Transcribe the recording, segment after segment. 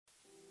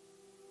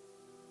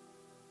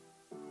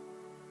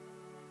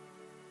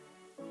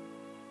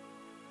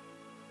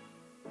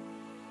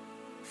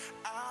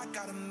I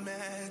got a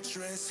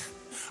mattress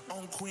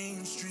on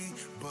Queen Street,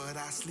 but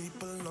I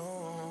sleep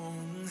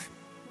alone.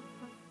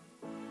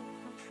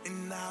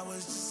 And I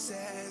was just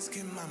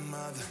asking my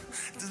mother,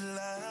 does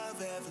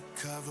love ever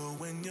cover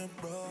when you're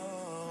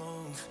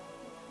broke?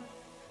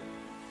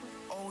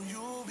 Oh,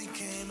 you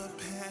became a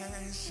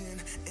passion,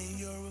 and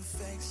your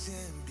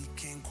affection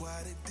became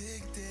quite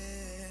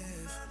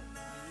addictive.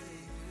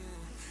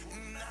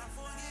 And I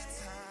forget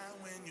time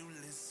when you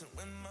listen,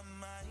 when my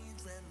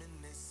mind's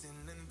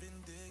reminiscing and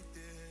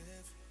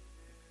vindictive.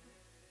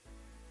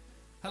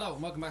 Hello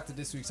and welcome back to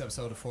this week's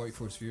episode of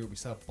 41st View with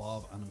myself,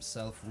 Bob, and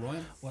himself,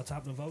 Ryan. What's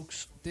happening,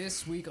 folks?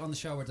 This week on the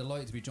show we're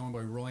delighted to be joined by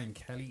Ryan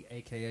Kelly,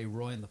 aka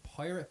Ryan the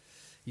Pirate.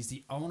 He's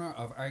the owner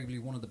of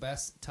arguably one of the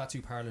best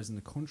tattoo parlours in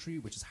the country,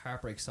 which is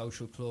Heartbreak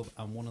Social Club,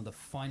 and one of the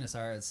finest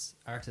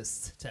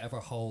artists to ever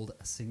hold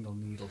a single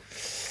needle.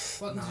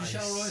 Welcome to the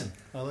show, Ryan.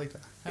 I like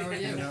that. How are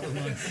you?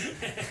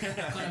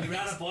 We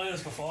ran it by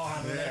us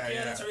beforehand.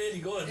 Yeah, that's really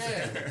good.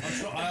 Yeah,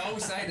 I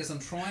always say this. I'm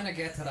trying to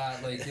get to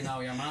that, like, you know,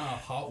 your man of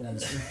hot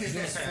ones,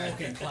 just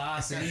fucking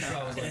class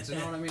intros, like, do you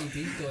know what I mean?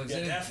 Deep dives.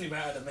 Yeah, definitely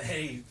better than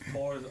me.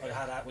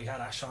 We had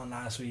Ash on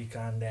last week,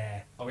 and we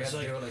had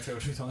to do it like 2 or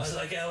 3 times. I was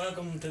like, yeah,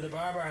 welcome to the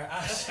barber,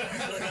 Ash.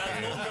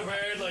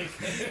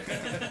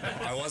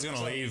 I was going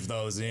to leave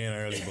those in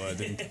early, but I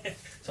didn't.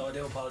 So I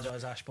do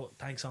apologise, Ash, but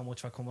thanks so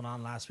much for coming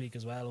on last week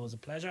as well. It was a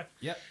pleasure.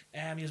 Yep.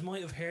 You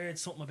might have heard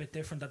something a bit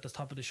different at the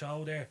top of the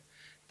show there.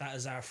 That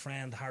is our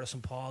friend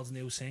Harrison Paul's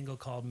new single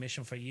called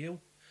Mission for You.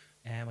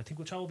 I think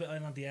we'll throw a bit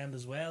in at the end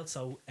as well.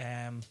 So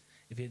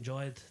if you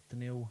enjoyed the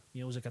new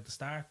music at the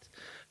start,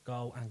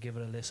 go and give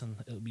it a listen.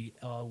 It'll be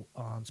all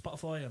on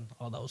Spotify and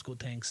all those good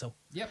things. So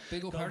yep,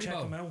 big old go party check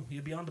ball. him out.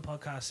 He'll be on the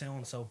podcast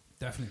soon, so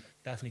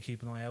definitely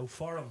keep an eye out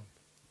for him.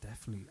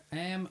 Definitely.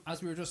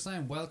 As we were just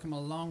saying, welcome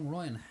along,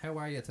 Ryan. How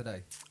are you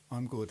today?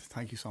 I'm good.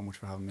 Thank you so much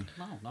for having me.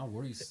 No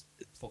worries.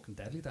 It's fucking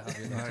deadly to have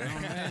you. Like, do you know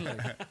what I mean?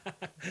 Like,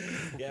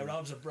 yeah,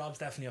 Rob's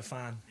definitely a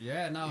fan.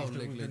 Yeah, no,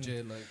 like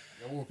legit. Like,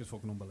 your work is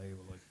fucking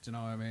unbelievable. Like, do you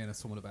know what I mean? It's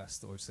some of the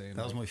best I've seen.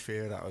 That was my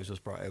fear, that I was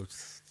just brought out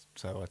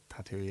so I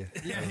tattoo you.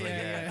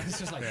 Yeah. It's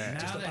just like,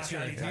 now that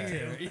you're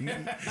here,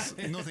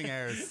 nothing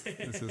airs.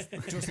 It's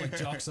just like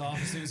jocks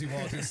off as soon as he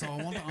walks in. So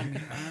I want it on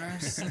my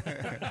arse.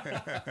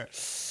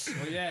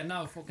 Well, yeah,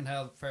 no, fucking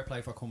hell, fair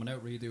play for coming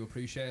out. Really do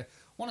appreciate it.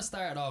 I want to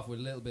start off with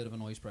a little bit of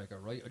an icebreaker,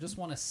 right? I just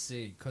want to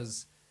see,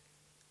 because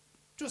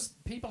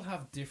just people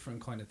have different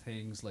kind of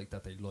things like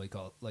that they like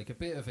a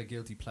bit of a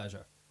guilty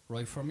pleasure,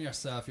 right? From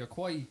yourself,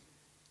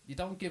 you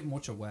don't give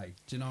much away.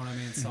 Do you know what I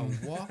mean? So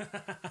what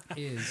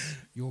is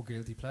your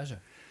guilty pleasure?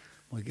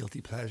 My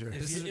guilty pleasure.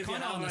 This is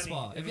kind of on the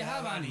spot. If you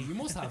have any, you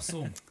must have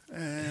some.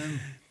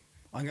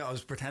 I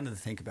was pretending to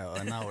think about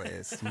it. I know it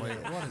is. What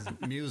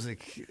is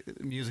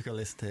it? Music I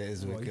listen to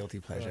is a guilty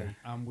pleasure.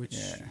 Right. And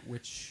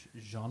which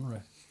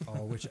genre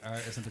or which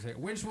artist in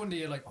particular? Which one do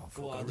you like? Oh,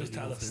 fuck, I really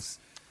love this.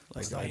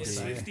 Like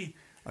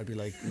I'd be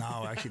like, no,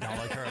 I actually don't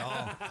like her at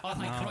all. Oh,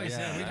 thank Christ,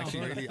 yeah, we actually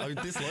don't really, I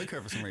dislike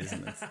her for some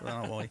reason. I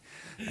don't know why.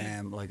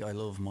 Like, I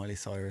love Miley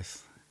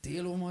Cyrus.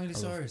 Deal with Miley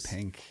Cyrus.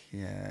 Pink,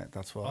 yeah,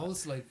 that's what. I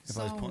was like, if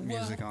I was putting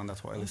music on,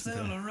 that's what I listen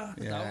to.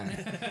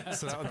 Yeah,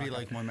 so that would be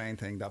like my main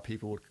thing that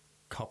people would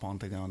cop on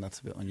to going, that's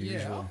a bit unusual.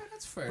 Yeah, okay,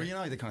 that's fair. But you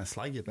know, they kind of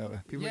slag you about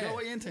it. People go,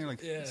 what are you into?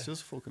 Like, it's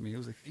just fucking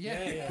music.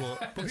 Yeah.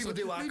 But people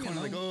do act kind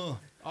of like, oh,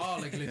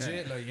 like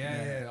legit, like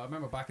yeah. I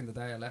remember back in the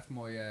day, I left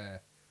my.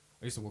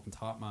 I used to work in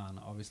Top Man,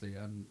 obviously,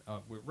 and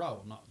with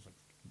Row.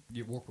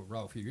 You worked with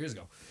Row a few years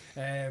ago,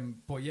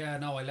 but yeah,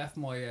 no, I left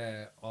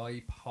my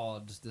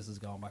iPod. This is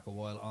going back a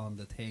while on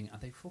the thing,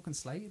 and they fucking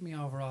slated me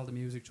over all the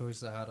music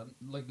choices I had. And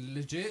like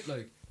legit, like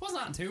it wasn't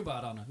nothing too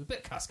bad on it. There was a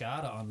bit of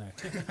Cascada on there.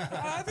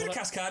 A bit of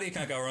Cascada, you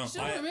can't go wrong. Do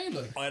you know what I mean?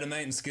 Like, I had a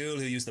mate in school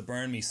who used to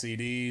burn me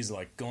CDs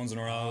like Guns N'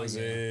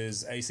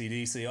 Roses,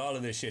 AC/DC, all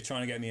of this shit,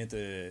 trying to get me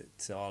into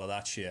all of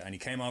that shit. And he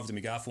came over to me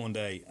gaff one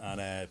day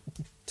and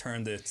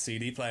turned the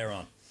CD player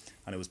on.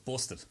 And it was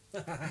busted,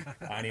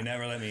 and he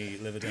never let me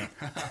live it down.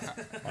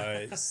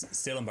 I was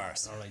still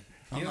embarrassed. All right,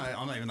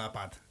 I'm not even that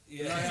bad.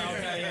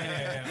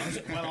 Yeah. I'm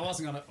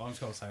just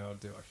gonna say I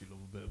do actually love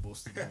a bit of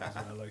busted as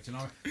well. Like, you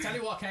know, tell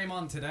you what came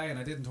on today, and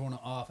I didn't turn it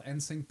off.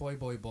 NSYNC,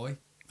 Boy.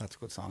 That's a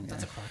good song.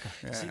 That's a cracker.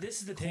 Yeah. See,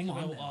 this is the thing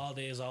about all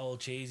these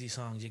old cheesy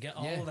songs. You get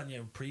old and you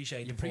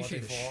appreciate the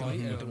shit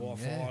they were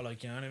for.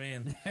 Like, you know what I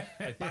mean?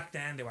 Like back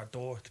then they were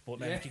dirt,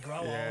 but like you grow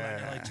old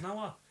and you're like, do you know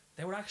what?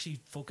 They were actually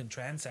fucking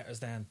trendsetters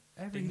then.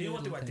 They knew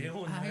what they were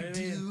doing. I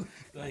do.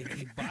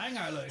 Like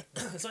banger, like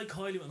it's like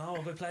Kylie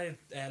Minogue. I played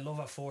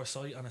Love at First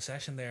Sight on a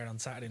session there on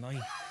Saturday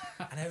night,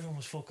 and everyone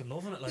was fucking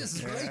loving it. Like, this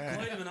is great.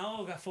 Kylie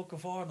Minogue at fucking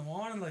 4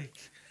 a.m, like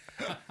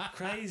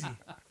crazy.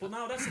 But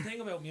no, that's the thing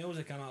about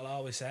music, and I'll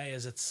always say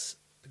is it's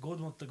the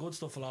good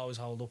stuff will always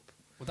hold up.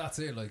 Well, that's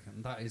it, like,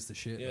 and that is the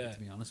shit. Yeah. Like, to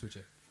be honest with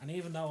you. And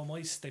even though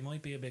they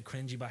might be a bit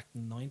cringy back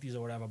in the 90s or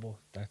whatever, but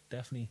they're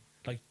definitely.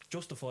 Like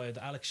Justified,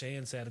 Alex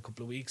Shane said a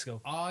couple of weeks ago.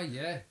 Oh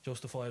yeah,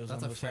 Justified was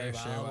that's one a of his fair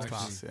favourite show. albums.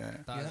 Class,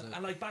 yeah.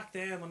 And like back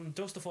then when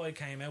Justified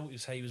came out,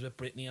 he was with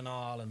Britney and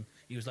all, and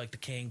he was like the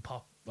king,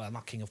 pop well,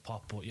 not king of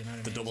pop, but you know what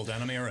I The mean. double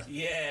denim era.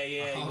 Yeah,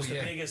 he Oh, was yeah.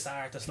 the biggest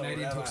artist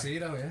Canadian ever.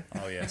 tuxedo,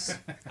 yeah. Oh yes.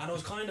 And it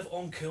was kind of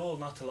uncool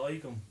not to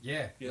like him.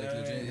 Yeah, Yeah, like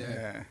legit, yeah.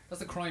 Yeah. That's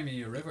the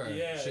Crimea River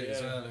Yeah, shit yeah,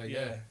 as well. Like,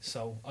 yeah.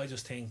 So I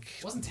just think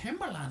Wasn't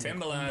Timberland?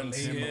 Timberland,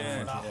 yeah.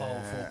 For that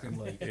whole fucking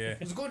like. Yeah. It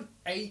was a good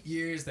 8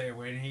 years there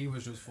when he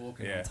was just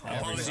fucking. Yeah. on top of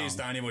Apologies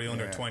to anybody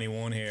under Yeah.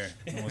 21 here.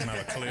 I doesn't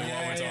have a clue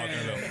what we're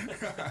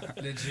talking about.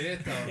 it.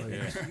 Legit though,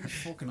 like, he's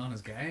fucking on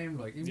his game.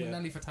 Like even Yeah.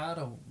 Nelly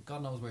Furtado,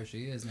 God knows where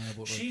she is now.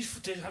 But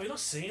like, have you not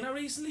seen her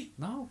recently?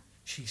 no,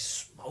 She's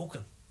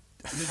smoking.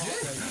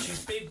 Legit.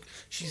 She's big.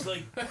 She's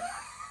like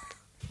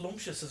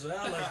plumptious as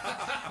well. Like,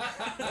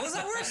 What was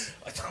that word?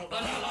 I don't know.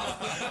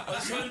 I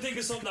was trying to think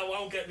of something that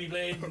won't get me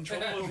blamed in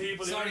trouble with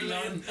people. you know Sorry,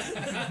 what I mean?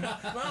 Lon.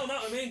 No,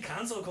 not I mean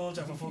cancel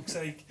culture for fuck's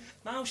sake.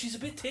 No, she's a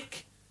bit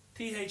thick.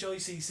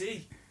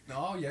 THICC.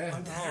 Oh yeah,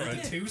 I'm telling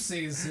you. 2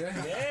 C's. Yeah.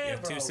 Yeah, Yeah,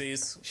 bro. 2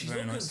 C's. She's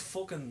Very looking nice.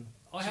 fucking.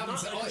 I she's haven't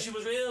not- seen- like, I- she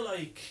was real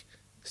like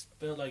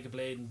built like a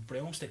blade and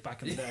broomstick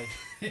back in the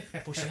day.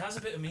 But she has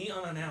a bit of meat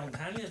on her now. I'm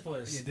telling you,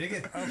 boys. You dig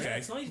it? Yeah, Okay.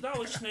 it's nice. No,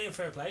 I just made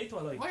fair play to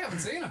her. Like, I haven't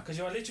seen her. because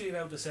you were literally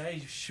about to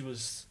say she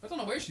was. I don't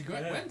know where she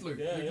went. Yeah, Like,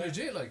 yeah, yeah.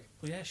 legit, like.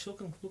 But yeah, she's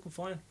looking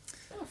fine.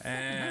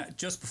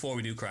 Just before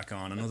we do crack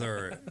on,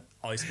 another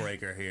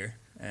icebreaker here.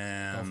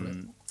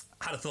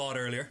 Had a thought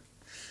earlier.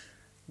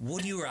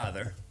 Would you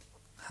rather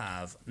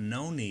have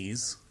no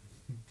knees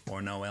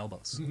or no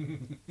elbows?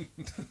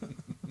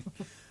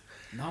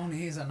 No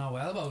knees and no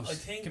elbows. I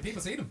think- Can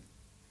people see them?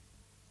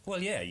 Well,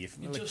 yeah. You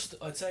just,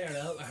 I'd say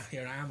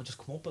your arm would just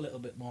come up a little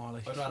bit more.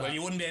 Like, I'd rather. Well,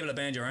 you wouldn't be able to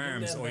bend your Wouldn't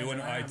be arms, able to or you bend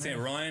wouldn't. your I'd arm, say yeah.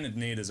 Ryan would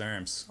need his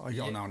arms. I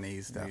go no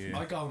knees, definitely.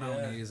 I go no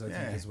Yeah. knees. I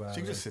Yeah. think as well. So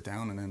you can like. just sit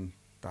down and then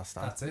that's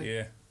that. That's it.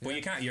 Yeah, but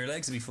you can't. Your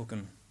legs would be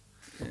fucking.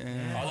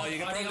 Yeah. Although you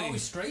could Are they probably.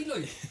 always straight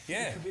like?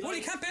 Yeah. be Well, you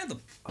like- can't bend them.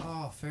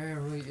 Oh,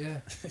 fair, right, yeah.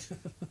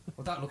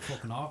 Well, that looked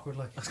fucking awkward,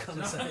 like. I was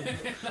gonna say,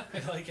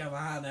 like a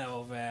man now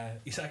of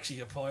he's actually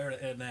a pirate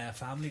in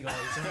Family Guy.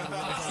 Do you know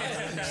what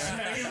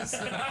I'm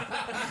saying?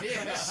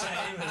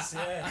 Seamus,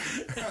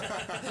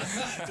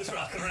 yeah. Just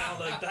rocking around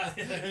like that.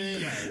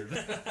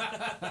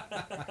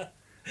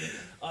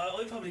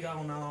 I'd probably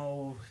go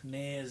no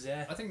knees,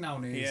 yeah. I think no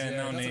knees. Yeah,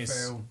 no that's knees. A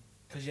fair one.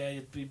 Because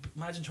you'd be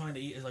imagine trying to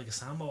eat it like a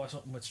sambo or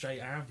something with straight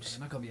arms.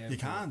 You're not gonna be able You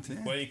to. can't,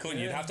 yeah. Well, you couldn't.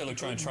 You'd have to like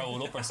try and throw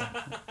it up or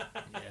something.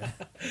 Yeah.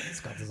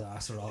 It's got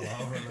disaster all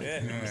over. Like.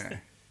 Yeah. Yeah.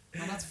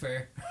 No, that's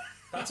fair.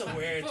 That's a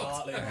weird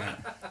thought. Like,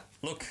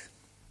 Look,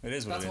 it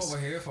is what That's it what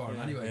is. we're here for,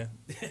 Yeah. anyway.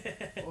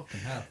 Fucking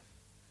hell.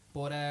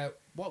 But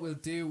what we'll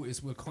do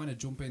is we'll kind of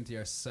jump into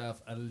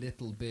yourself a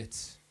little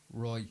bit,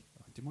 Roy.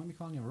 Do you mind me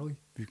calling you Roy?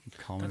 You can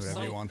call me whatever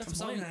so- you want. that's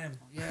my name.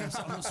 Yeah,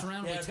 I'm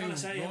surrounded Yeah, I by was two gonna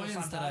say you have a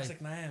Ryans today.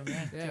 fantastic name.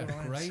 Yeah, Yeah, two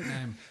Ryans. great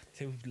name.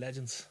 Two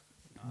legends.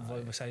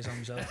 If I say so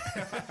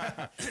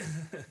myself.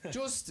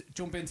 Just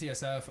jump into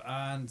yourself,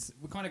 and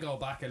we kind of go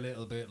back a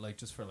little bit, like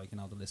just for like the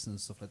listeners and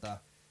stuff like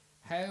that.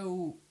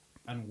 How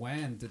and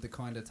when did the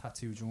kind of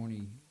tattoo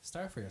journey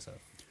start for yourself?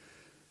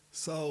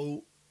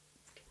 So,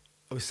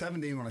 I was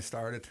 17 when I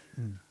started.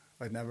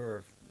 I'd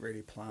never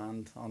really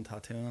planned on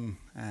tattooing.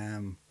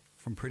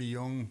 From pretty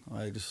young,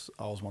 I just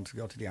always wanted to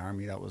go to the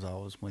army. That was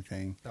always my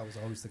thing. That was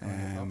always the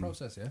kind of thought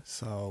process, yeah.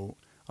 So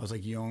I was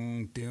like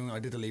young I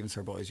did the Leaving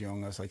Cert, but I was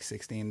young. I was like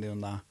 16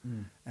 doing that.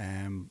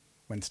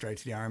 Went straight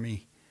to the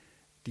army.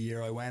 The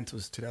year I went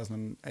was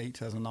 2008,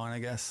 2009, I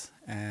guess.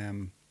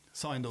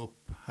 Signed up,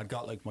 had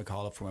got like my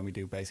call up for when we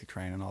do basic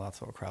training and all that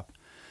sort of crap.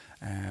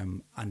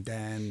 And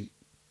then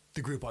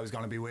the group I was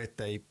going to be with,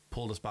 they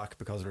pulled us back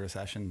because of the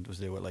recession. It was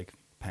to do with like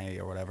pay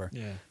or whatever.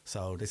 Yeah.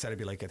 So they said it'd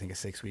be like, I think, a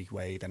 6-week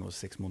wait, then it was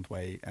 6-month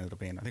wait. Ended up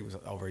being, I think it was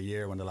over a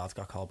year when the lads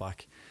got called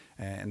back.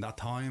 In that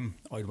time,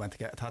 I went to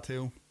get a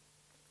tattoo,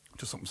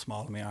 just something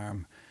small on my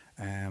arm.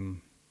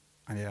 And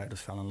yeah, I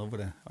just fell in love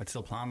with it. I'd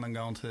still planned on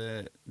going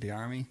to the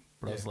army,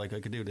 but I was like, I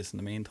could do this in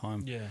the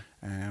meantime. Yeah.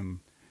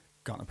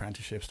 Got an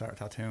apprenticeship, started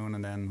tattooing,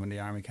 and then when the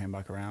army came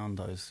back around,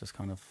 I was just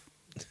kind of,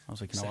 I was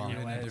like, you know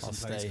Setting what, your ways. I'll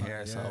stay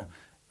here. So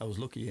I was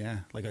lucky, yeah.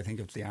 Like, I think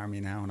if it's the army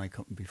now, and I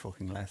couldn't be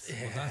fucking less.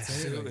 Well, that's it.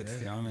 suited, Like,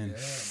 you know what I mean?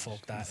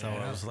 Fuck that. So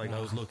yeah. I was like, I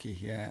was lucky,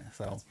 yeah.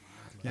 So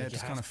yeah, you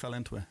just have kind of fell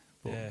into it.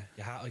 But Yeah,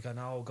 you had like I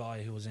know a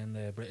guy who was in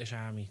the British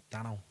Army,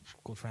 Dano,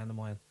 good friend of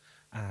mine,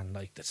 and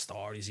like the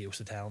stories he used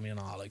to tell me and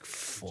all, like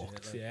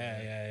fucked, like,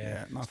 yeah.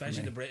 Yeah, not for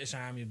Especially me. the British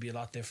Army would be a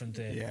lot different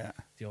to yeah,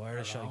 the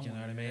Irish, like, you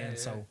know what I mean? Yeah, yeah.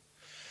 So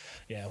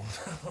yeah,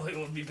 I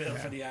wouldn't be built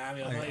for the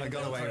army. I'm not I even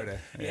got built away for with it.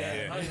 Yeah,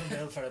 Yeah. I'm not even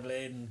built for a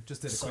blade and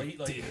Just did a sight, quick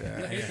like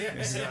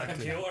yeah, sit on a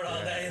computer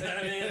all day. You know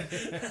what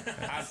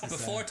I mean?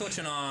 Before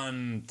touching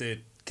on the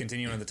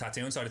continuing on the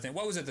tattooing side of things,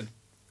 what was it that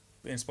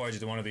inspired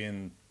you to want to be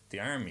in the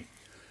army?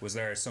 Was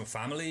there some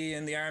family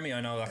in the army? I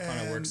know that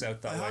kind of works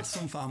out that I way. had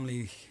some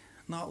family,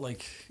 not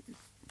like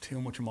too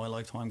much of my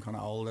lifetime, kind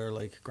of older,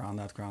 like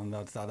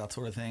granddads, that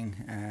sort of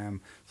thing.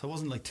 So it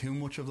wasn't like too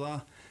much of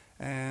that.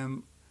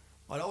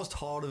 I'd always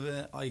thought of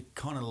it. I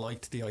kind of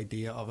liked the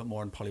idea of it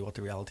more than probably what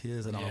the reality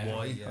is. I don't know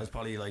why. I was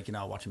probably like, you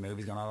know, watching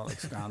movies going, oh, that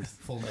looks grand.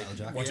 Full Metal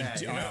Jacket. Watching,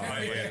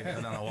 I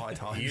don't know what I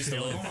thought. He used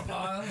to love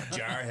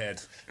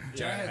Jarhead.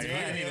 Jarhead,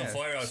 And even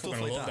Fire, I Stuff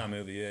fucking like love that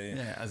movie.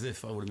 Yeah. As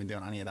if I would have been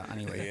doing any of that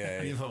anyway.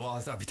 Yeah. Even if I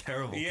was, that'd be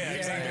terrible. Yeah,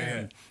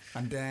 exactly.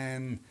 And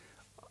then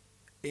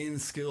in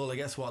school, I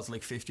guess what's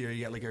like 50 year, you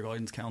get like your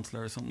guidance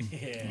counsellor or something.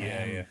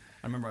 Yeah.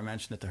 I remember I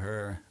mentioned it to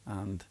her,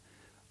 and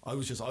I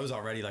was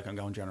already like, I'm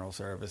going general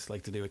service,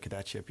 like to do a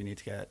cadetship, you need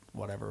to get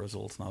whatever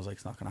results, and I was like,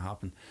 it's not going to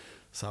happen.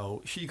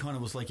 So she kind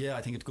of was like, yeah,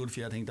 I think it's good for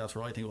you, I think that's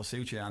right, I think it will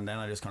suit you. And then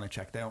I just kind of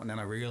checked out, and then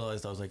I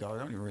realised I was like, oh, I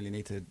don't even really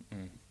need to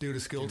do the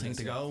school thing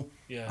to go.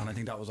 And I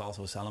think that was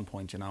also a selling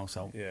point, you know.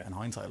 So in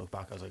hindsight, I look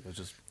back, I was like, it was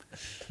just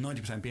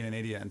 90% being an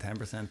idiot and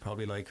 10%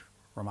 probably like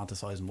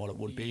romanticising what it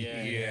would be.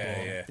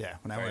 Yeah.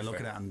 Now I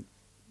look at it and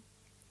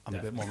I'm a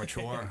bit more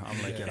mature.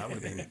 I'm like, that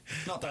would have been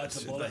not that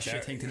it's a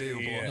shit thing to do,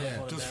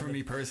 but just for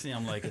me personally,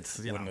 I'm like, it's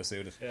wouldn't have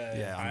suited.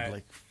 I'm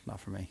like, not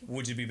for me.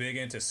 Would you be big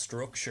into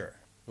structure,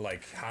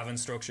 like having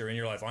structure in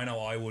your life? I know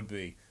I would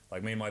be.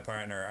 Like me and my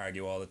partner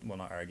argue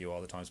not argue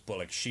all the times, but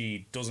like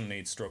she doesn't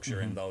need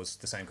structure in the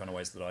same kind of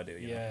ways that I do.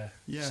 You know?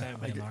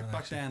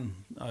 Back then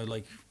I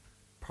like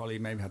probably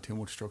maybe had too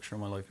much structure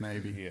in my life,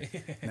 maybe.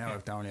 Now I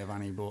don't really have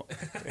any, but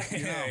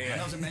you know,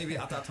 and also maybe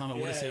at that time it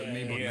would have suited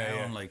me, but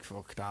now I'm like,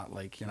 fuck that,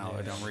 like, you know,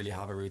 I don't really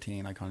have a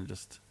routine. I kind of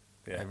just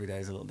every day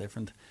is a little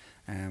different.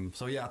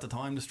 So at the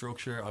time the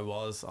structure, I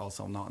was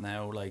also not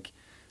now like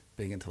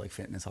big into like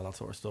fitness, all that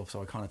sort of stuff.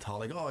 So I kind of thought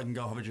like, I can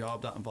go have a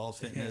job that involves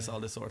fitness, all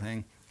this sort of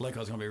thing. Like I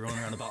was going to be running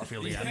around the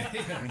battlefield again.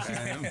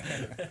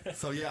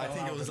 So I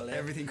think it was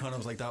everything kind of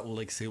was like that will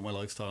like suit my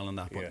lifestyle and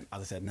that. But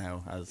as I said,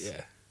 now as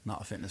not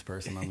a fitness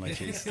person, I'm like,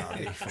 geez,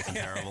 that'd be fucking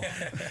terrible.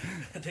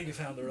 I think you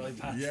found the right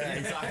path. Yeah,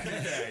 exactly.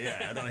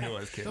 I don't know who I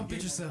was kidding. Don't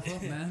beat yourself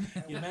up, man.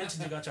 You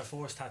mentioned you got your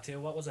first tattoo.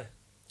 What was it?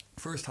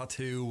 First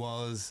tattoo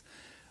was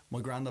my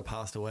granddad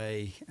passed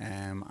away,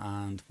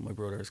 and my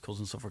brother's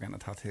cousin suffered getting a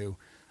tattoo,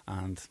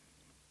 and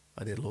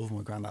I did love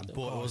my granddad,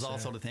 but it was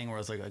also the thing where I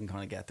was like, I can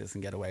kind of get this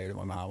and get away with it.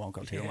 My mom won't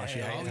go too much. She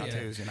hated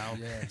tattoos, you know.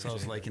 So I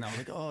was like, you know,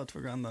 it's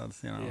for granddad,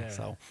 you know.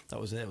 So that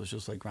was it. It was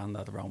just like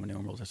granddad, the Roman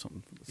numerals or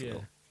something.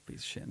 Little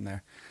piece of shit in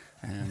there.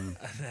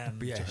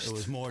 But it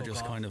was more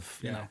just kind of,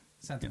 you know,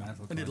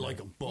 sentimental. I did like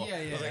him, but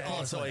I was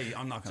like, so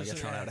I'm not going to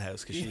get thrown out of the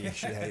house because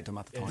she hated him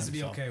at the time. Just to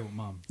be okay with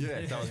mom.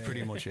 Yeah, that was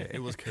pretty much it.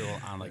 It was cool,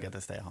 and I get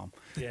to stay at home.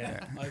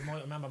 I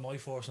remember my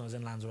first when I was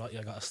in Lanzarote,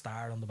 I got a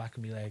star on the back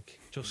of my leg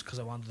just because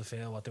I wanted to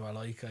feel what they were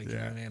like. You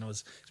know what I mean?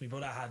 So my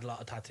brother had a lot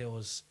of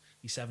tattoos.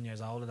 He's 7 years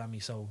older than me,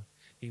 so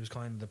he was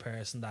kind of the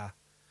person that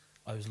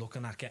I was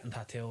looking at getting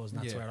tattoos, and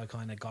that's where I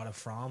kind of got it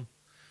from.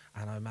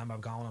 And I remember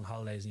going on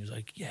holidays and he was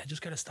like,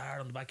 just get a star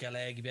on the back of your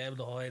leg, you'll be able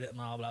to hide it and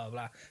all blah blah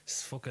blah.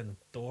 It's fucking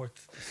dirt.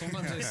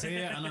 Sometimes I see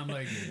it and I'm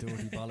like, you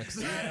dirty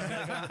bollocks.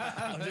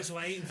 I'm just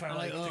waiting for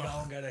to go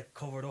and get it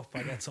covered up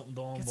or get something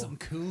done. Get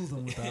something cool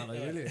done with that, like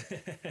really.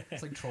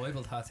 It's like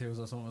tribal tattoos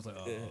or something. It's like,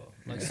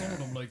 like some of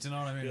them, like, do you know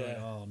what I mean? Like,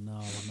 oh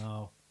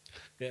no.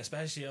 Yeah,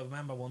 especially I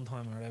remember one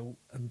time I was out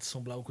and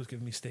some bloke was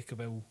giving me stick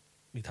about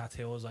me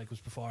tattoos, like it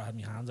was before I had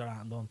my hands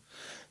around done.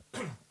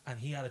 And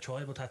he had a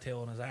tribal tattoo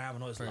on his arm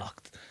and I was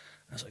locked.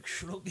 I was like,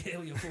 shrug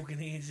you fucking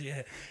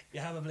idiot. You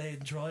have a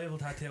blatant tribal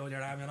tattoo on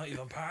your arm, you're not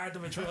even part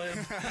of a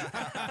tribe.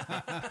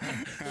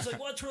 I was like,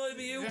 what tribe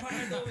are you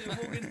part of? You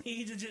fucking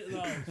idiot.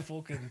 No,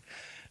 fucking.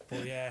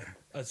 But yeah,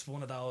 it's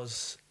one of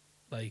those,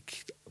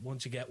 like,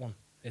 once you get one,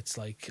 it's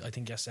like, I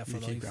think you're set for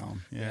life. Keep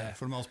going. Yeah,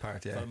 for the most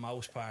part, For the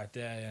most part,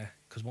 yeah.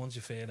 Because once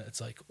you feel it,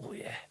 it's like, oh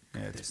yeah.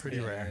 Yeah, it's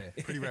pretty rare.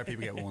 Pretty rare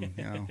people get one,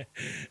 you know.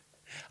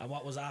 And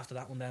what was after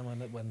that one then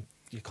when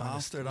you kind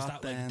after of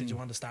that then, like, did you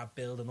want to start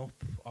building up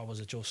or was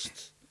it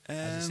just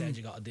as you said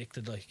you got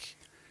addicted like?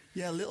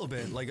 Yeah, a little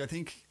bit. Like I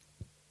think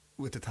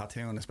with the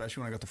tattooing,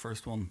 especially when I got the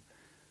first one,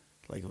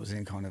 like it was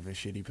in kind of a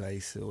shitty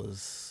place. It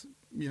was,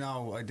 you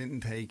know, I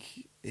didn't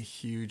take a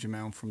huge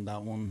amount from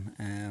that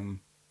one.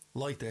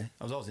 Liked it.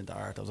 I was always into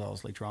art. I was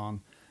always like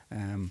drawing.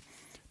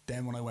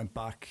 Then when I went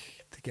back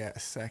to get a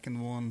second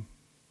one,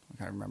 I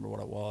can't remember what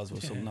it was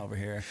something over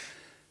here.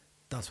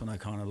 That's when I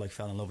kind of like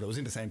fell in love with it. It was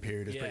in the same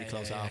period. It was pretty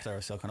close after. I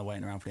was still kind of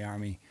waiting around for the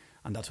army,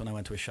 and that's when I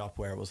went to a shop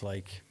where it was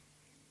like,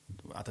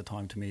 at the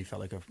time to me,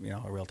 felt like a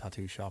real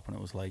tattoo shop, and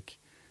it was like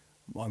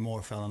I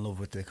more fell in love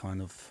with the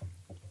kind of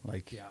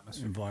like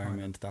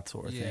environment, that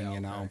sort of thing. You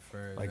know,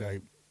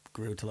 I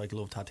grew to like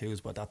love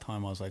tattoos, but at that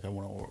time I was like, I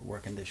want to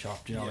work in this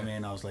shop. Do you know what I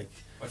mean? I was like,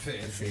 the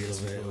feel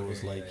of it. It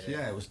was like,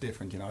 it was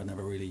different. You know, I'd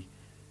never really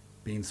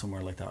been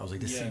somewhere like that. I was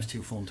like, this seems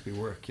too fun to be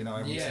work, you know.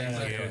 Everyone seems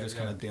like they were just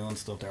kind of doing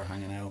stuff, they were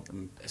hanging out,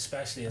 and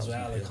especially as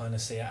well, I kind of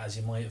see it as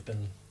you might have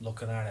been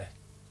looking at it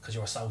because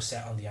you were so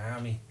set on the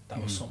army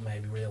that was something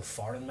maybe real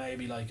foreign,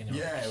 maybe like, and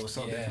like, it was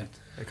so different.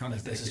 It kind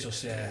of this is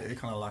just it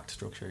kind of lacked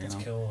structure, you know.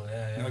 It's cool,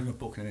 You know, even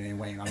booking it in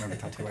Wayne, I remember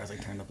tattoo artist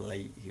like turned up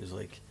late. He was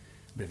like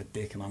a bit of a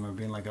dick, and I remember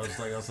being like, I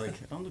was like,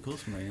 I'm the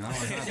customer, you know.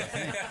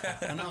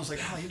 And I was like,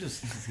 you can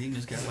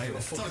just get away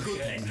with it. It's not a good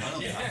thing. I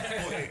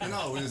don't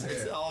know. But,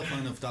 it's all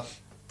kind of that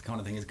kind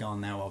of thing is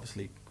gone now,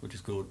 obviously, which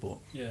is good. But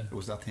it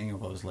was that thing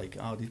of I was like,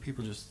 oh, these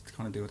people just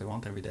kind of do what they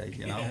want every day,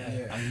 you know.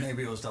 And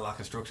maybe it was the lack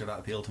of structure that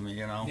appealed to me,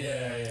 you know.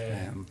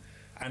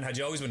 And had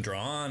you always been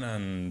drawn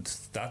and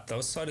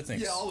those side of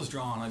things? Yeah, always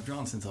drawn. I've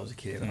drawn since I was a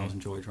kid. I always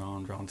enjoyed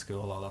drawn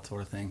school, all that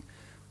sort of thing,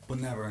 but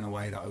never in a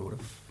way that I would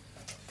have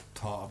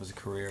thought of as a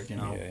career, you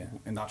know.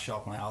 In that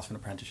shop, when I asked for an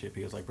apprenticeship,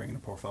 he was like bringing a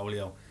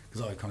portfolio,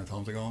 because I kind of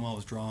told him, like, oh, I'm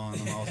always drawn,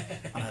 and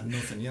I had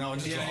nothing, you know. I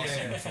just lost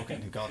in the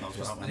fucking, God knows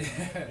what happened.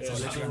 So I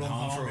literally went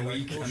home for a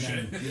week, and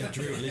then I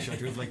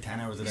drew for like 10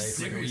 hours a day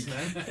for like a week,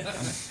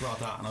 and brought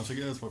that, and I was like,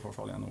 yeah, it's my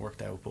portfolio, and it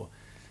worked out. But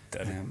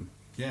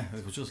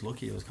it was just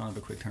lucky. It was kind of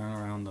a quick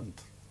turnaround. And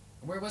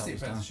where was the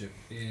apprenticeship?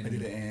 I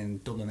did it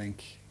in Dublin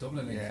Inc.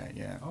 Dublin Inc.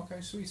 Yeah.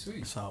 Okay, sweet.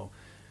 So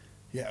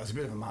yeah, it was a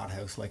bit of a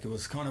madhouse. Like, it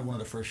was kind of one of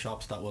the first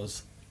shops that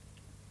was,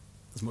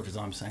 as much as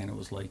I'm saying it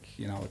was like,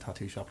 you know, a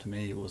tattoo shop, to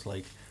me it was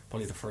like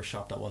probably the first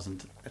shop that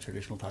wasn't a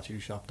traditional tattoo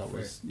shop, that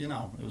was, you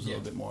know, it was a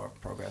little bit more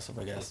progressive,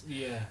 I guess.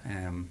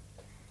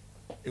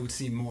 It would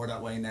seem more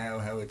that way now,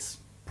 how it's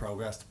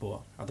progressed,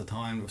 but at the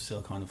time it was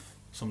still kind of,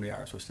 some of the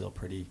artists were still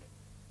pretty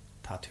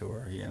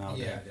tattooer, you know,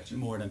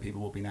 more than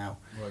people would be now.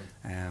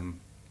 And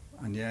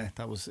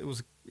it was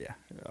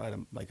I had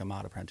a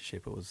mad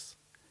apprenticeship. It was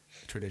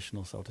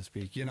traditional, so to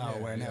speak, you know,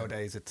 where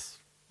nowadays it's,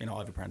 you know, I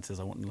have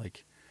apprentices, I wouldn't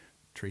like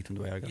treat them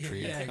the way I got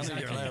treated.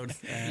 Exactly. You're allowed.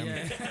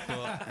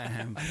 But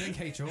I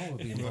think HR would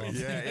be involved.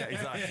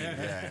 Exactly.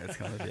 It's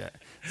kind of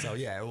So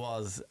it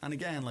was, and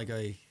again, like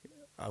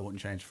I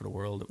wouldn't change for the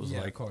world. It was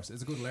like, of course,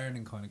 it's a good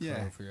learning kind of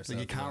curve for yourself.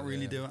 Like, you can't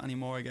really do it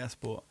anymore, I guess,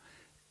 but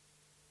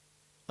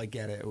I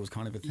get it. It was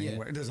kind of a thing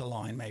where there's a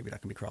line maybe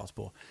that can be crossed,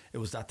 but it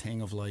was that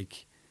thing of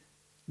like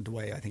the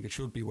way I think it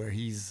should be, where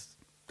he's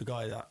the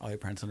guy that I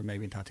apprenticed under,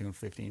 maybe in tattooing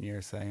 15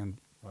 years, saying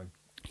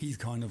he's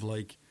kind of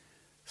like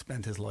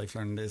spent his life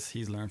learning this.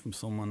 He's learned from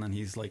someone, and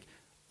he's like,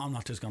 I'm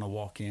not just going to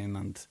walk in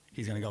and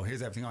he's going to go,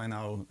 here's everything I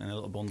know in a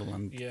little bundle,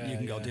 and you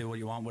can go do what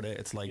you want with it.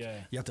 It's like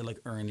you have to like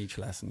earn each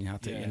lesson. You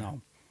have to, you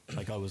know,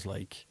 like I was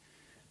like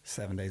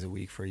 7 days a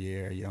week for a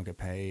year, you don't get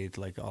paid,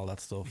 like all that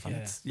stuff, and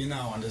it's, you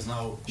know, and there's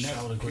no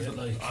people,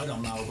 like, I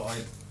don't know, but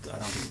I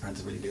don't think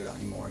apprentices really do that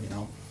anymore, you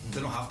know.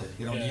 They don't have to,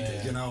 you don't need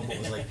to, you know. But it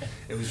was like,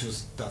 it was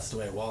just, that's the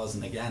way it was.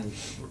 And again,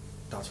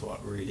 that's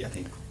what really I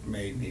think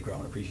made me grow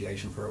an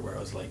appreciation for it, where I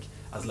was like,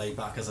 as laid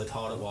back as I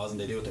thought it was, and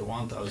they do what they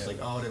want, I was like,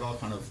 oh, they've all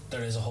kind of,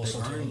 there is a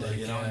hustle to it, like,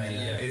 you know what I mean.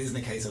 It isn't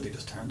a case of they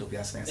just turned up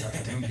yesterday and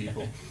started tattooing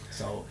people.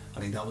 So I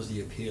think that was the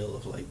appeal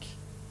of, like,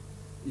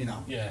 you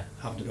know,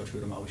 having to go through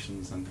the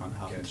motions and kind of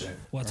having to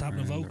what's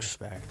happening, folks,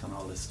 respect and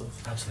all this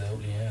stuff.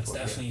 Absolutely, it's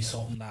definitely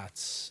something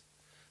that's,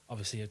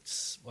 obviously,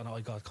 it's when I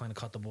got kind of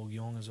caught the bug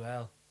young as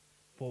well.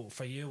 But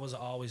for you, was it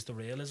always the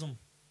realism?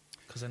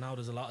 Because I know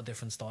there's a lot of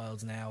different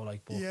styles now,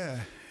 like, but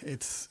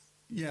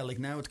like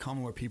now it's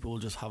common where people will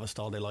just have a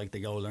style they like, they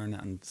go learn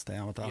it and stay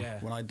on with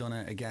that. When I'd done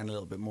it, again, a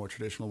little bit more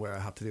traditional, where I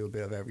had to do a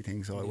bit of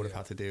everything, so I would have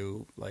had to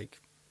do, like,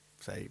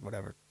 say,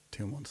 whatever,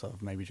 2 months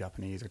of maybe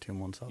Japanese or 2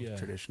 months of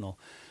traditional.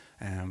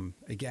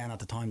 Again, at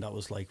the time, that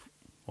was like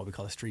what we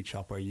call a street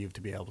shop, where you have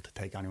to be able to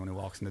take anyone who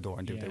walks in the door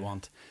and do what they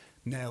want.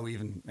 Now,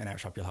 even in our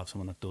shop, you'll have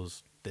someone that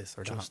does this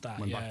or just that.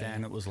 When back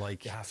then, it was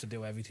like, you have to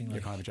do everything. You're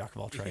like, kind of a jack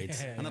of all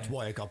trades, and that's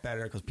why it got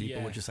better, because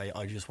people would just say,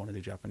 I just want to do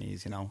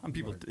Japanese, you know. And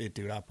people did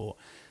do that, but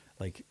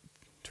like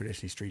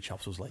traditionally, street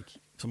shops was like,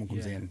 someone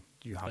comes in,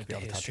 you have like to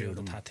be able to tattoo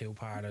them. The tattoo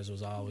parlours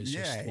was always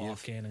just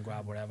walk in and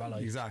grab whatever.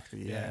 Like,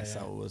 exactly,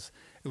 So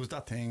it was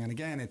that thing, and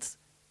again, it's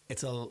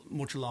a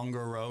much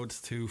longer road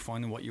to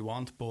finding what you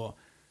want, but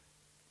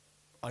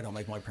I don't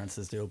make my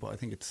apprentices do it, but I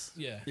think it's,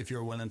 if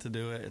you're willing to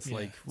do it, it's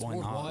like, why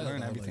not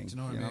learn everything?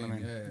 Like, do you know what I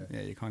mean?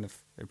 Yeah, you kind of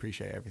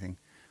appreciate everything.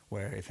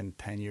 Where if in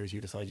 10 years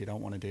you decide you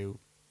don't want to do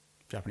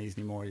Japanese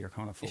anymore, you're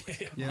kind of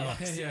fucked. You know,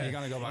 you're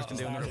going to go back and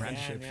do another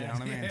apprenticeship, you know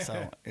what I mean?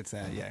 So it's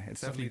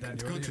it's definitely,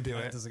 it's good to do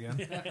it.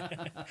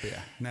 But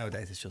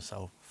nowadays it's just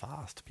so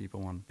fast.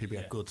 People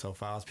get good so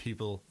fast.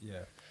 People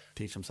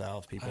teach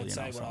themselves. People, I'd you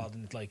know. say what all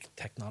the, like,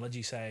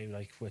 technology say,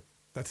 like, with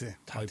that's it.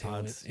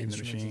 iPads, even the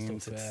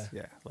machines.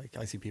 Like,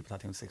 I see people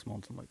tattooing 6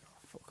 months. I'm like, oh,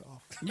 fuck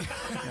off. You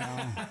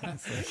know,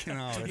 it's like, you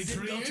know, you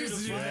didn't go through the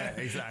fire.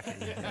 Exactly.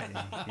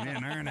 You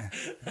didn't earn it.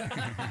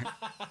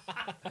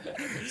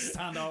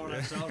 Stand over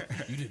that shoulder.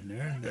 You didn't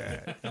earn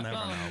it. You never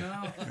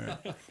know.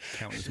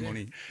 Counting his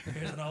money.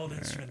 Here's an old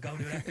instrument. Go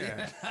do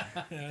that.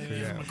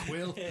 A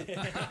quill.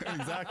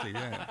 Exactly.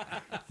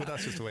 But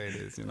that's just the way it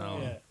is, you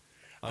know.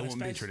 I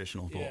wouldn't be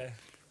traditional, but.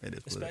 It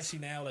is, especially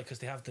now, like, because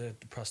they have the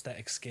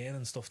prosthetic skin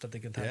and stuff that they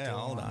can tattoo. Yeah,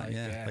 all that.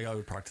 Like, like I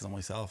would practice on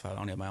myself. I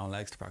only have my own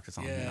legs to practice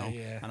on, you know.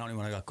 And only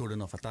when I got good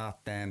enough at that,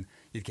 then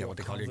you'd get what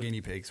they call your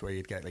guinea pigs, where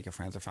you'd get like your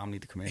friends or family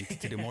to come in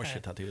to do more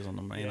shit tattoos on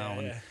them, you know.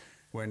 And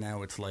where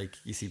now it's like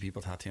you see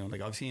people tattooing.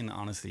 Like, I've seen,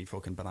 honestly,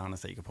 fucking bananas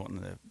that you could put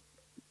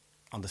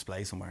on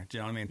display somewhere. Do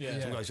you know what I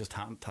mean? Some guy's just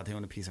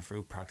tattooing a piece of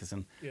fruit,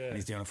 practicing, and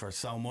he's doing it for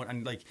so much.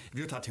 And like, if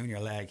you're tattooing your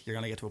leg, you're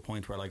gonna get to a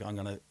point where, like, I'm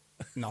gonna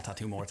not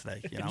tattoo more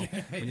today, you know.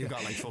 When you've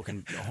got like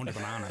fucking 100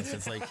 bananas,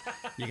 it's like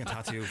you can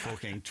tattoo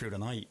fucking through the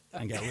night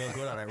and get real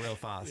good at it real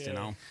fast, you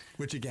know.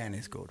 Which again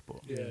is good, but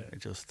it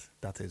just,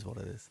 that is what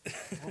it is.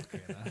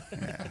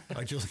 Yeah,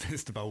 I just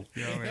missed the boat,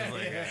 you know what I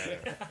mean? It's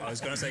like, I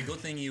was going to say, good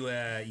thing you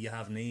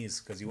have knees,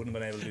 because you wouldn't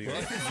have been able to do your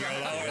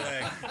lower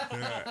leg.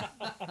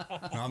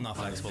 No, I'm not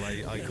flexible.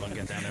 I couldn't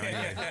get down there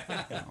anyway.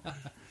 No.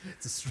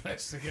 It's a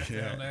stretch to get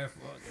down there.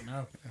 Fucking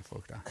hell. Yeah,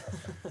 fuck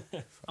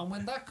that. And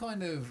when that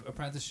kind of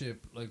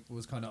apprenticeship like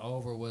was kind of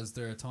over, was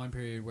there a time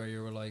period where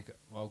you were like,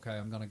 okay,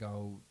 I'm gonna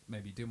go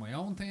maybe do my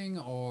own thing,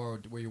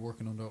 or were you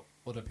working under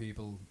other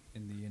people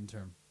in the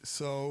interim?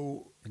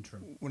 So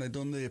when I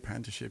done the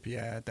apprenticeship,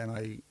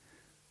 then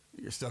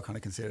you're still kind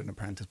of considered an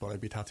apprentice, but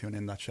I'd be tattooing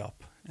in that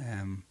shop.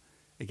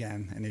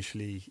 Again,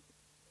 initially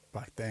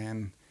back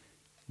then,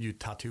 you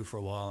tattoo for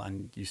a while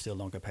and you still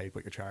don't get paid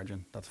what you're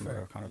charging. That's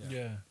another kind of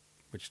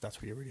which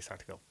that's where you really start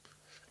to go.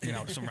 You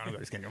know, some random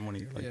guy's getting your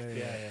money. Like,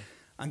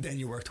 and then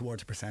you work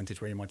towards a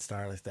percentage where you might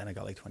start. Like, then I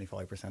got like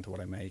 25% of what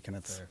I make, and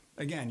it's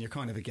again, you're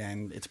kind of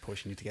it's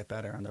pushing you to get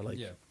better. And they're like,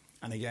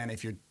 and again,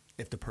 if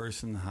the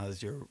person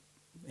has your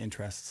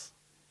interests,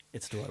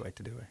 it's the right way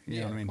to do it. You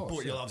know what I mean? Course,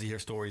 but you'll obviously hear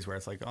stories where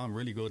it's like, oh, I'm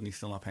really good and he's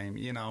still not paying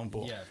me. You know,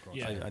 but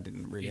I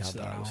didn't really have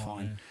that. It was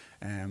fine.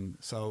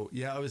 So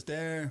I was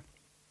there,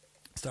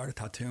 started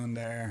tattooing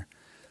there,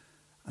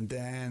 and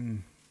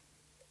then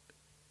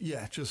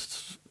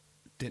just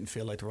didn't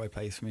feel like the right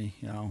place for me,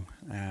 you know.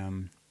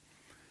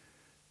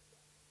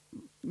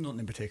 Nothing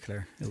in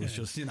particular. It was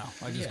just, you know,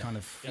 I just kind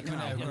of,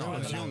 I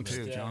was young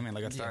too, do you know what I mean?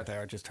 Like I'd start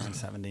there, I just turned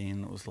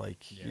 17. It was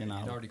like, you know,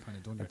 you'd already kind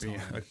of done your time.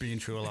 I'd been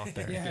through a lot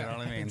there, you know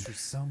what I mean? Through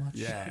so much.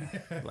 Yeah,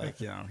 like,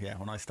 you know,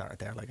 when I started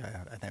there, like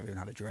I never even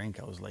had a drink.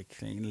 I was like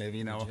clean live,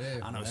 you know,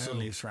 and I was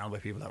suddenly surrounded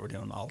by people that were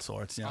doing all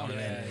sorts, you know what I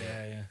mean?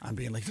 And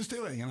being like, just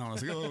do it, you know, and I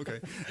was like, oh,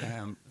 okay.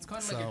 It's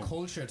kind of like a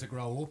culture to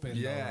grow up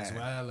in though, as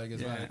well, like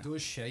well. It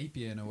does shape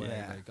you in a way.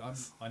 Like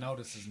I know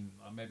this isn't,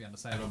 I'm maybe on the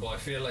same one, but I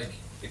feel like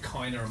it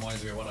kind of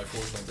reminds me of when I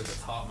first went to the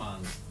Top Man,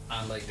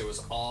 and like there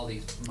was all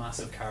these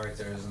massive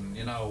characters and,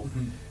 you know,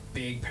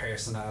 big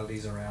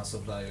personalities around,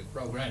 stuff like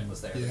Rob Graham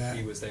was there. Like,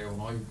 he was there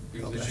when he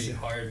was literally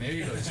hired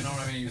me, like, you know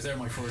what I mean? He was there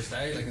my first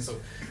day, like, and so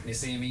and you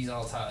see him, he's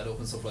all tatted up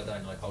and stuff like that,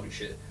 and you're like, holy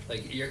shit,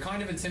 like you're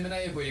kind of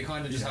intimidated, but you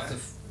kind of just have to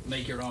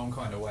make your own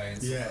kind of way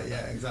and stuff like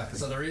that. Exactly.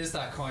 So there is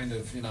that kind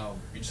of, you know,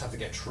 you just have to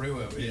get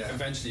through it.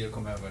 Eventually you'll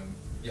come out and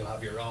you'll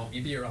have your own,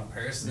 you'll be your own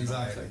person.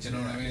 Exactly. Do you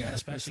know what I mean?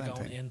 Especially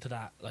going into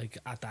that, like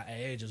at that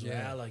age as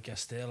well, like you're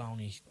still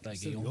only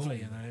like a young fella,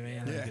 you know what I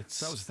mean? Yeah, like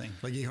that was the thing.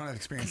 Like you kind of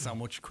experience so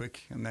much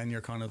quick, and then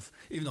you're kind of,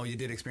 even though you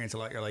did experience a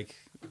lot, you're like,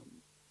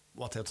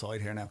 what's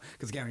outside here now?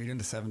 Because again, when you're doing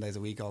the 7 days a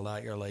week, all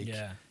that, you're like,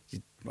 a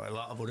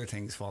lot of other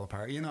things fall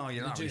apart. You know,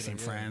 you're not really seeing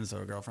friends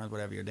or girlfriends,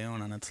 whatever you're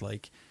doing, and it's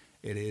like,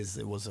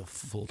 it was a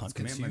full-time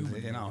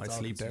commitment, you know. I'd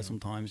sleep there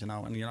sometimes, you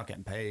know, and you're not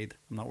getting paid.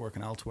 I'm not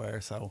working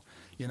elsewhere, so,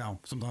 you know,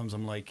 sometimes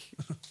I'm like,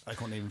 I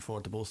couldn't even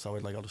afford the bus, so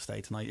I'd like, I'll just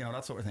stay tonight, you know,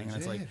 that sort of thing. And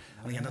it's like,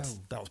 and again,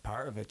 that was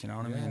part of it, you know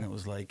what I mean? It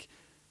was like,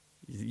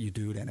 you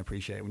do then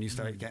appreciate it. When you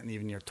start getting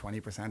even your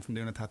 20% from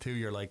doing a tattoo,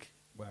 you're like,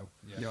 wow,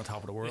 you're on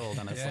top of the world,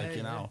 and it's like,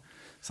 you know.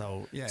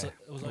 So so it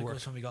was like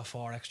us when we got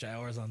 4 extra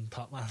hours on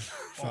Top Man.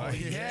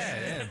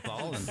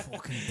 Balling.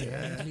 Fucking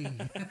deadly.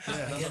 That's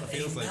what it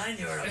feels like.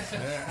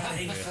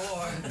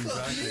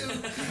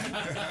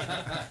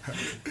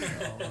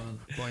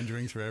 €4. Buying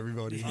drinks for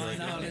everybody. I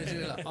know,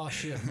 literally. Like, oh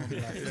shit.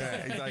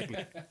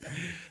 Exactly.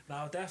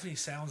 Now it definitely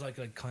sounds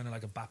like kind of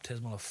like a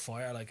baptismal of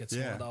fire. Like it's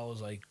one of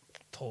those like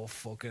tough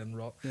fucking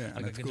rock.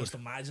 Like I can just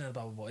imagine it,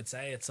 but I'd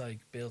say it's like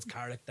builds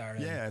character.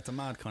 It's a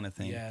mad kind of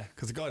thing.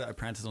 Because the guy that I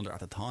apprenticed under at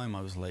the time,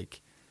 I was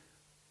like,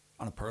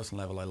 on a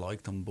personal level, I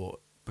liked him,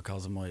 but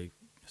because of my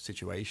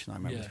situation, I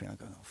remember just being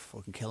like, oh,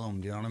 fucking kill him.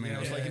 Do you know what I mean?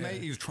 I was like,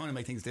 he was trying to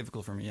make things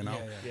difficult for me, you know.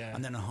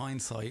 And then in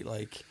hindsight,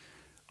 like,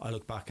 I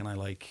look back and I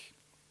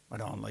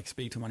don't like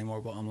speak to him anymore,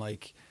 but I'm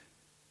like,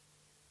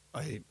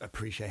 I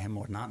appreciate him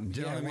more than that. Do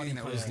you know what I mean?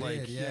 It was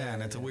like,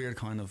 and it's a weird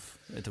kind of,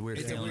 it's a weird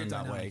feeling in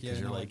that way, because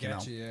you're like, you know,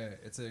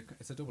 it's a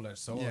double-edged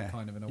sword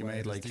kind of in a way. You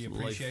made like the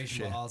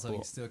appreciation, but also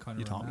you still kind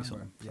of taught me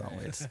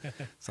remember. something.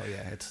 So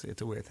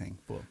it's a weird thing,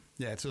 but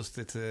it's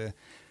a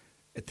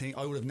thing.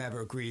 I would have never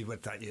agreed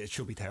with that. It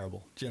should be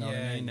terrible. Do you know what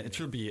I mean? It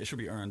should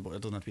be earned, but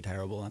it doesn't have to be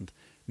terrible. And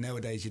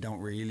nowadays, you don't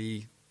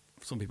really.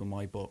 Some people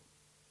might, but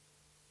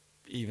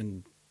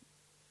even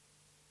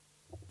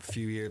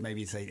few years,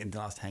 maybe say in the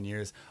last 10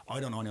 years, I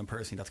don't know anyone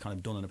personally that's kind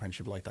of done an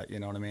apprenticeship like that, you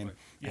know what I mean?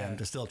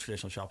 There's still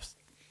traditional shops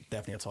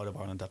definitely outside of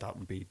Ireland that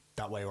would be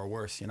that way or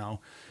worse, you know.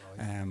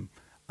 And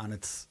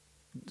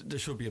there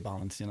should be a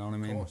balance, you know what I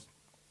mean?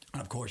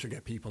 And of course you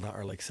get people that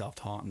are like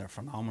self-taught and they're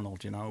phenomenal,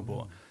 you know,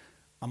 but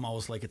I'm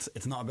always like,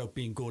 it's not about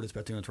being good, it's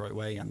about doing it the right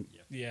way. And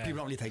people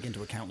don't really take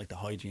into account like the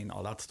hygiene,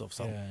 all that stuff.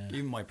 So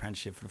even my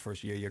apprenticeship for the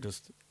first year,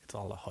 it's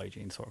all the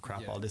hygiene sort of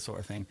crap, all this sort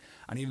of thing.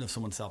 And even if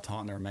someone's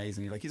self-taught and they're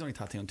amazing, you're like, he's only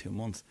tattooing 2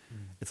 months.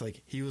 It's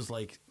like, he was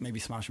like maybe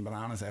smashing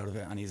bananas out of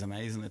it and he's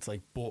amazing. It's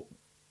like, but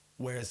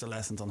where's the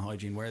lessons on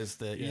hygiene? Where's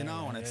the, you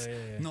know, and it's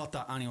not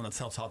that anyone that's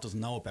self-taught doesn't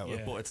know about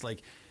it, but it's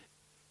like,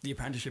 the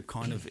apprenticeship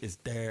kind of is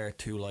there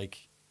to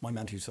like, my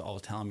mentor used to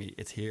always tell me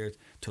it's here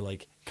to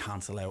like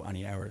cancel out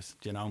any hours,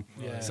 do you know?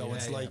 Yeah, So yeah,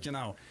 it's yeah. like, you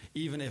know,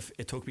 even if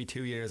it took me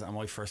 2 years and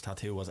my first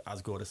tattoo was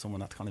as good as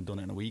someone that's kind of done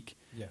it in a week,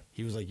 Yeah.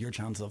 he was like, your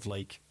chance of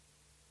like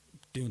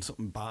doing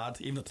something bad,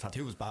 even if the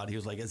tattoo was bad, he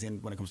was like, as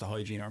in when it comes to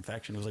hygiene or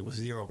infection, it was like was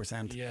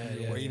 0%. Yeah, Where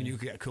yeah, even yeah. you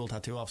could get a cool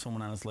tattoo off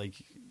someone and it's like,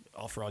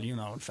 oh, for all you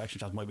know, infection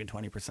chance might be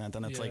 20%,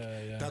 and it's like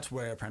Yeah. that's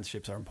where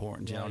apprenticeships are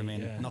important. Do you know what I Right,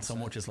 mean? yeah. Not so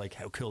much as like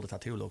how cool the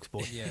tattoo looks,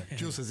 but Yeah.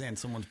 just as in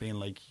someone's being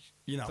like,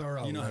 you know,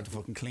 Thorough, you know how like- to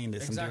fucking clean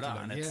this Exactly, and do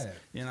that, and like, it's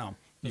yeah. you know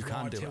you There's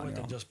can't more do it to on it your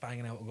than own. just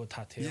banging out a good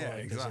tattoo. Yeah, like,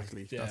 there's a-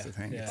 exactly. That's the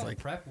thing. Yeah. It's like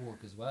prep work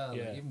as well.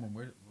 Yeah. Like, even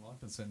when I've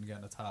been sitting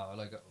getting a tat,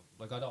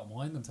 like I don't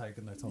mind them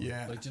taking their time.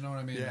 Yeah. Like, do you know what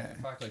I mean? Yeah. Like,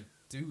 in fact, like,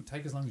 do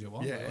take as long as you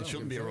want. yeah, Like, I it don't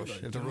shouldn't be give a shit, rush.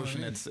 like, If do they're you know what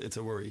I rushing, mean? it's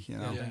a worry. You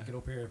know. Yeah. Yeah. Get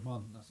up here,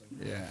 man. That's like,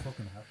 Yeah.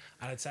 fucking hell.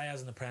 And I'd say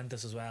as an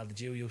apprentice as well, did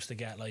you used to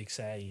get like,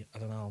 say, I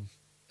don't know,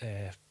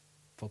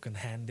 fucking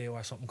hen do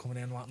or something coming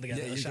in wanting to get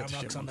little you get the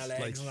shamrocks shit on their ones.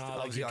 legs Like, and all?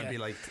 obviously, you I'd get- be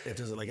like, if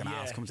there's like an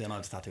Yeah. ass comes in, I'll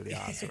just tattoo the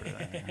ass. Sort of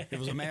thing. If it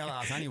was a male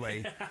ass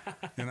anyway,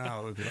 you know,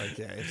 it would be like,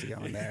 yeah, if you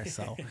go in there.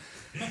 So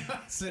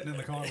Sitting in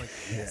the corner, like,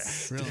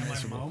 yes, real do my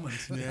miserable. moment.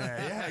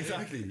 yeah,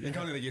 exactly. You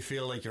kind of like you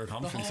feel like you're The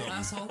accomplishing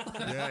whole something.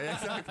 asshole. Yeah,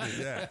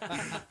 exactly.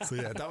 Yeah. So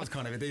yeah, that was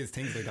kind of it. Is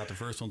things like that. The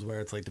first ones where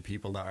it's like the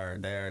people that are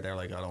there, they're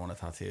like, I don't want a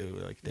tattoo.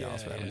 Like they Yeah,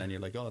 ask for it, yeah. and then you're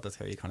like, oh, that's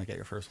how you kind of get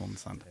your first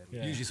ones. And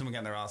Yeah. usually someone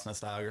getting their ass in a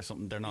stag or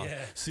something, they're not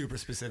Yeah. super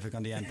specific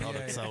on the end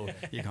product, Yeah, so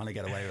you kind of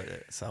get away with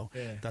it. So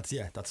Yeah.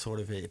 that's sort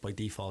of it. By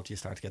default, you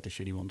start to get the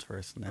shitty ones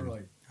first, and then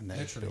Right. and then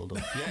Literally. build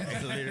up.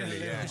 Yeah, literally.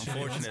 Yeah,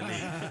 unfortunately.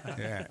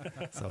 Yeah.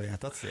 So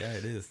yeah,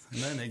 it is.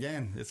 And then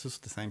again, it's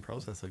just the same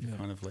process of you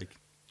kind of like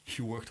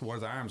you work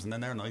towards arms, and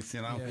then they're nice,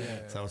 you know.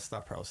 Yeah. So it's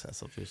that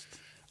process of just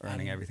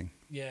earning And- everything.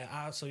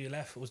 Yeah, so you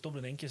left, it was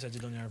Dublin Inc. You said you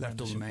done your Left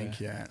Dublin apprenticeship Inc,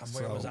 there. yeah. And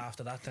where So- was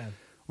after that then?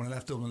 When I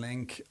left Dublin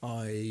Inc,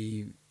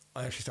 I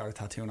actually started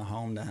tattooing at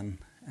home then.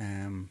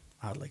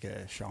 I had like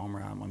a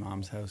shaman at my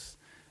mum's house.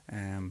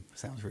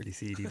 Sounds really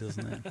seedy,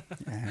 doesn't it?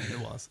 It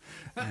was.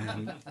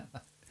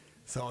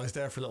 So I was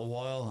there for a little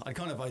while. I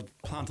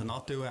planned to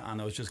not do it,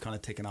 and I was just kind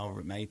of ticking over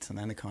with mates. And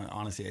then it kind of,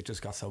 honestly, it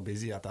just got so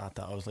busy at that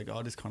I was like,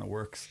 oh, this kind of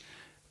works.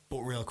 But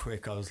real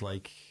quick, I was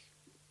like,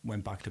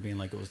 went back to being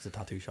like, it was the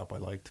tattoo shop I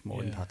liked more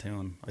than Yeah.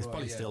 tattooing. I Right,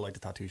 probably yeah. still like the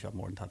tattoo shop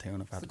more than tattooing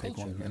if I had to It's the pick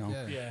one, culture, you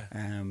know. like, yeah.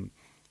 Yeah.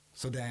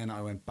 So then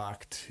I went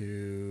back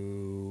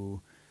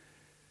to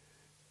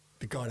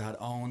the guy that had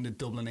owned the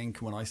Dublin Ink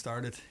when I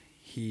started.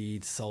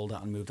 He'd sold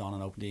it and moved on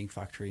and opened the ink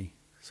factory.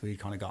 So he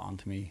kind of got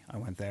onto me. I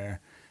went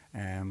there.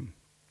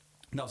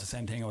 That was the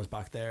same thing. I was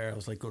back there. I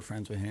was like good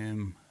friends with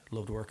him.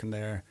 Loved working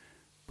there.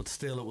 But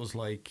still, it was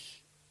like,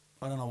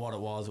 I don't know what it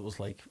was. It was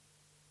like,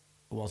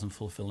 it wasn't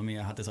fulfilling me.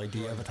 I had this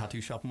idea of a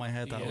tattoo shop in my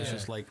head that was Yeah.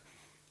 just like,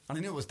 and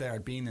I knew it was there.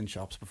 I'd been in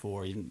shops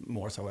before, even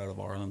more so out of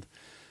Ireland.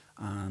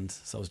 And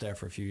so I was there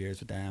for a few years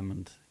with them,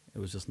 and it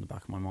was just in the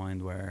back of my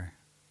mind where,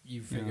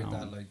 You figured know.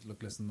 that, like,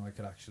 look, listen, I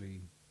could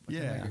actually, I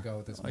can yeah, make a go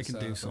at this I can do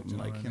myself, something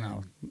do like, what you I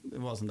know, mean? it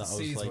wasn't that The I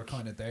was seeds like, were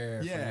kind of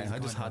there. yeah, for you to I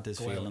just kind had of this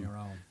go out on feeling your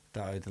own.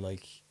 that I'd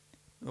like,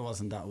 it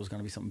wasn't that it was going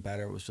to be something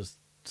better. It was just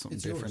something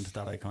It's different yours.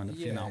 that I kind of,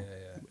 Yeah, you know,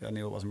 yeah. I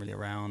knew it wasn't really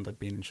around. I'd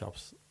been in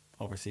shops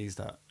overseas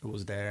that it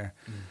was there.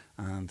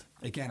 And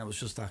again, it was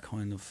just that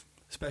kind of,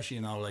 especially,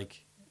 you know,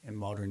 like in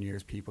modern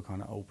years, people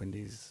kind of open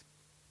these,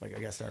 like, I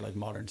guess they're like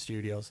modern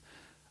studios,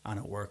 and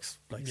it works.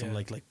 Like some Yeah.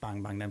 like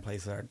Bang Bang, them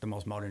places are the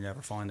most modern you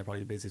ever find. They're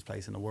probably the busiest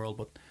place in the world,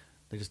 but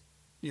they just,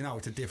 you know,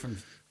 it's a different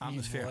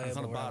atmosphere. vibe It's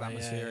not a or bad whatever, yeah,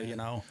 atmosphere, yeah. you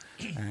know.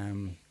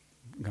 I'm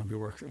going to be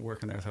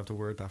working there, so I have to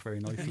word that very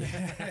nicely.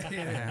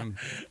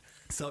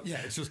 So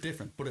yeah, it's just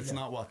different, but it's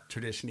not what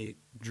traditionally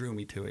drew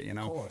me to it, you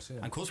know. Of course,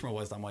 yeah. And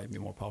customer-wise, that might be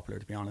more popular,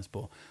 to be honest,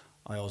 but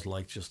I always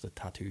liked just the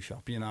tattoo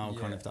shop, you know,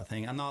 kind Yeah. of that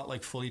thing, and not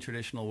like fully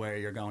traditional where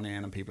you're going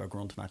in and people are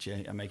grunting at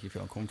you and make you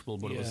feel uncomfortable,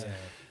 but Yeah.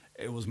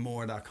 it was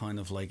more that kind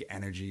of like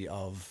energy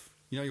of,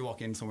 you know, you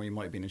walk in somewhere, you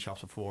might have been in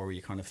shops before where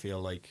you kind of feel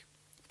like,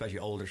 especially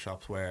older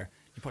shops where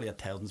you probably had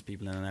thousands of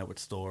people in and out with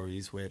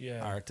stories, with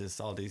Yeah. artists,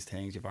 all these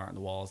things, you've art on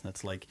the walls, and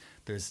it's like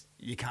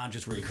you can't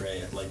just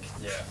recreate it. Like,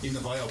 Yeah. even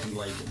if I opened,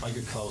 like, I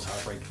could close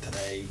Heartbreak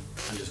today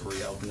and just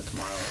reopen it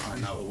tomorrow, and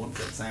I know it wouldn't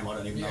feel the same. I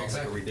don't even Yeah, know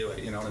exactly. if I could redo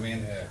it, you know what I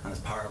mean? Yeah. And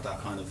it's part of that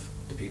kind of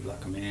the people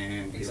that come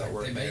in, people Exactly. that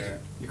work They make there,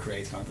 it. you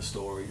create kind of a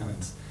story, and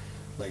it's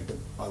like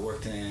I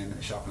worked in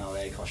a shop in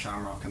LA called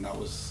Shamrock, and that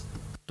was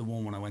the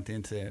one when I went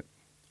into.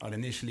 I'd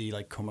initially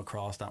like come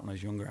across that when I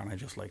was younger, and I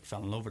just like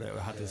fell in love with it.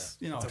 I had this,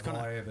 you know, It's a it kind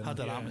vibe of and- had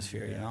that yeah,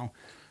 atmosphere, you yeah. know.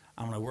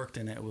 And when I worked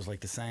in it, it was like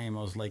the same.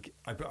 I was like,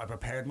 I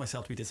prepared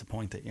myself to be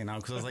disappointed, you know,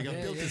 because I was like,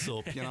 I built this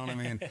up, you know what I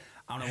mean?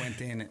 And I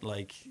went in, it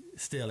like,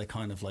 still, it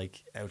kind of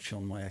like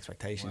outshone my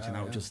expectations, you Wow,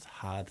 know, yeah. it just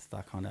had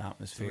that kind of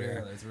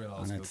atmosphere. It's a real And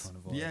old school it's- kind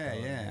of vibe. yeah, though,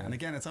 yeah. And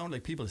again, it's only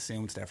like people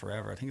assume it's there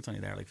forever. I think it's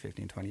only there like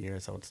 15, 20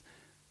 years, so it's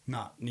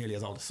not nearly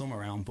as old as some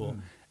around, but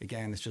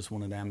again, it's just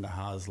one of them that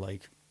has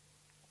like,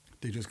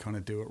 they just kind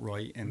of do it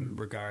right in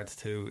regards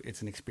to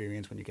it's an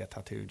experience when you get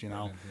tattooed, you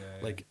know. Brilliant, yeah,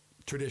 yeah. Like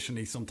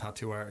traditionally, some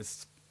tattoo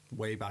artists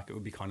way back, it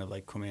would be kind of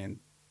like come in,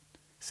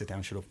 sit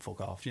down, shut up,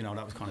 fuck off. You know,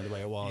 that was kind of the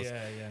way it was.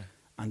 Yeah, yeah.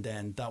 And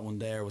then that one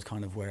there was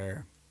kind of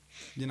where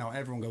you know,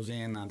 everyone goes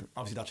in, and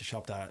obviously that's a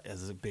shop that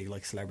is a big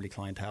like celebrity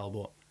clientele,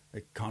 but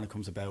it kind of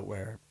comes about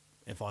where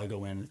if I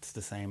go in, it's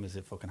the same as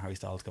if fucking Harry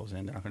Styles goes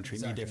in. They're not going to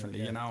treat me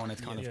differently, you know. And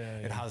it's kind of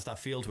it has that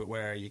feel to it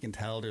where you can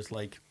tell there's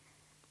like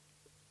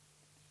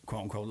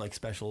quote unquote like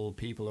special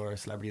people or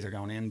celebrities are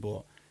going in,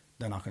 but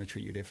they're not going to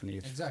treat you differently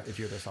if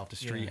you're just off the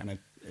street. And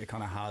it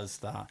kind of has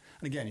that.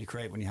 And again, you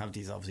create, when you have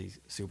these obviously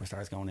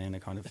superstars going in,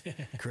 it kind of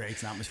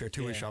creates an atmosphere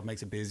to a shop,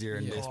 makes it busier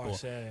and this,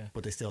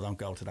 but they still don't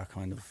go to that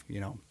kind of,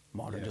 you know,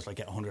 modern, just like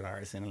get 100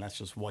 artists in and let's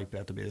just wipe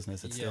out the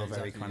business. It's still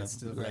very kind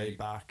of laid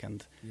back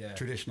and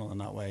traditional in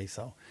that way.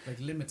 So like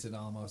limited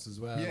almost as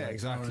well. Yeah, like,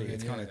 exactly. You know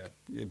it's kind of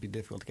it'd be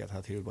difficult to get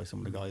tattooed by some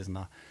of the guys and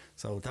that.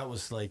 So that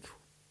was like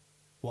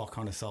what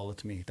kind of sold it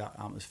to me, that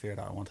atmosphere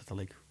that I wanted to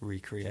like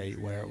recreate,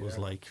 where it was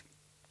like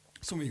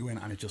somewhere you go in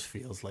and it just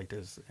feels like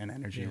there's an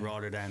energy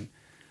rather than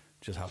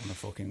just having a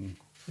fucking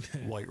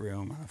white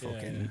room and a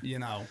fucking you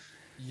know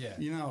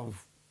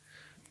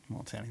I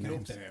won't say any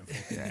names.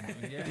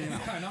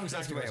 I know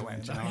exactly where it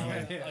went.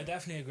 I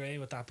definitely agree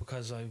with that,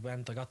 because I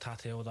got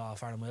tattooed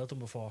off Aaron Wilton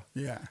before.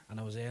 Yeah. And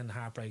I was in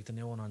Heartbreak, the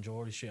new one on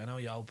Geordie Street. I know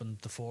you opened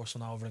the first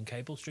one over in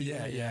Capel Street.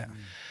 But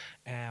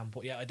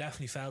yeah, I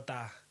definitely felt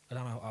that. I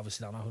don't know,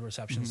 obviously don't know who the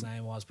receptionist's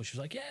name was, but she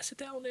was like, yeah, sit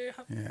down there.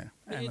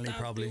 Emily that,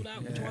 probably. Do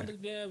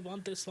that.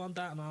 Want this, want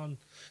that, and on.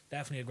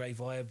 Definitely a great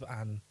vibe,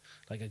 and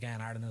like again,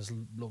 Aaron is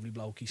lovely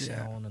blokey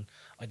sound, and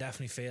I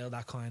definitely feel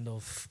that kind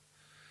of,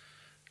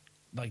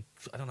 like,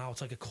 I don't know,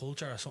 it's like a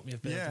culture or something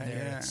you've built in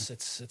there.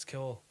 It's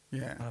cool.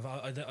 Yeah.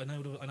 And I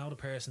know the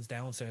person's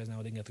downstairs now.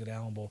 I didn't get to go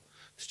down, but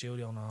the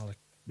studio now, like,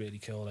 really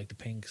cool. Like the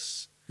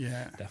pinks.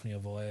 Yeah. Definitely a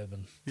vibe.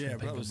 And but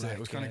that was it. It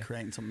was kind of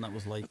creating something that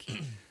was like,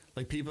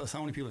 like people. So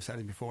many people have said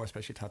it before,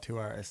 especially tattoo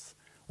artists.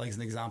 Like as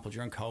an example,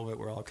 during COVID,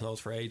 we're all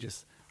closed for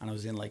ages, and I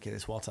was in like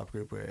this WhatsApp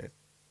group with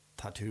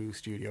tattoo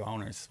studio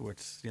owners,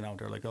 which, you know,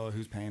 they're like, oh,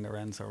 who's paying the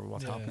rents or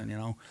what's happening, you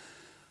know.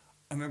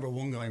 I remember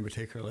one guy in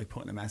particular like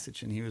putting a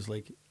message, and he was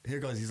like, here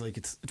guys, he's like,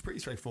 it's pretty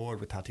straightforward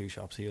with tattoo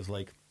shops. He was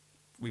like,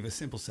 we have a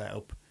simple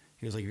setup.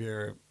 He was like, if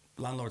your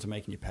landlords are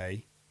making you pay,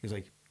 he was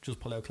like, just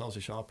pull out, close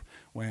the shop.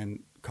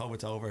 When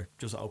COVID's over,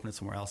 just open it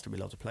somewhere else. There'll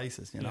be loads of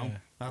places, you know.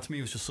 That to me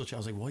was just such, I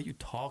was like, what are you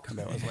talking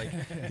about? I was like,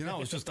 you know, it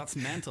was just, that's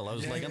mental. I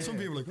was like, and some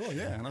people were like, oh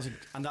yeah, and I was like,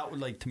 and that would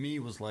like, to me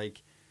was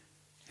like,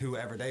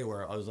 whoever they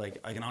were, I was like,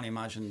 I can only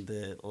imagine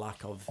the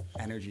lack of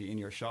energy in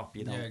your shop.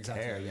 You don't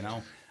care, you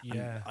know.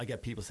 And I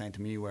get people saying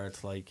to me where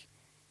it's like,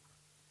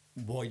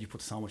 why you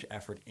put so much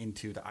effort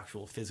into the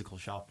actual physical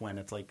shop when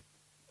it's like,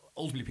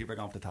 ultimately people are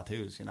going for the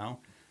tattoos, you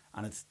know.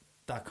 And it's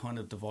that kind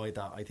of divide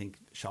that I think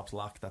shops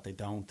lack, that they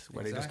don't,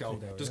 where they just go,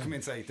 just come in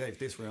and say, Dave,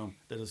 this room,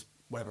 they just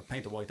whatever,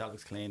 paint it white, that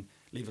looks clean,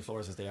 leave the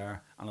floors as they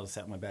are, and I'll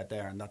set my bed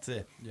there, and that's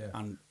it.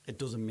 And it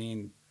doesn't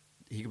mean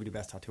he could be the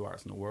best tattoo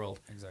artist in the world,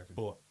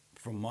 but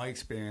from my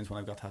experience, when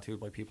I've got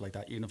tattooed by people like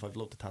that, even if I've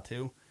loved the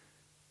tattoo,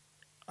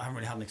 I haven't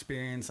really had an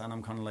experience, and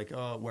I'm kind of like,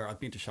 oh, where I've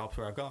been to shops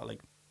where I've got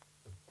like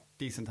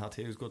decent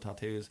tattoos, good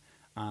tattoos,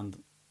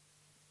 and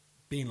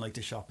being like,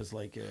 this shop is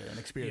like an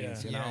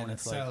experience, you know, and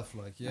it's itself,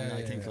 like and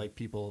I think like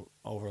people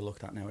overlook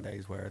that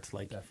nowadays, where it's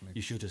like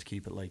you should just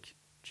keep it like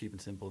cheap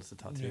and simple. It's a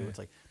tattoo. It's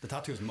like the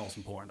tattoo is the most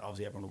important.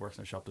 Obviously, everyone who works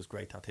in a shop does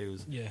great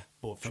tattoos.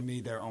 But for me,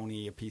 they're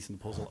only a piece in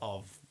the puzzle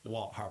of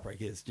what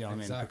Heartbreak is. Do you know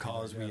what I mean?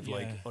 Because we've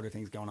like other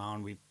things going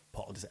on. We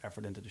put all this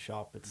effort into the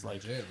shop. It's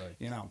like,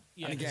 you know.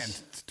 And again,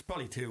 it's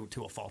probably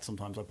to a fault.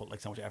 Sometimes I put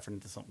like so much effort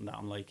into something that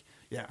I'm like,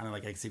 and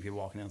like I see people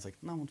walking in. It's like,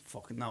 no one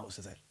fucking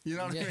notices it. You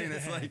know what I mean?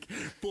 It's like,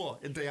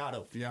 but they add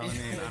up. You know what I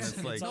mean? And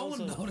it's like, no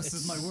one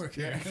notices my work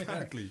here.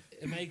 Exactly.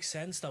 It makes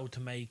sense though to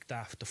make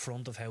that the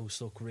front of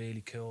house look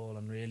really cool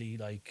and really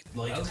like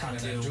a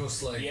tattoo.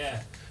 Just like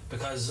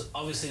because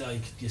obviously,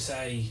 like you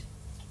say,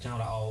 you know,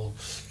 that old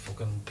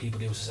fucking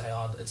people used to say,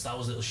 oh, it's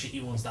those little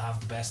shitty ones that have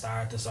the best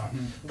artists, or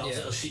those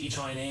little shitty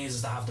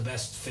Chinese that have the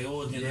best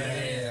food, you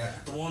know.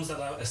 The ones that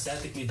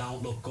aesthetically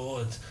don't look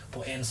good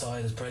but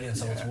inside is brilliant,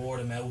 so it's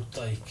word of mouth,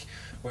 like.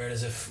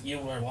 Whereas if you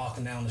were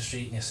walking down the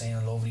street and you're seeing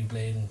a lovely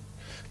bleeding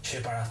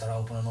chipper after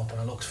opening up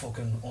and it looks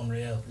fucking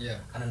unreal,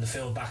 and then the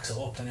field backs it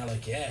up, then you're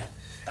like,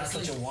 that's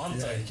what you want,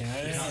 like, you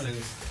know.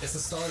 It's the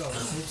style of the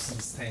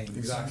substance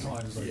thing.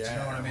 Sometimes, like, you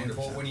know what I mean? 100%.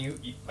 But when you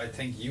I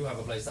think you have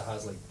a place that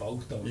has like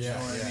both those. You know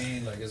what I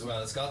mean? Like as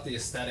well, it's got the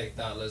aesthetic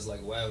that is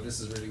like, wow, this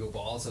is really good,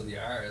 but also the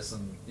artist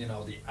and, you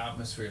know, the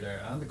atmosphere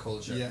there and the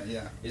culture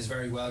is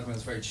very welcoming.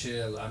 It's very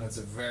chill, and it's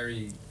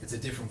a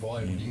different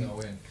vibe when you go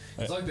in.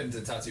 Because I've been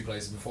to tattoo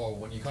places before.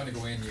 When you kind of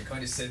go in, you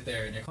kind of sit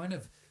there and you're kind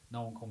of,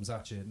 no one comes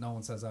at you, no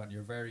one says that, and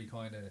you're very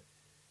kind of,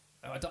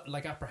 I don't,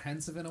 like,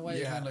 apprehensive in a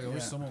way. Kind of like, I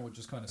wish someone would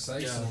just kind of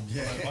say something.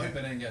 Like, I've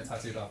been in and get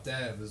tattooed off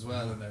Dev as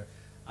well, and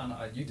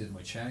And you did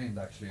my chain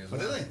actually as Oh,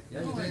 well. did I?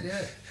 Yeah, you did,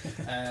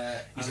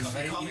 yeah. He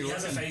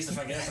has a face to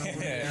forget.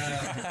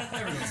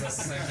 Everyone says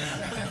the same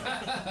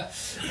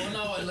thing.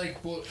 Well, no,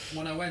 but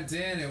when I went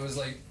in, it was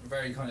like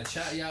very kind of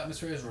chatty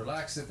atmosphere. Just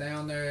relax, sit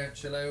down there,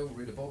 chill out,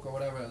 read a book or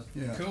whatever. It was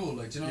Yeah. cool.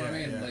 Like, do you know what I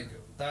Yeah, mean? yeah. Like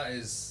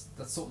that's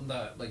something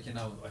that, like, you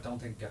know, I don't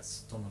think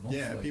gets done enough.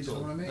 Yeah, like, people. Do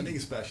you know what I mean? think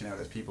especially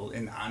nowadays, people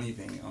in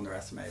anything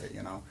underestimate it.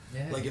 You know,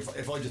 Yeah. like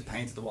if I just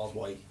painted the walls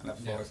white and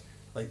left the Yeah. floors,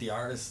 like the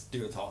artists do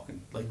the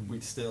talking. Like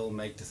we'd still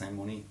make the same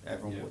money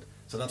everyone Yeah. would.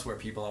 So that's where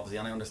people obviously,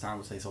 and I understand,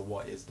 would say, so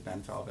what is the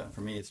benefit of it? And for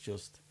me, it's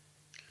just,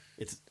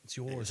 it's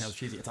yours. It sounds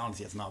cheesy. It's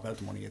honestly, it's not about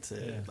the money. It's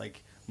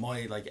like my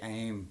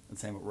aim, and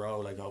same with Row.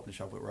 Like I opened a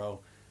shop with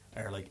Row,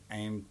 or like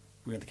aim.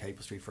 We went to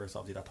Capel Street first,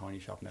 obviously that tiny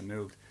shop, and then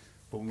moved.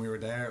 But when we were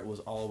there, it was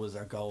always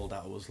our goal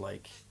that it was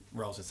like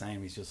Row's the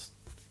same. He's just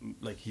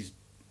like he's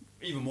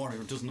even more.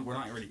 We're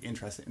not really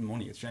interested in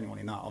money. It's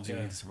genuinely not. Obviously,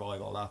 we need to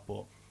survive all that,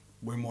 but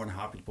we're more than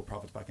happy to put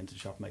profits back into the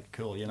shop and make it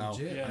cool. You know,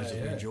 Legit.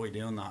 and we enjoy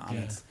doing that, and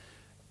Yeah.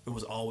 it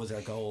was always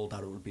our goal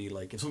that it would be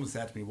like, if someone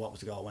said to me, what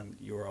was the goal when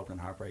you were opening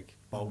Heartbreak,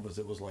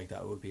 it was like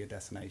that it would be a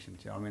destination.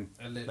 Do you know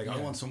what I mean? Like I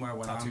want somewhere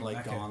when Tattoo I'm like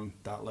Mecca. gone,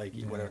 that like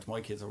whether it's my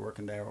kids are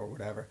working there or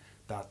whatever,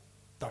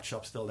 that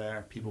shop's still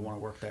there. People want to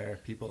work there.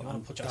 People, You wanna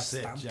and put your that's it.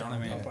 stamp Do you know what I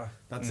down mean? proper.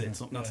 That's it.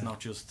 Something that's Yeah. not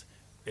just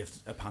if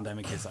a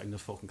pandemic hits, I can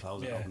just fucking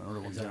close it, Yeah. open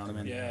another one. Do you know what I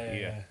mean?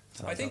 Yeah.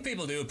 So I think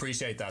people do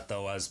appreciate that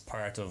though, as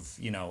part of,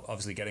 you know,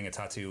 obviously getting a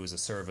tattoo is a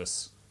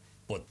service,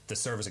 but the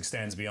service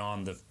extends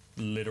beyond the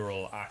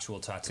literal actual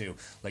tattoo.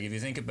 Like if you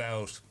think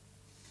about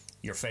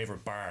your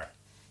favorite bar,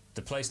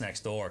 the place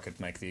next door could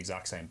make the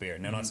exact same beer.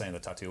 Now, not saying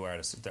that tattoo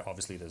artists,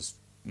 obviously there's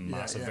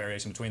massive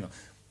variation between them,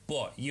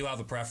 but you have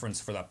a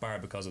preference for that bar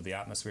because of the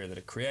atmosphere that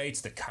it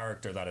creates, the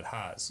character that it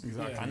has.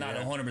 Exactly, And that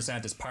yeah.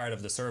 100% is part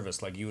of the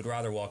service. Like you would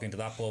rather walk into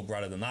that pub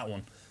rather than that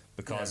one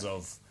because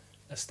of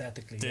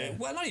Aesthetically, the,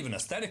 well, not even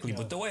aesthetically,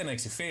 but the way it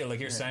makes you feel. Like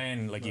you're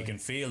saying, like you can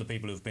feel the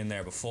people who've been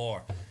there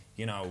before.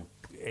 You know,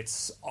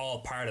 it's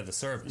all part of the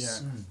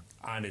service.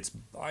 Yeah. And it's,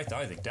 I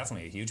think,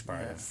 definitely a huge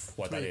part of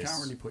what that you is.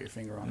 can't really put your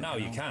finger on it. No,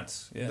 you know?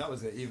 can't. Yeah. That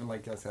was it. Even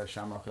like I said,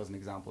 Shamrock as an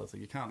example. It's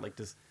like you can't like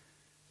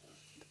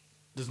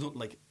there's nothing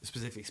like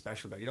specifically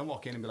special about it. You don't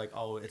walk in and be like,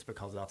 oh, it's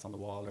because that's on the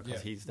wall or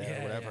because he's there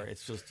or whatever.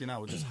 It's just, you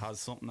know, it just has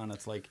something, and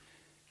it's like,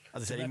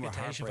 as I said, even with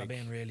reputation for Heartbreak,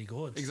 being really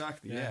good.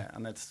 exactly, yeah.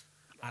 And it's,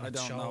 And I it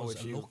don't know shows,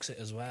 if it you looks it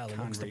as well. It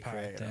can looks the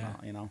recreate part. it or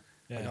not, you know.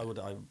 Like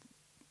Yeah.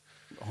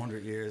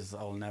 100 years,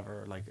 I won't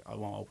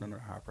open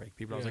another Heartbreak.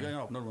 People are always like,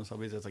 oh, open another one so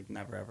busy. It's like,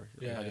 never ever.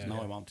 I just know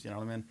I won't, you know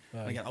what I mean?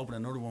 And again, open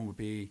another one would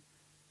be,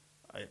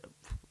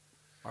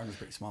 Ireland's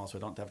pretty small, so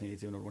I don't definitely need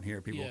to do another one here.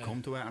 People will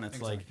come to it, and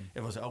it's like,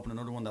 if I was to open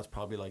another one, that's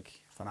probably like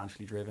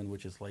financially driven,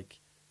 which is like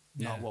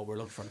not what we're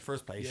looking for in the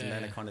first place, and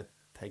then it kind of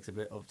takes a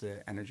bit of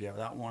the energy out of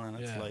that one,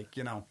 and it's like,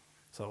 you know,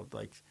 so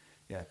like,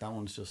 yeah, that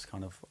one's just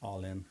kind of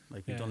all in.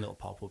 Like we've done little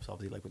pop-ups,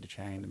 obviously, like with the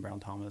Chain and Brown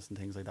Thomas and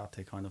things like that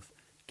to kind of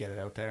get it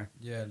out there.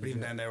 Yeah, but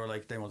even then they were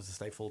like, they wanted to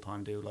stay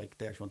full-time, like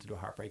they actually wanted to do a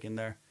Heartbreak in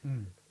there.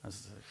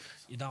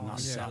 You don't want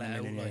to sell it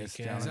out like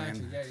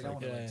Exactly, yeah, you don't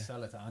want to like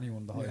sell it to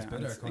anyone, the highest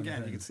bidder.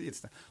 Again, you can see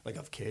it's like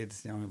I've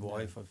kids, you know, I have a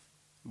wife, I've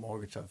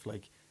mortgage, I've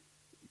like,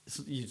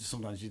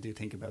 sometimes you do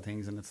think about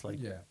things, and it's like,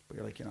 but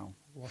you're like, you know,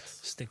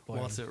 what's it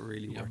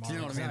really worth? Do you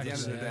know what I mean? At the end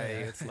of the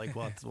day, it's like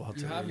what's you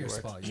it have really your worth?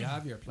 spot, you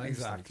have your place.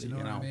 Exactly, like,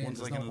 you know what I mean?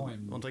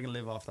 Once I can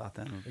live off that,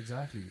 then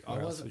exactly. I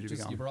where was else would you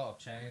just, be you gone? brought up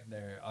Chain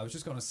there. I was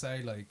just going to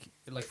say,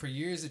 like for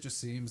years, it just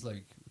seems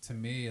like, to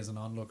me as an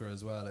onlooker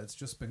as well, it's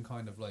just been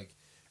kind of like,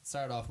 it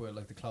started off with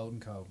like the Clothing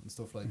Co and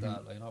stuff like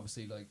that, like, and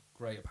obviously like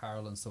great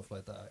apparel and stuff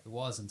like that. It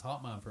was in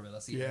Top Man for a bit.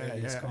 That's the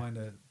earliest kind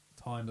of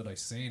time that I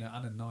seen it,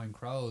 and in Nine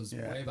Crows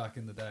way back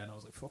in the day, and I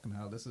was like, fucking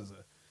hell, this is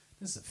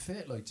a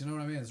fit, like, do you know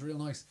what I mean? It's real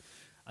nice.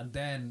 And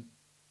then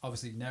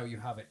obviously now you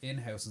have it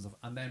in-house and stuff,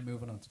 and then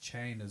moving on to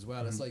Chain as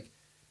well. It's like,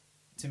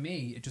 to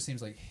me, it just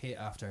seems like hit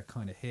after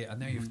kind of hit, and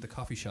now you have the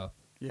coffee shop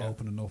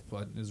opening up,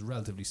 but it's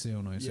relatively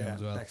soon, I assume,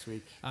 as well. Next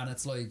week. And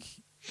it's like,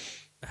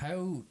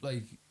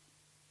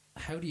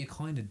 how do you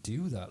kind of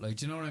do that? Like,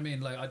 do you know what I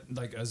mean?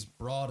 Like as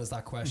broad as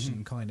that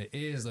question kind of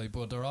is, like,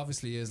 but there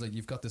obviously is, like,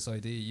 you've got this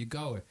idea, you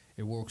go,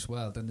 it works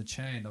well. Then the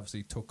Chain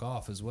obviously took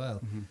off as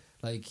well.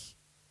 Like,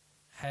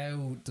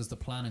 how does the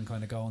planning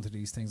kind of go into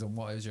these things, and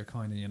what is your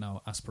kind of, you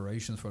know,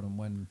 aspirations for them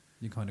when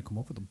you kind of come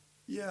up with them?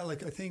 Yeah,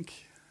 like I think,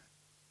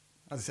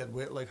 as I said,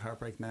 with like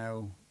Heartbreak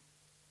now,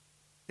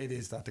 it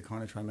is that to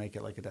kind of try and make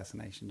it like a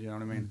destination. Do you know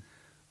what I mean?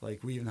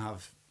 Like we even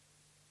have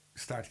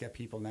started to get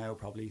people now,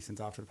 probably since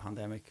after the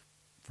pandemic,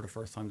 for the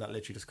first time, that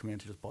literally just come in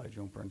to just buy a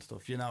jumper and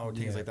stuff, you know,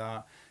 things like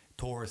that.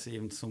 Tourists,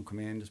 even some come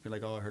in, just be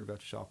like, oh, I heard about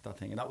the shop, that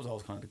thing. And that was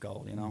always kind of the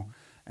goal, you know.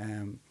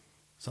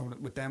 So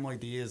with them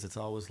ideas, it's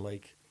always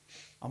like,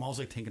 I'm always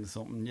like thinking of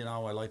something, you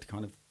know, I like to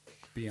kind of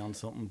be on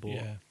something, but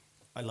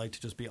I like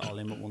to just be all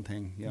in with one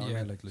thing, you know what I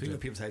mean? like so even if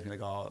people say to me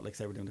like, oh, like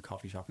say we're doing the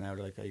coffee shop now,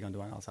 they're like, are you going to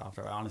do anything else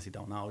after? I honestly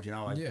don't know, do you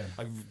know?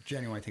 I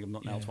genuinely think of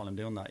nothing else while I'm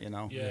doing that, you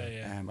know?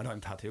 I don't have a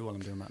tattoo while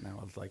I'm doing that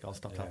now. I'll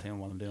stop tattooing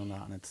while I'm doing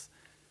that, and it's,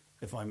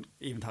 if I'm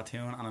even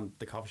tattooing and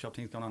the coffee shop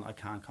thing's going on, I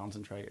can't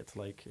concentrate. It's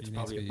like it's You need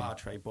probably to a be- bad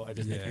trait, but I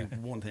just need to do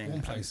one thing,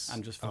 One place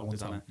and just at one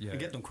focus on time. it Yeah. and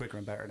get them quicker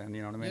and better. Then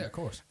you know what I mean? Yeah, of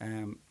course.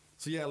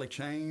 So yeah, like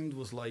Chained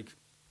was like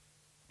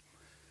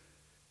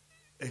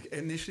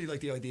initially like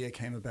the idea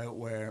came about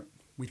where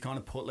we'd kind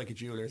of put like a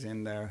jewelers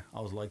in there.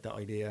 I was like that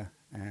idea,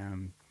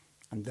 and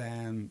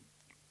then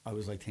I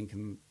was like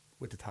thinking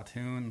with the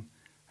tattooing,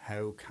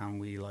 how can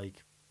we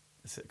like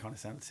it kind of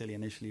sounded silly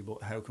initially,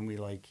 but how can we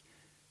like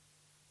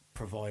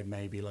provide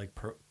maybe like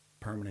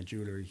permanent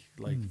jewelry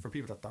like for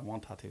people that don't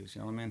want tattoos, you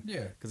know what I mean?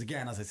 Yeah. Because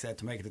again, as I said,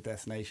 to make it a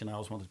destination, I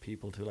always wanted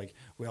people to like,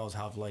 we always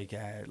have like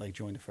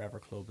join the Forever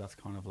Club, that's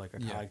kind of like our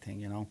Yeah. tag thing,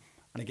 you know.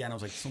 And again, I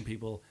was like, some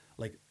people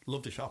like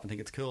love the shop and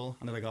think it's cool,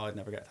 and they're like, oh, I'd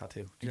never get a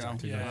tattoo, you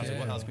Exactly. know. Yeah, And I was like, yeah,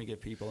 what yeah. else can we give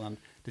people? And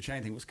the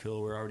chain thing was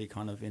cool. We're already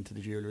kind of into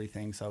the jewelry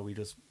thing, so we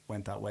just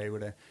went that way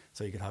with it.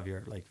 So you could have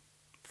your like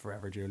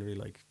forever jewelry,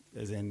 like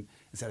as in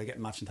instead of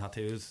getting matching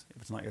tattoos,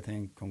 if it's not your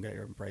thing, come get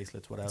your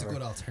bracelets, whatever. It's a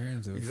good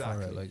alternative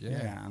Exactly. for it. Like,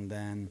 yeah. And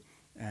then,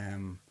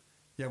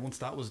 once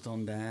that was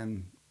done,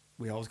 then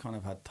we always kind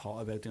of had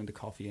thought about doing the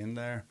coffee in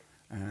there.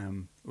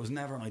 It was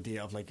never an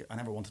idea of like, I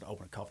never wanted to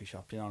open a coffee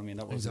shop. You know what I mean?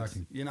 That was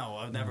Exactly. You know,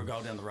 I'd never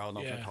go down the road and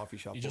open a coffee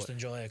shop. You just but-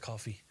 enjoy a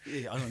coffee.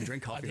 yeah, I don't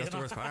drink coffee. That's the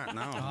worst part.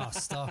 No. Oh,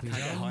 stop! You I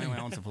get high on my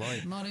own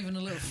supply. Not even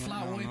a little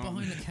flat No, white no.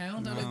 behind the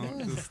counter. No,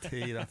 like, just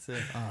tea. That's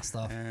it. ah,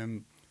 stop.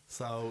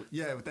 So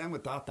yeah, but then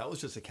with that was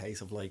just a case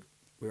of like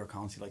we were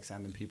constantly like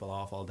sending people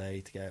off all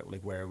day to get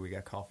like where we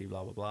get coffee,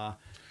 blah blah blah.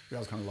 We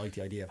always kind of liked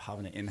the idea of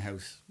having it in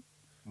house,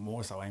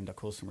 more so aimed at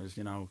customers.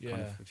 You know, kind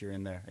Yeah. of if you're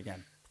in there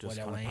again, just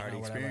While kind you're of party waiting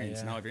or whatever, experience.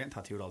 yeah. You know, if you're getting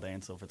tattooed all day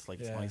and stuff, it's like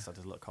it's Yeah. nice that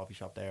there's a little coffee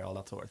shop there, all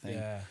that sort of thing.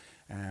 Yeah.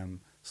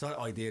 So that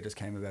idea just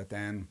came about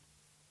then,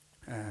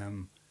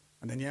 and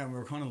then yeah, we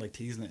were kind of like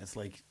teasing it. It's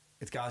like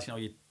it's guys, you know,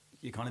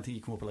 you kind of think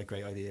you come up with like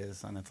great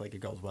ideas and it's like it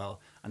goes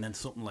well, and then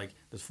something like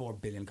there's 4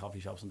 billion coffee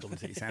shops in Dublin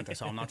City Centre,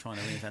 so I'm not trying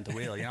to reinvent the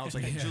wheel, you know. It's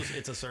like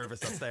it's a service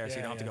that's there, so you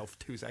Yeah, don't have to yeah. go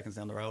 2 seconds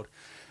down the road.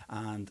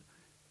 And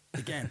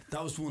again,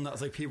 that was one that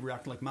was like people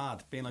reacting like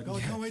mad, being like, oh,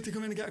 I can't wait to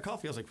come in and get a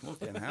coffee. I was like,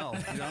 fucking hell,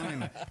 you know what I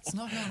mean? It's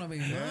not gonna be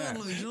mad,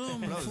 like, you know what I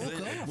mean? But that was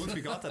Fuck it. off. Once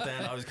we got that,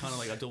 then I was kind of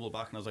like, I doubled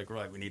back and I was like,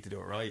 right, we need to do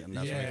it right, and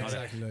that's Yeah, when we kind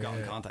exactly, of got in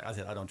yeah. contact. I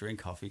said, I don't drink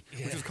coffee,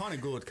 which was kind of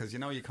good because you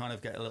know you kind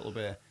of get a little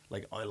bit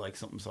like, I like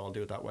something, so I'll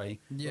do it that way.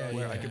 Yeah,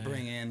 where yeah, I could yeah.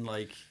 bring in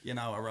like, you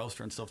know, a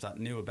roaster and stuff that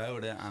knew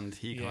about it, and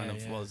he Yeah, kind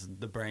of yeah. was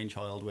the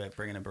brainchild with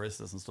bringing in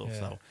baristas and stuff. Yeah.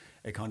 So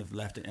it kind of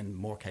left it in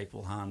more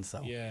capable hands.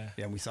 So Yeah.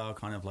 and we saw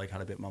kind of like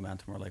had a bit of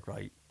momentum. We're like,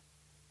 right,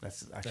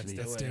 let's actually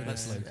do Let's it, do yeah.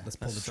 this. Like, let's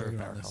pull the serve trigger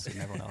better on this. coffee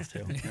than everyone else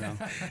too. You know?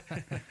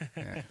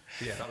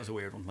 Yeah, that was a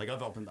weird one. Like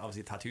I've opened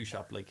obviously a tattoo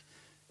shop like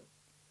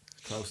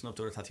close enough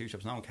to other tattoo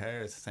shops. No one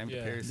cares. Same with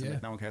Yeah. the piercing. Yeah.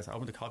 Like, no one cares. I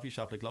opened a coffee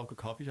shop, like local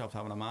coffee shops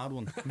having a mad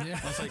one. Yeah.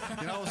 I was like,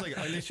 you know,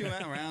 I literally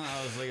went around.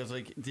 I was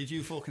like, did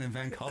you fucking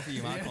invent coffee,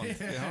 you mad cunt?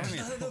 You know what I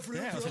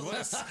mean? Yeah, I was like,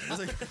 what? I was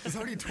like, there's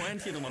already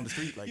 20 of them on the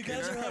street. Like, You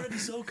guys are already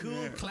so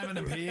cool. Clement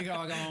and Pig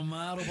are going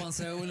mad up on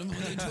South William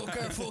when they took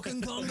our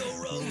fucking Congo It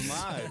was roast.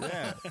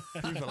 mad,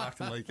 yeah. People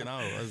acting like, you know,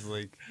 I was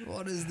like,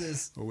 What is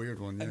this? a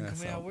weird one, And yeah. come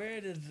here, So. where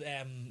did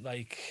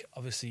like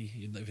obviously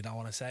if you don't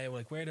want to say it,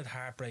 like where did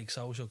Heartbreak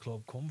Social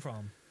Club come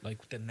from?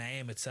 Like the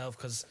name itself,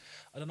 because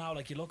I don't know.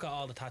 Like you look at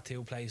all the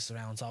tattoo places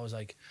around, it's always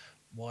like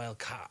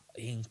Wildcat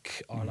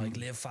Inc. or like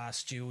Live Fast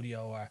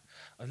Studio, or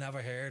I've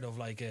never heard of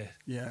like a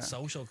Yeah.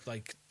 social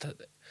like.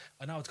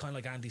 I know it's kind of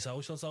like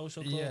anti-social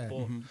social club, Yeah.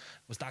 but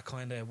was that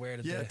kind of where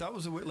did Yeah, the, that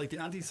was like the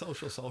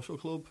anti-social social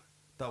club.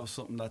 That was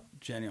something that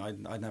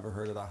genuinely I'd never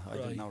heard of that. I Right.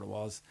 didn't know what it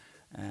was.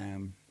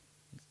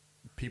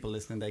 People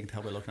listening, they can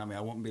tell by looking at me.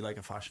 I wouldn't be like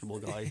a fashionable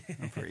guy.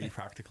 I'm pretty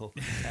practical.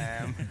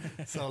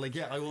 So like,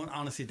 yeah, I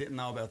honestly didn't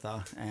know about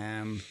that.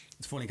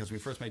 It's funny because when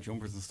we first made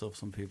jumpers and stuff,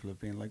 some people have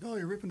been like, "Oh,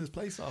 you're ripping this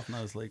place off," and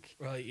I was like,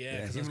 Right,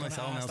 yeah, 'cause I was even gonna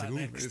myself, and I ask was like, that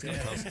 "Ooh, next, it's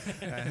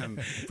kind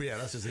of close." But yeah,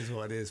 that's just is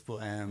what it is.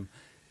 But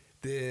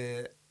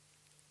it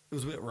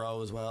was with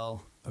Row as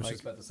well. I was Like,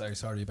 just about to say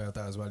sorry about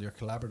that as well. Your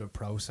collaborative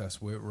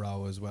process with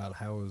Row as well.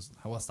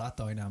 What's that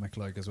dynamic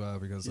like as well?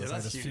 Because Yeah,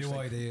 there's that's a huge, few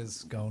like-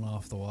 ideas going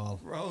off the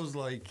wall. Rose,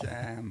 like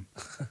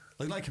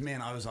I come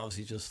in, I was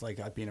obviously just like,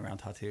 I'd been around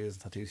tattoos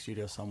and tattoo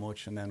studios so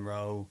much, and then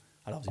Row,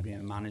 I'd obviously been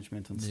in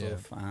management and Yeah.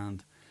 stuff,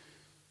 and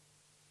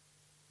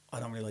I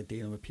don't really like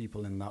dealing with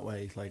people in that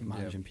way, like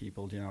managing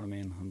people, do you know what I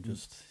mean? I'm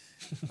just,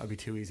 I'd be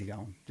too easy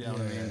going, do you know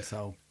what I Yeah. mean?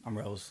 So, I'm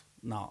Rose,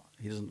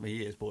 he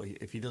is, but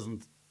if he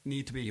doesn't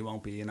need to be, he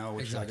won't be, you know,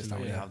 which I just Exactly, don't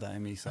really yeah. have that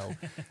in me, so.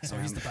 So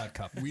he's the bad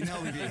cop. We know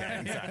we do,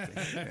 yeah,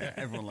 exactly. Yeah,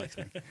 everyone likes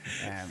me.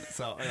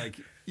 So, like,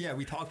 yeah,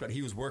 we talked about it.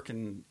 He was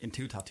working in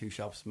 2 tattoo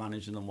shops,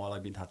 managing them while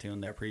I'd been tattooing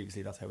there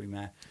previously. That's how we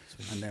met.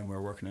 And then we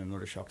were working in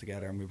another shop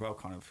together, and we both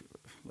kind of,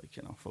 like,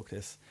 you know, fuck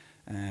this.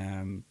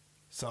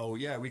 So,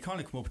 yeah, we kind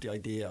of come up with the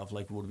idea of,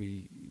 like, would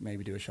we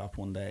maybe do a shop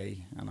one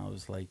day? And I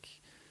was, like,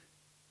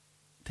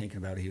 thinking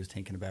about it. He was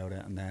thinking about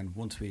it. And then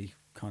once we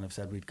kind of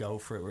said we'd go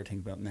for it, we were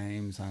thinking about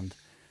names, and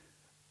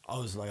I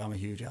was like, I'm a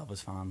huge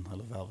Elvis fan. I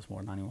love Elvis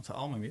more than anyone. So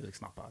all my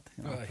music's not bad,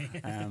 you know.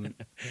 Right.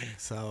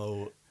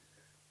 So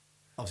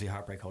obviously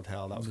Heartbreak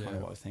Hotel, that was kind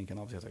of what I was thinking.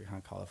 Obviously I was like, I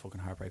can't call it fucking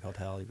Heartbreak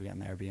Hotel, you'd be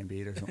getting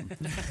Airbnb or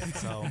something.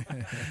 So,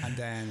 and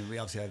then we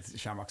obviously had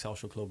Shamrock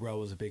Social Club. Ro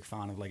was a big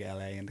fan of like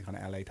LA and the kind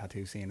of LA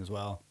tattoo scene as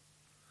well,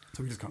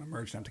 so we just kind of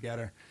merged them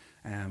together.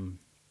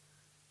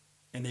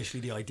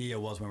 Initially the idea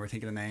was, when we were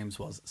thinking of names,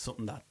 was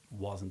something that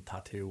wasn't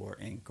tattoo or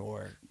ink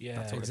or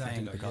that sort of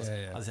thing, because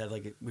as I said,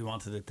 like, we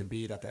wanted it to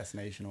be that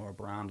destination or a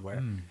brand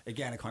where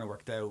again it kind of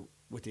worked out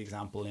with the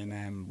example in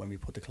when we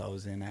put the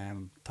clothes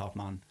in Top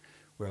Man,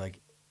 where like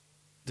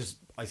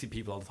I see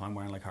people all the time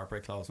wearing like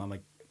Heartbreak clothes, and I'm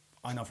like,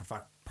 I know for a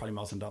fact probably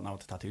most of them don't know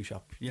it's a tattoo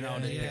shop, you know,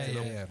 and they picked it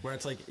up. Where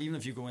it's like, even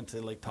if you go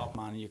into like Top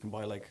Man, you can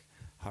buy like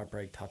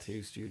Heartbreak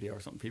Tattoo Studio or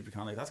something, people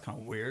kind of like, that's kind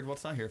of weird,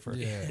 what's that here for?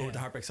 But with the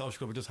Heartbreak Social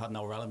Club, it just had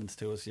no relevance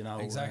to us, you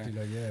know.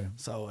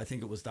 So I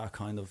think it was that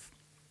kind of,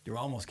 you're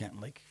almost getting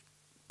like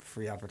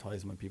free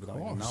advertising when people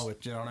don't even know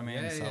it, do you know what I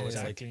mean? So it's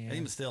like, and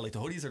even still, like, the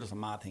hoodies are just a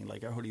mad thing.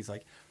 Like, our hoodies,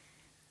 like,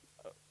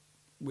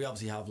 we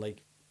obviously have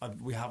like,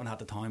 we haven't had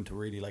the time to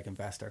really like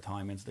invest our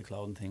time into the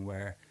clothing thing,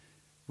 where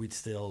we'd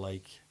still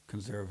like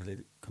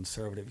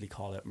conservatively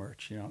call it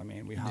merch, you know what I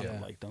mean? We haven't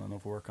like done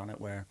enough work on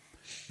it, where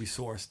we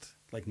sourced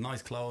like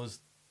nice clothes,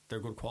 they're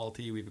good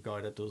quality, we have a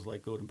guy that does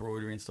like good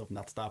embroidery and stuff, and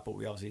that's that, but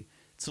we obviously,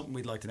 it's something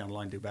we'd like to down the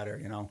line do better,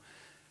 you know.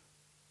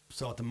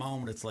 So at the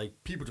moment it's like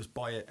people just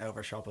buy it out of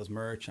our shop as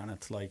merch, and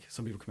it's like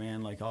some people come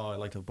in like, oh, I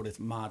like to, but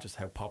it's mad just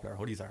how popular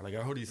our hoodies are. Like,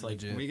 our hoodies,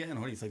 like, when we get in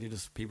hoodies, like,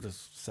 people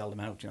just sell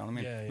them out, you know what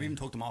I mean? We even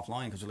took them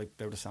offline because like,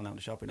 they were just selling out in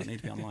the shop, we don't need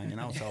to be online, you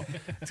know. So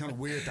it's kind of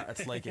weird that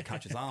it's like it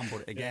catches on,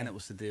 but again it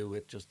was to do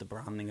with just the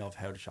branding of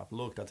how the shop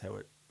looked. That's how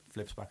it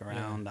flips back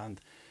around.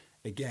 And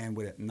again,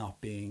 with it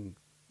not being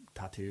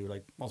tattoo,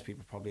 like, most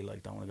people probably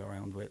like don't want to go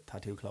around with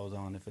tattoo clothes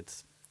on if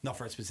it's not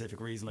for a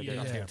specific reason, like, I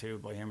got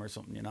tattooed by him or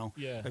something, you know.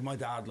 Like, my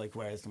dad like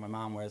wears them, my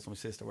mom wears them, my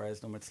sister wears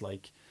them. It's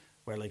like,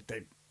 where like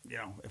they, you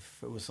know, if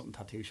it was something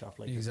tattoo shop,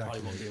 like, it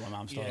probably wouldn't be my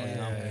mom's style, you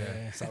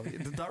know. So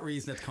that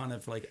reason, it kind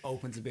of like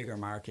opens a bigger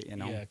market, you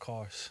know. Yeah, of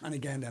course. And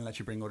again, then let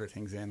you bring other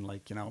things in,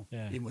 like, you know,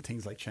 even with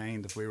things like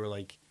Chained, if we were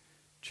like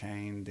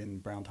Chained in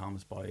Brown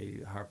Thomas by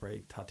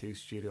Heartbreak Tattoo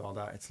Studio, all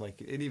that, it's like,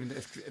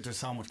 there's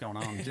so much going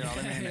on, do you know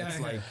what I mean? It's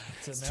like,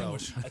 it's so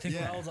much. I think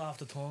it rolls off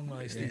the tongue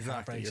nicely.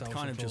 Exactly. It's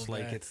kind of just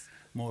like, it's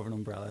more of an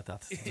umbrella,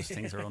 that's just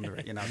things are under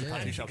it, you know. The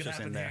tattoo shop's just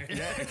in there.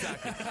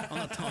 Exactly. I'm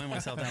not tying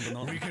myself down to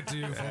nothing. We could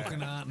do fucking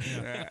that.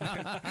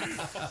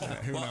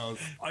 Who knows?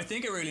 I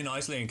think it really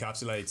nicely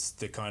encapsulates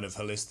the kind of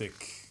holistic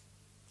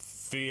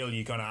feel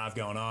you kind of have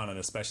going on, and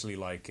especially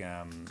like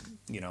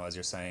you know, as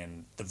you're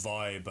saying, the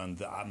vibe and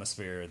the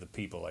atmosphere, the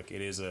people, like,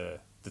 it is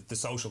the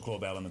social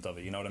club element of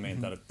it, you know what I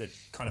mean? That it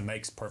kind of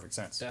makes perfect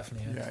sense.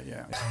 Definitely.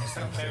 It's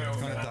kind of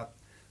that,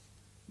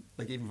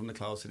 like, even from the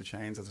clothes to the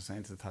chains, as I was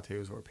saying, to the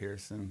tattoos or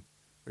piercing,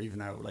 or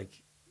even out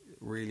like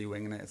really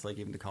winging it, it's like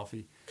even the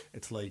coffee,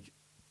 it's like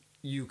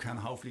you can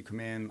hopefully come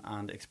in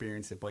and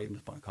experience it by even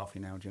just buying coffee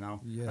now, do you know?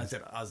 I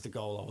said, as the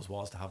goal always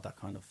was to have that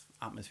kind of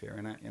atmosphere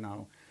in it, you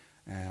know.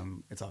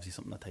 It's obviously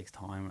something that takes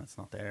time and it's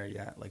not there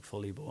yet, like,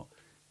 fully, but,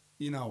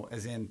 you know,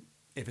 as in,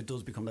 if it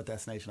does become the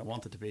destination I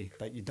want it to be,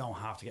 that you don't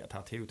have to get a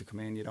tattoo to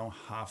come in, you don't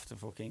have to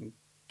fucking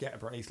get a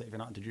bracelet if you're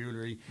not into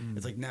jewellery.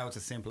 It's like, now it's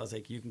as simple as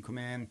like, you can come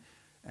in,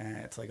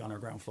 it's like on our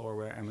ground floor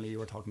where Emily, you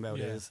were talking about,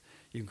 is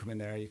you can come in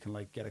there, you can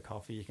like get a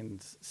coffee, you can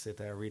sit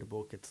there, read a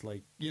book. It's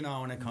like, you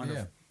know, and it kind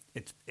of,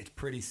 it's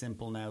pretty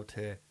simple now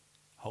to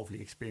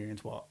hopefully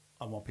experience what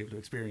I want people to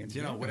experience,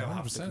 you know, without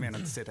having to come in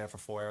and sit there for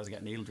 4 hours and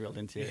get needle drilled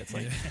into you. It's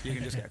like, you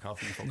can just get a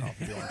coffee and fuck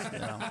off if you want, you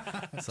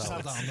know. So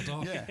Stop that on the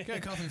door. Get a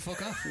coffee and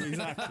fuck off.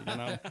 Exactly, you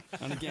know.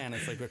 And again,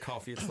 it's like with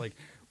coffee, it's like,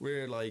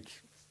 we're like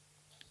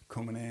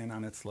coming in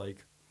and it's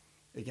like,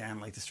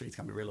 again, like, the streets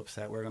can be real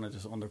upset. We're going to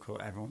just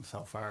undercut everyone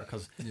so far,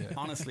 because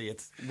honestly,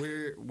 it's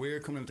we're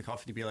coming into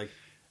coffee to be like,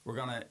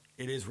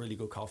 it is really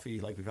good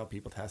coffee. Like, we've had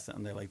people test it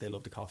and they're like, they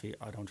love the coffee.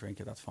 I don't drink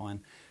it, that's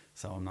fine,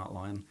 so I'm not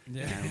lying.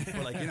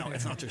 But like, you know,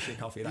 it's not just shit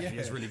coffee, it actually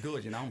is really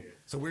good, you know.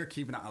 So we're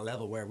keeping it at a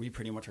level where we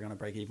pretty much are going to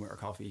break even with our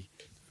coffee.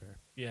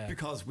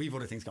 Because we've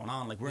other things going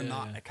on. Like, we're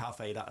not a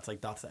cafe that's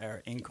like, that's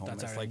our income.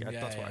 That's that's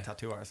what our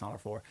tattoo artists are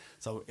for.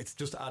 So it's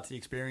just to add to the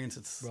experience.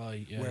 It's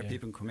where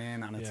people can come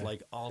in, and it's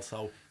like,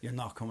 also, you're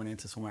not coming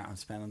into somewhere and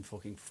spending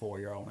fucking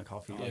 €4 on a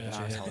coffee. Do you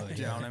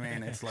know what I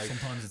mean? It's like,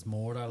 sometimes it's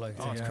more that, like,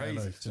 it's crazy.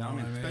 Like, do you know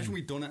what I mean? Especially when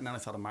we've done it and then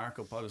it's had a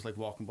markup. I was like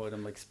walking by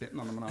them, like, spitting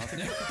on them, and I was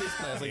like, look at this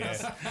place. Like,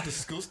 that's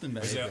disgusting,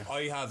 mate. Yeah,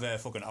 I have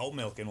fucking oat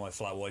milk in my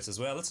flat whites as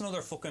well. That's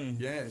another fucking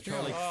it's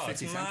like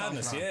 50 it's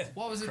cents madness.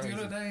 What was it the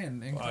other day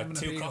in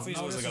 2 coffees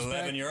was like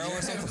 €11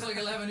 or something. It was like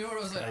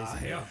 €11.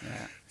 Like,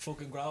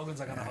 fucking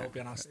Grogan's are gonna hope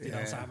you're not,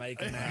 start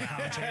making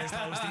ham chairs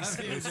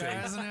toasties.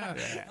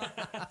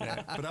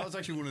 But that was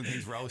actually one of the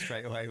things Ro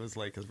straight away was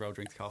like, because Ro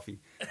drinks coffee,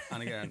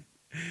 and again,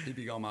 he'd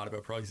be going mad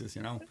about prices,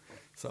 you know.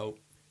 So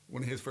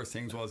one of his first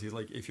things was, he's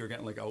like, if you're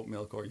getting like oat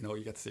milk, or, you know,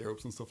 you get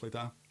syrups and stuff like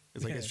that,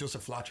 It's like it's just a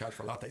flat charge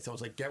for a latte. So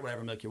it's like get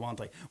whatever milk you want.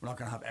 Like we're not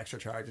going to have extra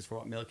charges for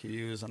what milk you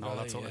use and all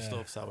that sort of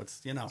stuff. So it's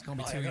It's gonna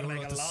be Oh, you're gonna €2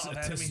 make a lot of to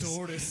enemies.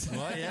 store this.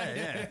 well,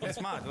 yeah. But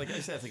it's mad. Like I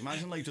said, it's like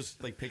imagine like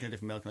just like picking a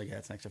different milk and like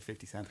it's an extra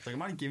 50 cents. Like I'm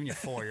not giving you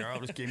 €4,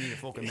 just giving you the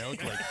fucking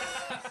milk. Like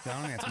you know what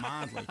I mean? It's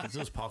mad. Like it's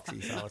just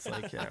poxy. So it's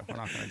like we're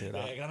not going to do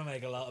that. You're gonna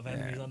make a lot of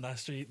enemies on that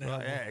street now.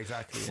 Well, yeah,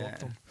 exactly. Fuck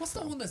them. What's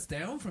the one that's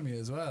down from you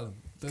as well?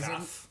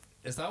 Calf.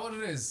 Is that what it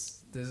is?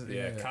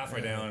 Calf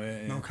right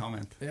down. No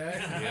comment.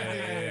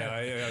 Yeah.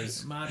 I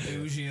was, Mad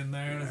bougie in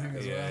there, I think,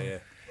 as well. yeah.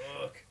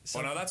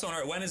 Oh no, that's on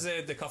our. When is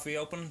the coffee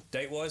open?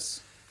 Date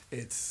was?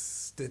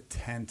 It's the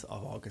 10th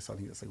of August. I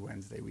think it's like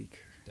Wednesday week.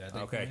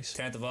 Okay, nice.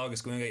 10th of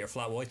August. Go and get your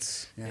flat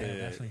whites. Yeah,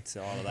 definitely.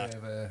 To all of that. I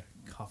have a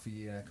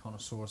coffee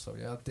connoisseur, so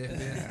yeah, I'll dip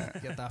in,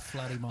 get that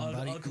flatty I'll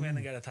Monbari. come in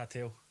and get a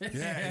tattoo. Yeah,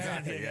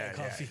 exactly. Get Yeah, a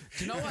coffee.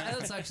 Do you know what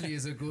else actually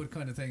is a good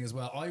kind of thing as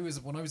well?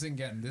 When I was in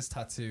getting this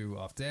tattoo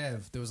off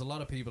Dev, there was a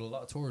lot of people, a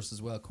lot of tourists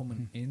as well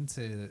coming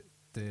into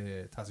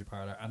the tattoo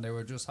parlour, and they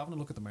were just having a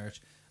look at the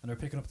merch and they were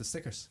picking up the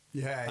stickers.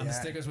 Yeah, and the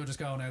stickers were just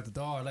going out the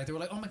door. Like they were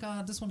like, "Oh my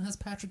god, this one has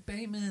Patrick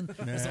Bateman."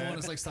 It's the one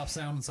that's like, "Stop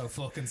sounding so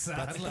fucking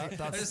sad." Like, it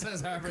just says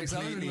Heartbreak.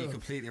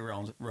 completely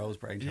rose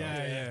brain.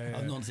 Yeah.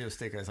 I've nothing to do with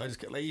stickers. I just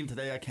get, like even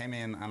today I came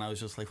in and I was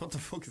just like, "What the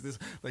fuck is this?"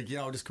 Like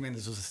I just come in,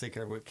 there's just a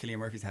sticker with Cillian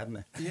Murphy's head in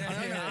it. Yeah, I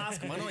don't even yeah.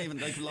 ask him. I don't even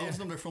like loads of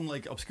them. They're from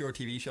like obscure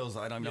TV shows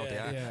that I don't even know what they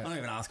are. Yeah. I don't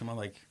even ask them. I'm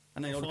like.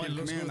 And then Fine, people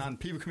looks come in good. and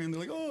people come in, they're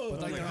like, "Oh," But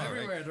like I'm they're "All right."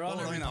 everywhere. They're all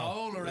Well, over I know.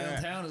 pole around Yeah.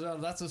 town as well.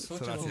 That's such So a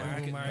that's good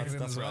it. marketing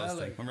That's as what I well. was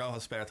Like, like, when Ro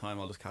has spare time,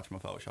 I'll just catch him a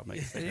Photoshop,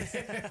 make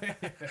it.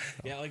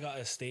 Yeah, I got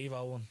a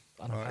Steve-O one.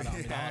 And Oh, I've had it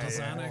on my that's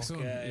desk. an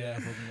excellent. Yeah.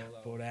 fucking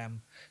love that. But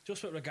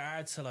just with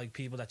regards to like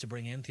people that you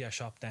bring into your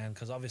shop then,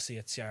 because obviously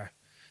it's your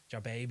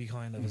baby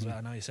kind of as well. I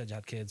know you said you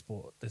had kids,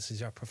 but this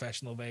is your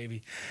professional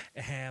baby.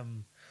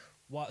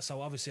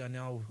 So obviously I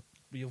know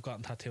you've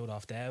gotten tattooed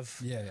off Dev.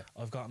 Yeah.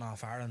 I've gotten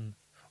off Aaron.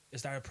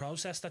 Is there a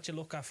process that you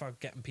look at for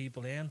getting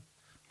people in?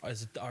 Or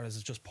is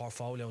it just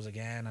portfolios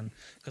again? And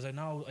because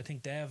I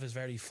think Dev is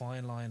very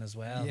fine line as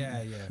well.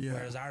 Yeah.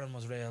 Whereas Aaron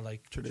was real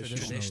like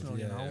Traditional,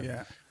 you know.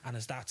 Yeah. And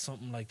is that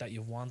something like that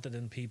you've wanted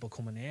in people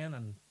coming in?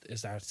 And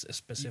is there a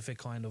specific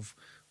kind of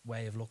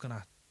way of looking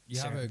at? You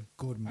have a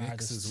good mix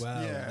artists? as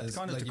well. Yeah, it's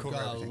kind of like to you've cover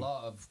got everything. a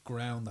lot of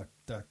ground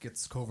that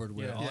gets covered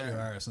with Yeah. all Yeah. your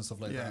artists and stuff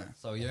like Yeah. that.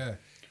 So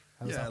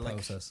how's that like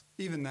process?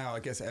 even now, I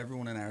guess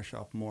everyone in our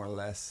shop more or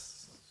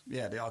less,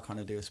 they all kind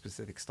of do a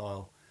specific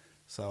style.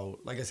 So,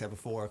 like I said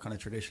before, kind of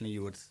traditionally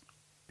you would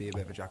be a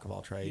bit of a jack of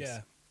all trades,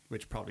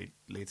 which probably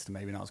leads to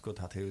maybe not as good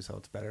tattoos. So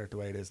it's better the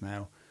way it is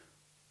now.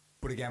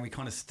 But again, we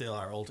kind of still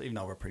are old, even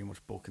though we're pretty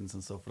much bookings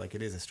and stuff. Like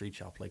it is a street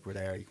shop. Like we're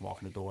there, you can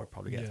walk in the door,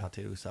 probably get a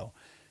tattoo. So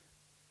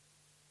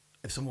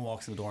if someone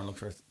walks in the door and looks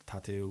for a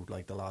tattoo,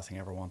 like the last thing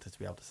I ever want is to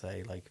be able to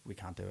say like we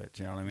can't do it.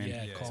 Do you know what I mean?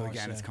 Yeah, of So course,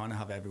 again, it's yeah. kind of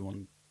have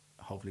everyone,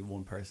 hopefully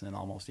one person in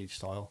almost each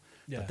style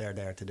Yeah. that they're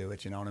there to do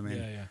it. You know what I mean?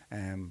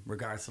 Yeah.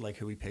 Regards to like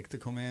who we pick to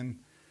come in,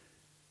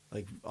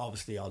 like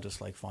obviously I'll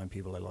just like find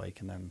people I like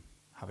and then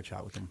have a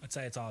chat with them. I'd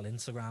say it's all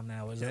Instagram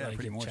now, isn't it? Yeah, Like,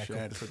 pretty you much. check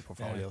Yeah, up- just with the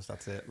portfolios.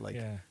 That's it. Like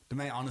Yeah. the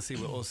main, honestly,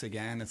 with us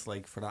again, it's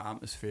like for that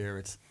atmosphere,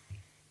 it's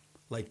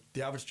like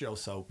the average Joe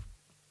soap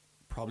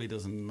probably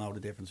doesn't know the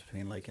difference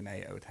between like an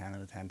 8 out of 10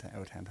 and a 10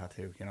 out of 10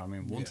 tattoo. You know what I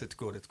mean? Once it's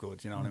good, it's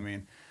good. You know what I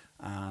mean?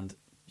 And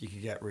you can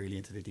get really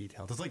into the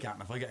details. It's like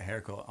if I get a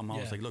haircut, I'm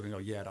always Yeah. like looking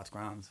and go, yeah, that's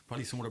grand.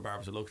 Probably some other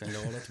barbers will look and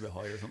go, oh, that's a bit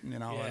high or something. You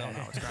know, I Yeah. don't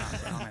know. It's grand.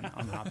 You know what I mean?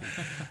 I'm happy.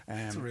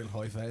 It's a real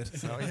high fade.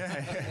 So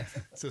yeah,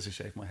 it's just a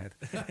shake my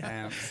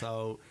head.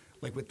 So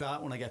like with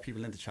that, when I get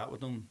people in to chat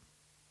with them,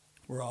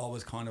 we're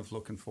always kind of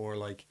looking for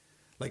like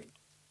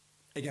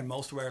again,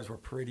 most wearers were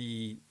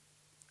pretty,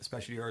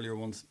 especially the earlier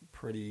ones,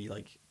 pretty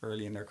like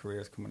early in their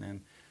careers coming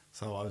in.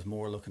 So I was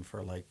more looking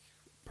for like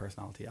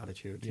personality,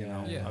 attitude. You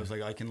know, Yeah. I was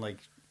like, I can like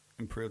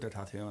improve their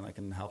tattoo and I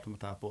can help them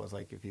with that. But I was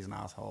like, if he's an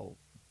asshole,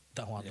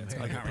 Don't want them Yeah.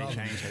 to. I can't really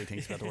problem. change how he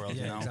thinks about the world.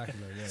 Yeah, you know, exactly,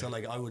 yeah. So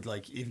like I would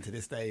like even to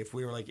this day, if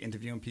we were like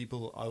interviewing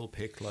people, I will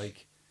pick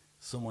like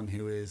someone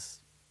who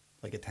is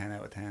like a 10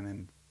 out of 10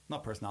 in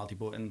not personality,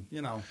 but in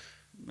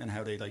in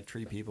how they like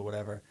treat people,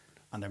 whatever.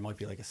 And there might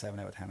be like a 7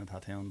 out of 10 in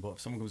tattooing, but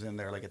if someone comes in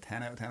there like a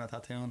 10 out of 10 at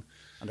tattooing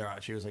and their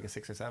attitude is like a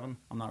 6 or 7,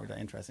 I'm not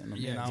really interested in them.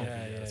 Yeah, you know.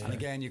 yeah, And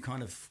again, you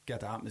kind of get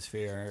the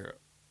atmosphere.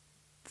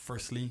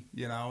 Firstly,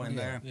 in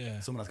there, yeah.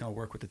 someone that's going to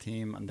work with the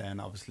team, and then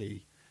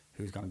obviously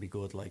who's going to be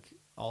good. Like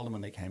all of them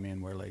when they came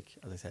in were like,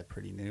 as I said,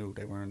 pretty new.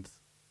 They weren't,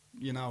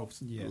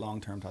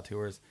 long-term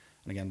tattooers.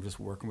 And again, just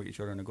working with each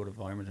other in a good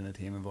environment, in a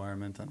team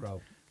environment, and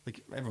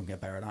like everyone can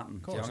get better at that. Do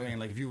you know what I mean?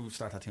 Like if you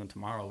start tattooing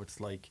tomorrow, it's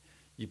like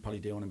you'd probably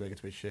do it and be like,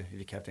 it's a bit shit. If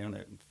you kept doing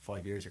it in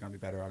 5 years, you're going to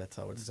be better at it.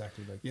 So it's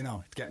Exactly, like-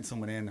 it's getting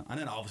someone in, and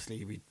then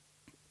obviously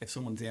if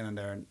someone's in and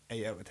they're an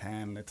 8 out of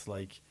 10, it's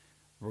like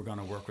we're going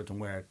to work with them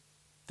where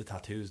the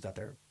tattoos that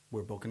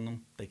we're booking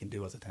them, they can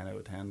do as a 10 out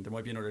of 10. There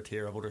might be another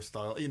tier of other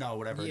style,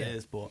 whatever Yeah. it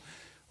is, but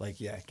like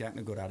getting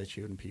a good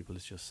attitude in people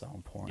is just so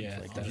important. Yeah,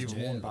 Like that's if you've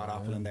it, one bad yeah.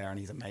 apple in there and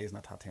he's amazing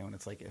at tattooing,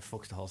 it's like it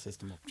fucks the whole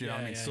system up. Do you know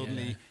what I mean? Yeah,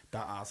 Suddenly yeah.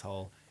 that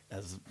asshole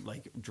has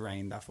like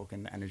drained that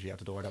fucking energy out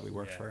the door that we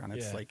work for, and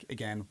it's like,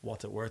 again,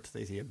 what's it worth?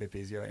 They see a bit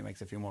busier, it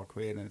makes a few more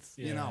quid, and it's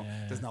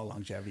there's no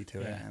longevity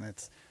to it, and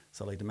it's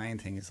so like the main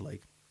thing is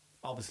like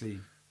obviously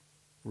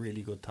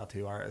really good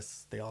tattoo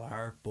artists, they all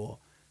are, but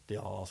they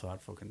all also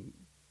had fucking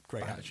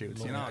great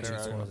attitudes, you know,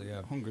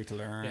 they're hungry to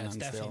learn. Yeah, it's and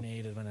definitely still,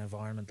 needed in an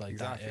environment like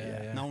exactly,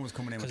 that. No one was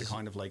coming in with the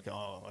kind of like,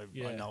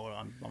 I know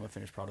I'm a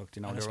finished product,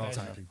 you know. They're all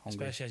kind of hungry.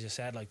 Especially as you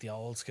said, like the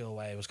old school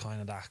way was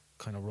kind of that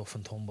kind of rough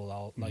and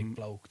tumble, like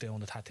bloke doing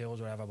the tattoos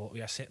or whatever. But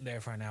you're sitting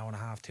there for an hour and a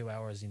half, 2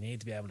 hours. You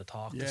need to be able to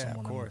talk to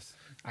someone. Of course.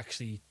 And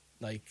actually,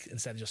 like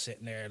instead of just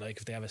sitting there, like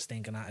if they have a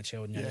stinking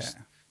attitude, and you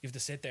have to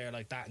sit there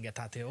like that and get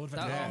tattooed. For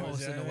that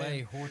almost in a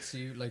way hurts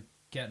you, like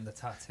getting the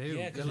tattoo.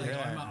 Yeah, because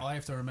I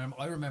have to remember.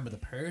 I remember the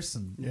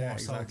person more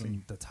so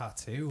than the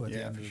tattoo at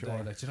the end of the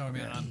day. Like, do you know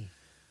what I mean? And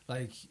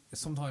like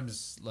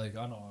sometimes, like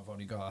I know I've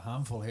only got a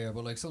handful here,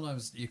 but like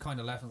sometimes you kind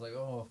of left and like,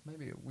 oh,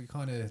 maybe we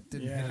kind of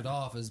didn't hit it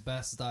off as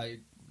best that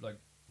like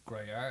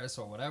great artists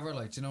or whatever.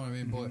 Like, do you know what I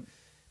mean? But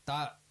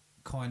that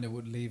kind of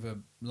would leave a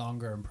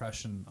longer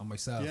impression on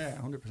myself. Yeah,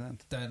 100%.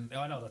 Then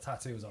I know the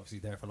tattoo is obviously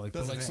there for like,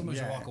 but like sometimes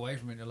you walk away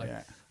from it and you're like,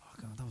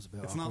 oh god, that was a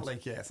bit. It's awkward. not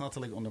like it's not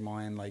to like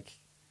undermine like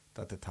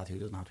that the tattoo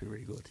doesn't have to be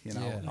really good, you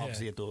know.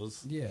 Obviously it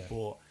does,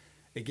 but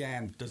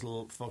again, there's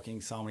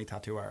fucking so many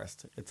tattoo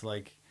artists. It's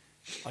like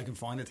I can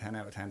find a 10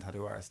 out of 10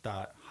 tattoo artist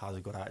that has a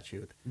good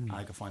attitude, and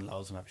I can find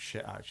loads of them have a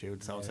shit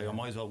attitude, so it's like I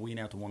might as well wean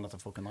out the one that's a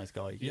fucking nice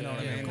guy, you know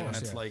what I mean? Course,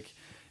 and it's like,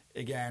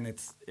 again,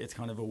 it's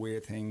kind of a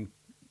weird thing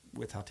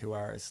with tattoo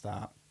artists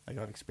that like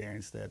I've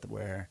experienced it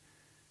where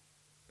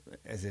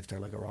as if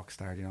they're like a rock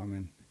star, you know what I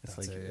mean? It's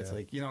like it's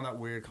like, you know, that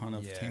weird kind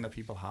of thing that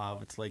people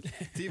have. It's like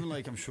it's even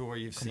like, I'm sure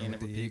you've seen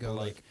it with people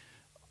like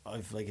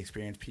I've like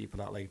experienced people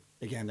that like,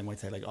 again, they might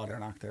say like, oh, they're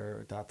an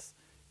actor, that's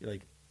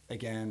like,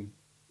 again,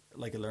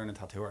 like a learning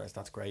tattoo artist,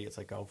 that's great, it's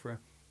like, go for it.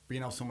 But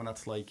you know, someone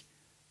that's like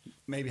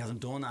maybe hasn't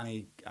done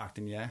any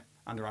acting yet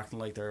and they're acting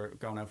like they're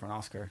going out for an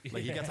Oscar,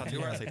 like you get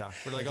tattoo artists like that,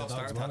 we're like, oh,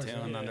 start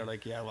tattooing, and they're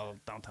like, yeah, well,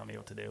 don't tell me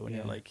what to do, and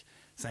you're like,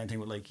 same thing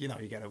with like, you know,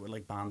 you get it with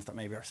like bands that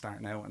maybe are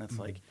starting out, and it's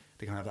like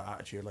they kind of have that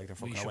attitude like they're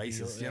fucking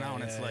Oasis, you know,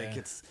 and it's like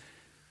it's,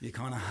 you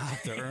kind of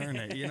have to earn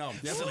it, you know.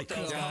 You have to like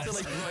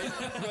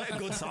write a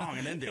good song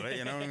and then do it,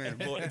 you know what I mean?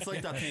 But it's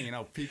like that thing, you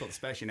know, people,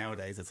 especially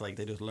nowadays, it's like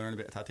they just learn a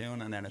bit of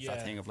tattooing, and then it's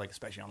that thing of like,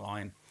 especially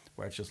online,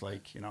 where it's just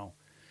like, you know,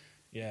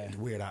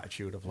 weird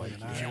attitude of like,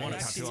 if you want a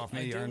tattoo off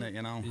me, earn it,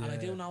 you know. And I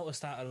do notice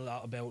that a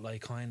lot about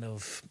like kind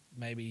of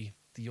maybe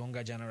the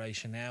younger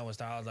generation now is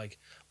that like,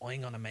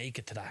 I'm gonna make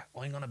it to that,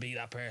 I'm gonna be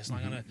that person,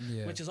 I'm gonna,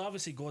 which is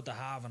obviously good to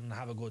have and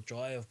have a good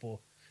drive, but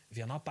if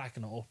you're not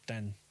backing it up,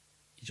 then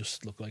you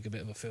just look like a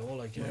bit of a fool,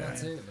 like, you know.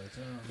 That's it, like,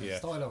 you know,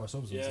 style over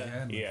substance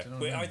again. Yeah, like, you know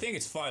but what I think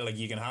it's fine, like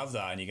you can have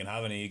that and you can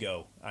have an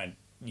ego and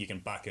you can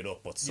back it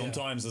up, but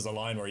sometimes there's a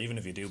line where even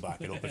if you do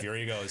back it up, if your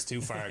ego is too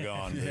far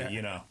gone,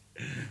 you know.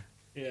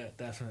 Yeah,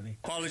 definitely.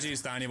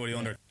 Apologies to anybody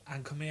under.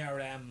 And come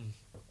here,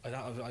 I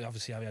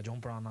obviously have your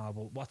jumper on now,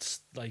 but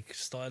what's like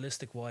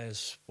stylistic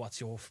wise, what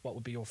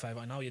would be your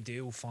favourite? I know you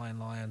do fine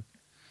line,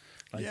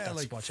 like that's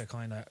like what you're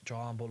kind of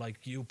drawing, but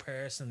like you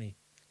personally,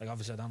 like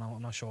obviously I don't know,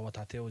 I'm not sure what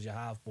tattoos you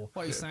have, but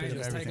what you're saying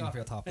is take off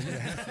your top.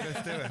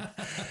 Let's do it.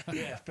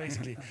 Yeah,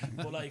 basically.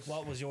 But like,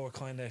 what was your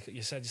kind of?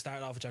 You said you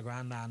started off with your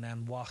granddad, and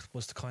then what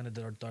was the kind of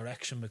the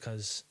direction?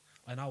 Because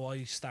I know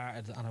I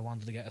started and I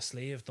wanted to get a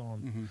sleeve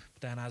done,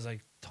 but then as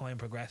like time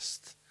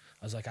progressed,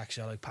 I was like,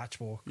 actually I like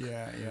patchwork.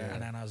 Yeah.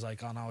 And then I was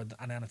like, oh no,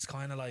 and then it's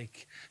kind of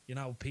like, you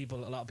know, a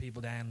lot of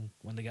people then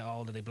when they get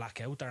older they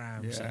black out their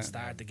arms and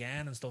start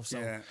again and stuff.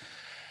 So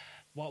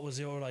what was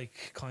your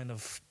like kind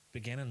of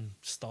beginning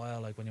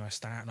style, like when you were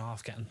starting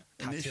off getting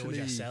tattooed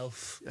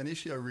yourself?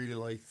 Initially I really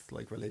liked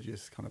like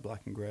religious kind of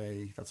black and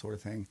grey, that sort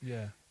of thing.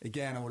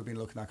 Again, I would have been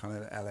looking at kind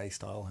of LA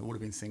style. It would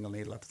have been single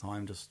needle at the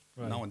time, just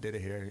no one did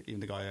it here. Even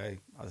the guy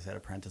as I said,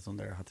 apprentice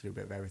under, had to do a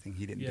bit of everything.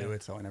 He didn't do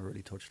it, so I never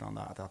really touched on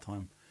that at that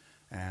time.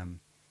 And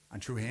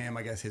through him,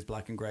 I guess his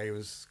black and grey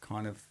was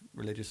kind of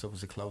religious stuff,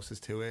 was the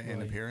closest to it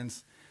in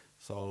appearance,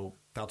 so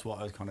that's what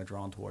I was kind of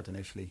drawn towards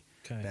initially.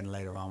 Then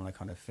later on when I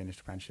kind of finished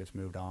apprenticeships,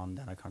 moved on,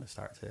 then I kind of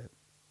started to,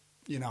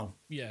 you know,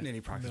 nearly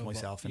practice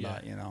myself in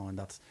that, you know, and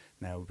that's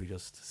now would be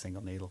just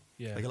single needle.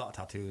 Like a lot of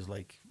tattoos,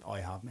 like I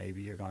have,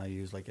 maybe you're gonna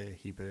use like a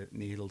heap of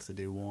needles to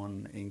do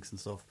one, inks and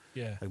stuff.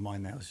 Like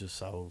mine now is just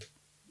so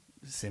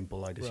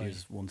simple. I just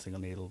use one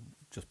single needle,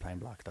 just plain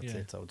black. That's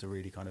it. So it's a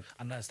really kind of.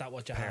 And is that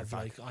what you have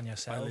like on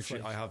yourself?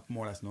 I have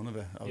more or less none of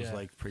it. I was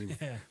like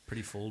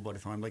pretty full by the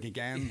time. Like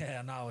again,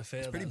 I feel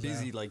it's pretty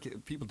busy.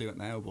 Like people do it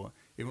now, but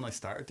even when I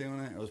started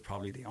doing it, I was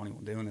probably the only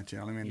one doing it. You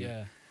know what I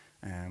mean?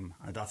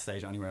 At that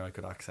stage, anywhere I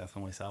could access for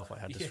myself, I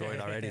had destroyed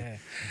already.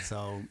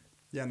 So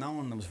no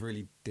one was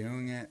really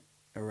doing it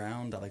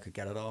around that I could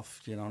get it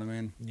off. Do you know what I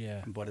mean?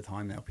 And by the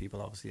time now,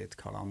 people obviously it's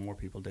caught on. More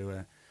people do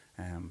it.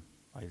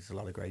 There's a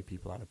lot of great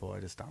people at it, but I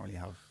just don't really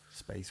have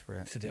space for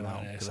it to do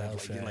it because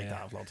I'd like to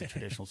have lots of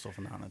traditional stuff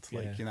in that. And it's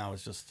like, you know,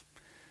 it's just,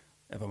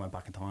 if I went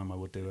back in time I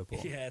would do it,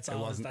 but it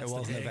wasn't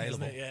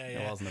available.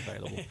 It wasn't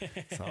available.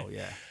 So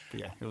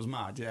but it was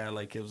mad.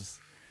 Like it was,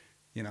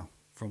 you know,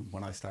 from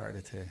when I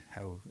started to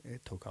how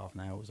it took off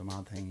now, it was a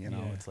mad thing, you know.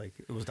 Yeah. It's like,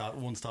 it was that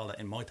one style that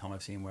in my time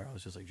I've seen where I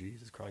was just like,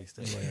 Jesus Christ,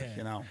 it's like, Yeah.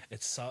 you know.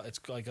 It's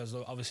like I was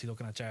obviously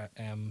looking at your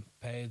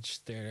page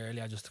there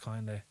earlier just to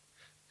kind of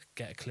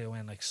get a clue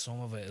in. Like some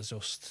of it is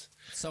just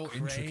So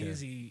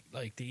crazy,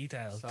 like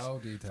details, So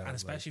detailed, and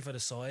especially for the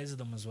size of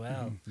them as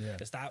well. Yeah.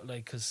 It's that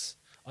like because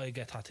I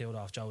get tattooed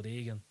off Joe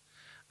Deegan,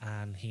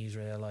 and he's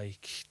really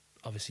like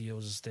obviously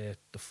uses the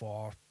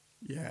four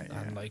Yeah, yeah.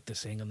 and like the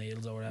single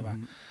needles or whatever,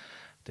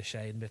 the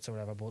shading bits or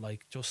whatever. But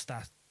like just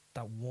that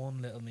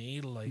one little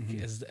needle, like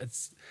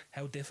it's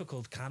how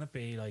difficult can it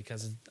be? Like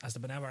has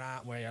there been ever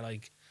at where you're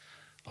like,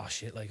 oh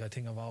shit, like I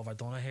think I've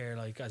overdone it here,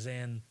 like as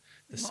in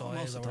the Not size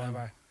most or of the time.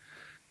 whatever.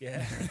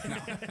 Yeah.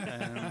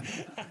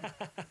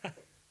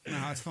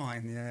 No, it's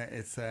fine. Yeah,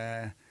 it's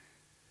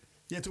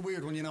it's a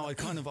weird one. You know, I'd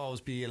kind of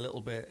always be a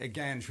little bit,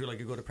 again, through like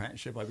a good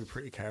apprenticeship, I'd be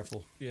pretty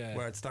careful. Yeah.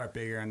 Where I'd start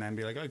bigger and then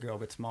be like, I'd go a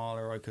bit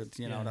smaller, I could,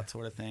 you know, Yeah. that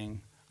sort of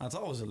thing. And it's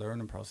always a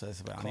learning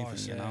process about Of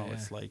course, anything, you yeah, know. yeah.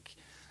 It's like,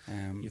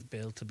 You've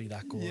built to be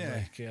that good.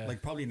 yeah,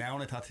 like probably now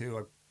in a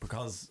tattoo,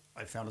 because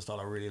I found a style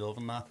I really love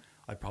in that,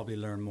 I probably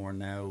learn more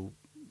now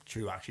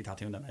through actually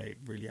tattooing than I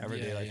really ever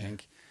Yeah, did, I yeah.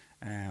 think.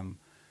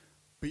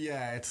 But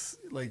yeah, it's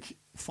like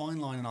fine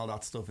line and all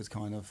that stuff is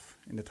kind of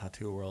in the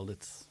tattoo world.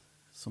 It's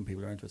some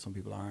people are into it, some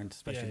people aren't.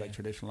 Especially Yeah, like yeah.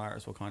 traditional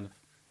artists will kind of,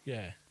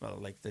 Yeah. well,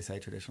 like they say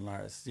traditional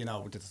artists, you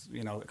know, just,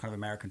 you know, kind of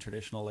American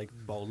traditional, like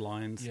bold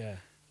lines. Yeah.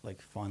 Like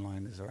fine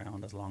line is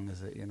around as long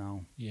as it, you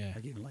know. Yeah.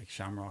 Like even like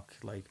Shamrock,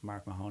 like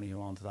Mark Mahoney, who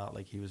wanted that,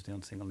 like he was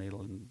doing single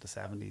needle in the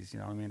 70s, you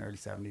know what I mean, early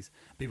 70s.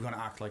 People gonna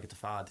act like it's a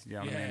fad, you know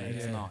what I Yeah, mean?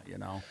 It's yeah. not, you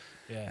know.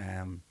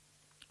 Yeah.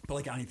 But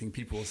like anything,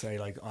 people will say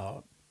like,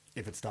 oh,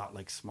 if it's that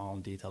like small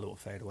and detailed, it will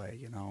fade away,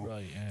 you know.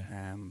 Right,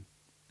 yeah.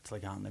 It's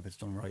like, and if it's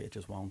done right, it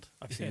just won't.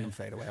 I've seen Yeah. them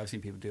fade away. I've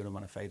seen people do them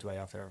and it fades away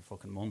after a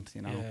fucking month,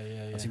 you know. Yeah,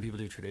 yeah, yeah. I've seen people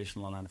do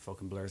traditional and then it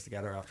fucking blurs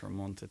together after a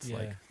month. It's Yeah.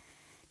 like,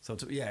 so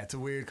it's, yeah, it's a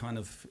weird kind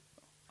of,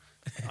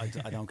 I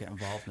don't get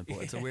involved in it,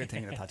 but it's a weird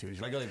thing in a tattoo.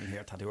 Like I even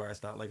hear tattoo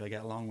artists that like I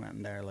get along with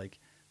and they're like,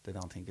 they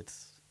don't think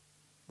it's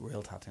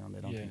real tattooing.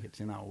 They don't Yeah. think it's,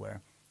 you know,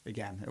 where,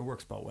 again, it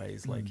works both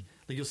ways. Like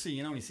you'll see,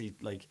 you know, when you see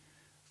like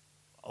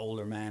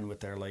older men with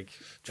their like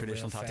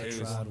traditional real fake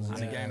tattoos, trad ones, and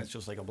yeah. again, it's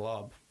just like a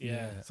blob.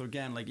 Yeah. So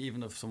again, like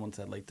even if someone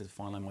said like the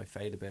fine line might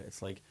fade a bit,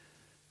 it's like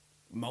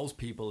most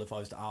people, if I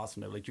was to ask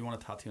them, they're like, do you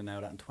want a tattoo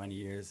now that in 20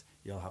 years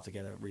you'll have to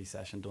get a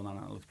recession done on it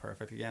and it looks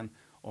perfect again,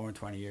 or in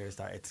 20 years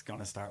that it's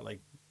gonna start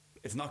like,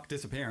 it's not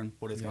disappearing,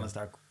 but it's gonna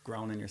start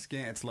growing in your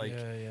skin. It's like,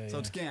 so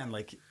it's again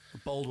like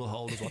bold will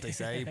hold is what they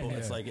say, but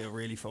it's like it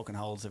really fucking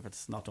holds if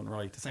it's not done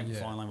right. The same with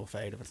fine line will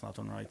fade if it's not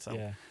done right.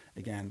 So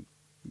again,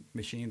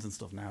 machines and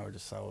stuff now are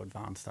just so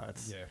advanced that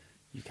it's,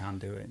 you can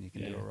do it and you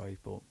can do it right,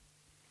 but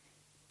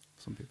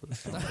some people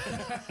just don't.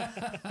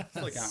 It's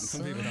like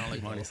some people don't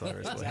like Miley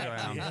Cyrus, but here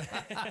I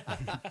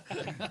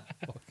am.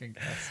 Fucking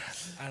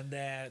gas.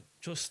 And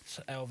just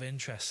out of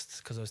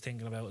interest, because I was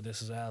thinking about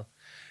this as well,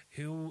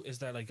 who is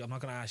there? Like, I'm not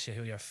going to ask you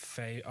who your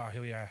or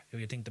who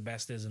you think the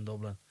best is in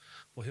Dublin,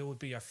 but who would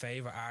be your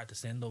favourite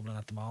artist in Dublin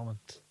at the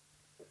moment?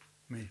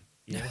 Me.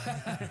 Yeah,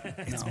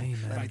 It's me,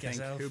 man. Let me Like think.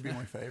 yourself. Who'd be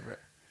my favourite?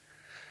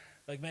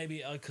 Like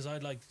maybe because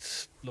I'd like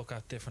to look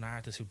at different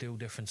artists who do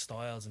different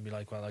styles and be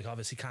like, well, like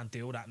obviously can't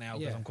do that now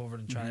because Yeah. I'm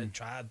covered in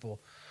trad, but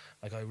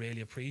like I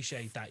really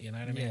appreciate that. You know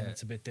what I mean? Yeah.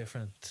 It's a bit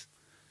different.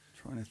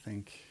 Trying to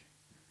think.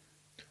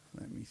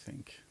 Let me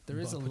think. There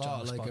is a Put you on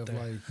lot the like spot of there.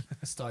 like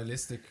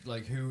stylistic,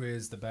 like who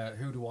is the best?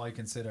 Who do I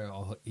consider?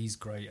 Oh, he's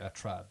great at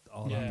trad.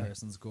 Oh, Yeah. that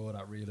person's good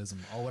at realism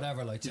or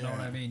whatever. Like, do you know what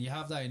Yeah. I mean? You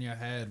have that in your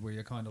head where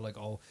you're kind of like,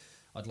 oh,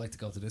 I'd like to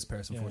go to this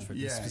person Yeah. first for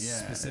Yeah, this yeah.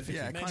 specifically.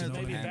 Yeah, it Maybe, kind of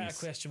maybe a better depends.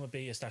 question would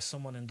be: is there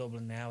someone in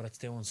Dublin now that's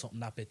doing something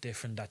that bit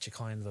different that you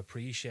kind of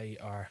appreciate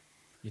or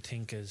you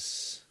think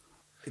is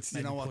It's, you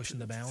maybe know what, pushing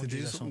the to boundaries do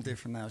or something something?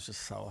 different now is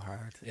just so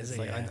hard. Is It's it?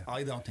 like Yeah.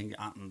 I don't think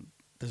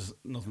there's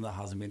nothing that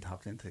hasn't been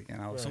tapped into. You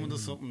know, if someone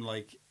does something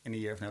like in a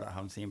year from now that I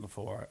haven't seen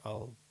before,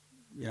 I'll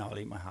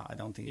eat my hat. I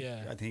don't think.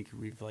 Yeah. I think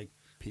we've like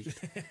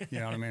peaked. You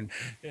know what I mean?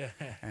 Yeah.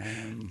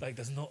 Like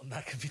there's nothing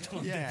that can be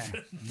done Yeah,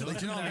 different.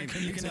 like, you know what I mean.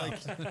 You can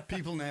like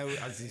people now,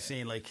 as you've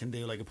seen, like can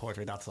do like a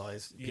portrait that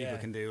size. People Yeah.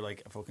 can do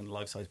like a fucking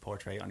life size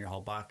portrait on your whole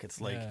back. It's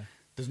like Yeah.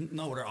 there's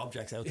no other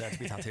objects out there to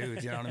be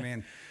tattooed. You know what I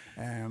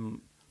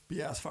mean? But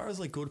yeah, as far as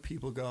like good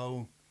people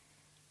go,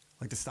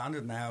 like the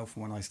standard now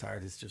from when I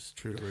started is just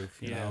through the roof.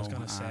 You know? I was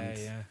gonna And,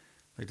 say, yeah.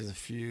 Like there's a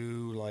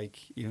few, like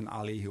even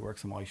Ali who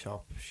works in my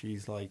shop.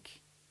 She's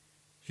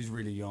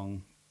really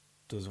young,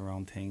 does her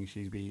own thing.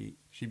 She'd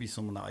be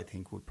someone that I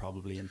think would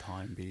probably in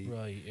time be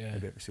Right, yeah. a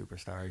bit of a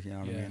superstar. You know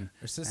what I Yeah. mean?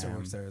 Her sister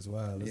works there as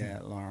well. Isn't Yeah,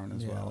 it? Lauren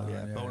as Yeah, well. Lauren,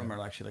 Yeah, yeah, both of them yeah.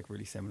 are actually like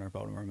really similar.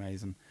 Both of them are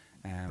amazing.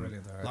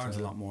 Brilliant, they are Lauren's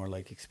too. a lot more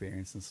like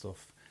experienced and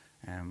stuff.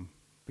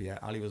 But yeah,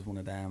 Ali was one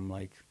of them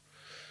like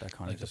that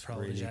kind Like of the just really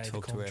protege to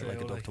took to come it like a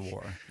through, duck to like-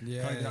 water.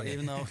 Yeah, Kind of, yeah.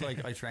 even though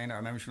like I trained her, I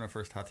remember she did her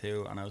first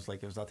tattoo, and I was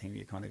like, it was that thing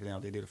you kind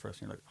of they do the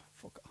first, and you're like, oh,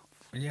 fuck off.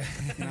 Yeah.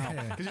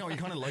 Because you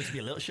kind of like to be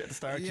a little shit at the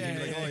start. Yeah, You'd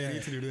be like, yeah, oh, yeah. you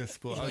need to do this.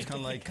 But I was kind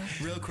of like,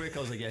 real quick,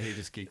 I was like, yeah, you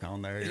just keep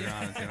going there. You're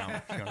on it, you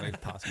know. You're going to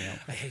pass me out.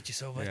 I hate you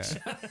so much.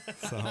 Yeah.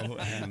 So,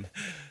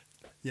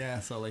 Yeah,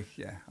 so like,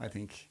 yeah, I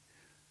think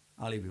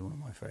Ali would be one of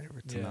my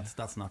favourites, and Yeah.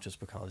 that's not just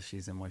because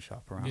she's in my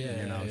shop around.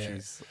 Yeah, you know, yeah.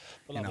 she's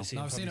Well, you know, obviously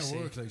No, I've seen her probably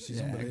work. Like she's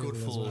yeah, a unbelievable good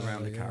as full well,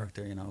 rounded yeah.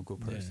 character. You know,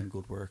 good person,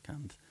 good work,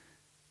 and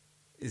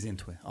is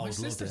into it. My Always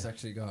loved sister's it.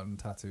 actually gotten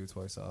tattooed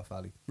twice off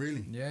Ali.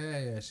 Really?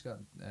 Yeah, she's got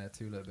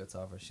 2 little bits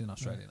of her. She's in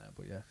Australia now,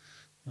 but yeah.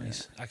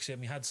 Nice.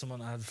 Actually, I had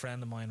a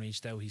friend of mine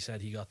reached out. He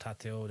said he got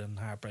tattooed in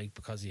Heartbreak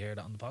because he heard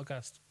it on the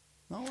podcast.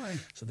 No way.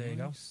 So there you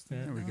go.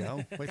 Yeah. There we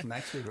go. Wait till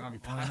next week. We're gonna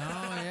be I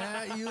know,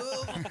 yeah, you.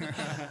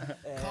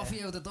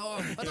 Coffee out the door.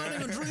 I don't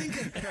even drink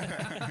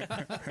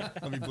it.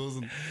 I'll be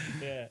buzzing.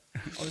 Yeah.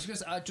 I was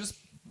just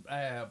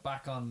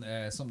back on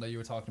something that you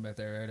were talking about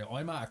there earlier.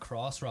 I'm at a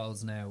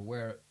crossroads now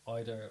where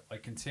either I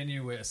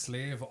continue with a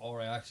sleeve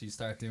or I actually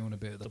start doing a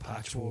bit of the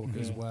patchwork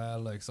as well.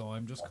 Like, so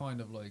I'm just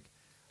kind of like,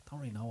 don't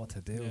really know what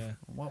to do. Yeah.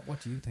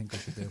 What do you think I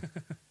should do?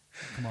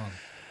 Come on.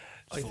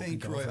 I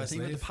think go for a I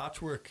think with sleeve. the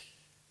patchwork,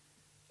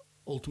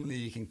 ultimately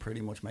you can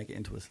pretty much make it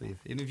into a sleeve.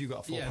 Even if you got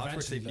a full Yeah, patchwork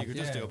eventually, sleeve, you could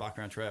just like, do yeah. a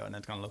background throughout, and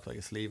it's gonna look like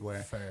a sleeve.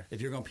 Where Fair.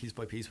 if you're going piece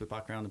by piece with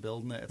background and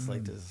building it, it's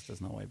like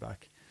there's no way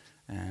back.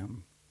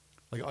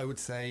 Like I would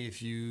say,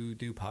 if you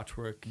do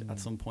patchwork, at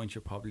some point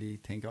you'll probably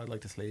think, I'd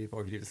like the sleeve,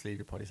 or if you do the sleeve,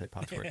 you'll probably say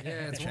patchwork.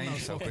 Yeah, it's one of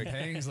those so fucking quick.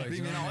 things. Like, But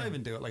you even know though what I I mean?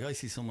 even do it, like I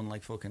see someone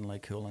like fucking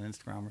like cool on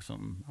Instagram or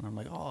something, and I'm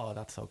like, oh,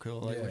 that's so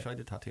cool. I Yeah. wish I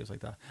did tattoos like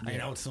that. And you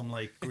know, it's some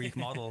like Greek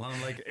model, and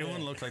I'm like, it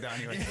wouldn't look like that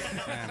anyway.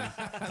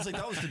 It's like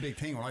that was the big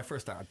thing when I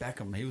first started.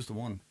 Beckham, he was the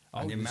one.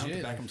 And the amount of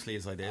legit, Beckham like-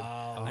 sleeves I did.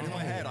 Oh, And in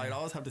my head, I'd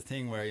always have this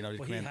thing where, you know, you'd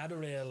But come he in had a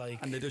real like,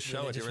 and they just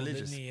show it, you're one,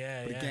 religious. didn't he?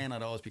 Yeah, But yeah. again,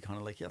 I'd always be kind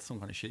of like, yeah, some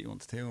kind of shitty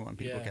ones too. And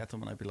people Yeah. get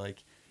them, and I'd be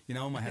like, you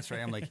know, in my head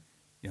straight, I'm like,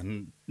 you're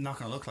not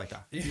going to look like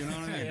that. You know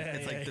what I mean? Yeah,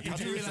 It's yeah, like the yeah.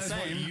 tattoo You is the realise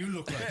what same. you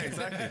look like. Yeah,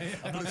 exactly. I'm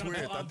But not it's going to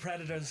weird. put on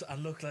Predators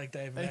and look like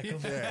Dave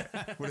Beckham.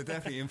 Yeah, but it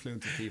definitely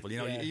influences people. You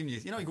know, Yeah.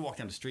 you can walk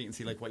down the street and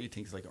see like what you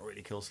think is like a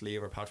really cool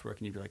sleeve or patchwork,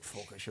 and you'd be like,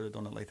 "Fuck, I should have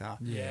done it like that."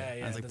 Yeah,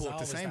 And it's like, there's but the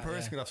always same that,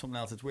 person yeah. could have something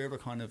else. It's weird,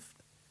 what kind of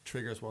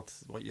triggers what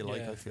you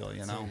like. Yeah. I feel,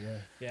 you know.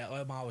 Yeah.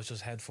 Yeah, I'm always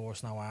just head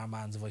first, no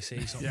armbands. If I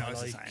see something Yeah, I I was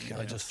the like, same, I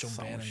yeah. just jump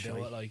So in and much do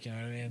shite. it. Like, you know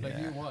what I mean?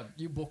 Like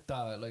you booked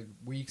that like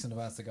weeks in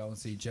advance to go and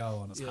see Joe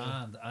on his Yeah.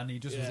 hand, and he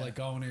just was Yeah. like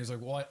going. He was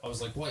like, "What?" I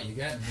was like, "What are you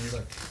getting?" And he was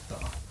like,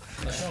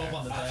 "I show up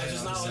on the day." I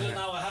just and I'm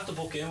know I have to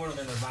book in with him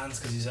in advance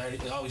because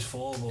he's always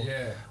full. But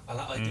Yeah.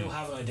 I do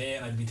have an idea,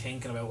 and I'd be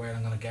thinking about where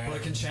I'm going to go. But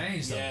it can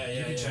change, though. Yeah,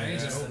 You can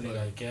change it up, instantly,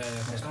 like- like,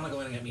 I was going to go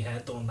in and get my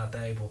head done that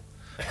day, but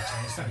I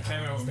changed I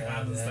came out with my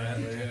hand instead.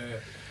 Yeah.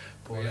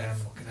 But yeah,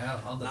 fucking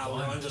hell, on the Now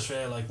time. I'm just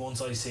really like,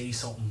 once I see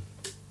something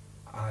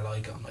and I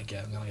like it, I'm like,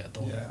 yeah, I'm going to get it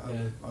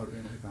done. I would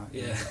really like that.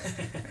 Yeah.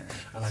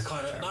 And I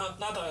kind of, not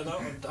that I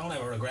don't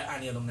ever regret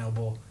any of them now,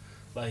 but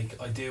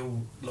like I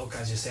do look,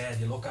 as you said,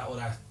 you look at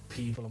other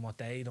people and what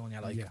they do, and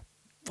you're like, Yeah.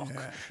 fuck.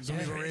 Some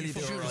people really do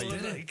it Fuck, right.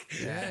 did it?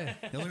 Like, yeah.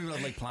 The only people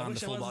that like I plan the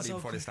wish I full wasn't body so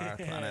before they quick. start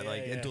planning it.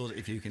 Like Yeah, it yeah. does.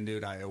 If you can do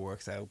that, it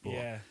works out. But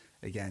Yeah.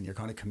 again, you're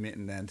kind of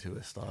committing then to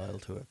a style,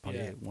 to it. Probably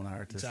Yeah. one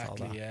artist. all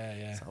Exactly, that.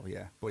 yeah. So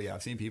yeah, but yeah,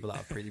 I've seen people that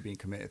have pretty been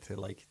committed to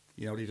like,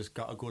 you know, they just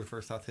got a good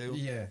first tattoo,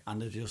 Yeah.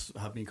 and they just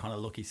have been kind of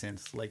lucky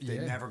since. Like they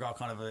Yeah. never got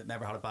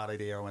never had a bad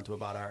idea or went to a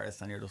bad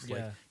artist, and you're just like,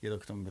 Yeah. you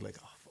look at them and be like,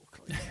 oh fuck,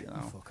 like, you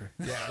know, Fucker.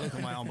 Yeah, I look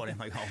at my own body, I'm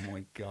like, oh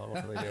my god,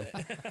 what did I do?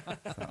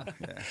 So,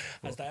 yeah,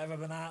 Has there ever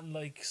been at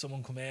like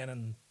someone come in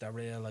and they're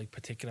real like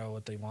particular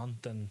what they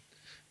want, and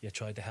you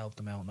try to help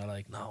them out, and they're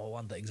like, no, I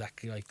want it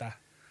exactly like that.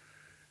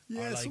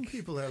 yeah. Or, Some like-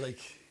 people are like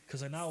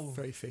Because I know,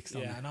 very fixed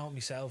on yeah, it. I know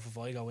myself. If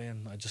I go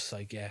in, I just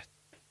like, yeah,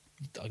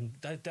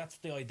 that's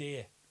the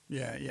idea.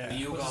 Yeah, yeah.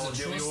 You But go there's and a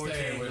do trust your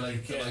there thing. where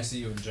like Yeah. I see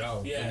you and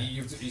Joe. Yeah. And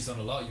he's done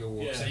a lot of your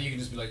work. Yeah. So you can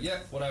just be like, yeah,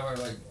 whatever.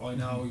 Like I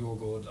know you're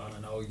good, and I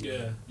know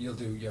you'll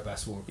do your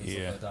best work and Yeah.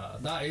 stuff like that.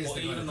 And that is But the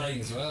kind even of thing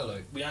like- as well.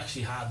 Like We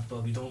actually had,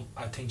 but we don't.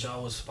 I think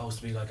Joe was supposed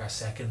to be like our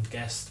second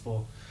guest, but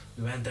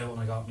we went out and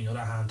I got my other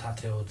hand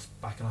tattooed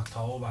back in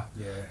October.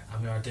 yeah.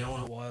 And we were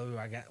doing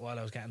it while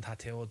I was getting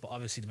tattooed, but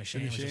obviously the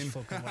machine was just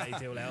fucking way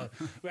too loud.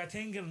 We were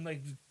thinking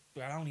like,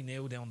 we were only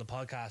new doing the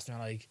podcast, and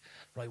we're like,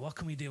 right, what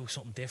can we do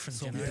something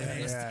different? You know what I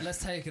mean? Let's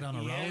take it on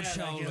a Yeah, road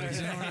show. like, Like,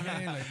 you know what I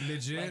mean? Like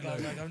legit.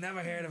 Like, I've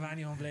never heard of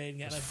anyone playing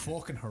getting it's it.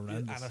 fucking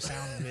horrendous. And it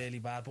sounded really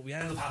bad, but we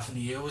ended up having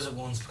to use it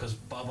once because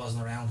Bob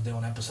wasn't around to do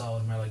an episode,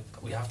 and we're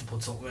like, we have to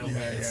put something out.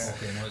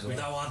 Fucking might as We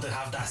well. don't want to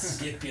have that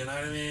skip, you know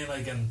what I mean?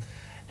 Like,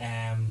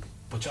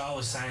 but Joe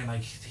was saying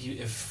like,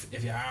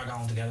 if you are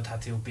going to get a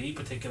tattoo, be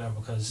particular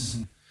because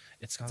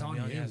it's going It's to on be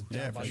on you. your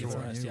Yeah, body for for the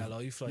sure. rest of your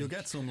life. Like, You'll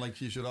get some,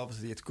 like, you should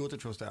obviously, it's good to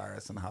trust the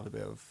artists and have a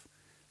bit of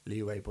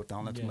leeway, but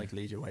don't let them Yeah. like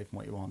lead you away from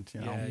what you want,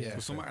 you know. Yeah, yeah.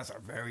 Because some artists are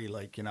very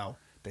like, you know,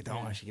 they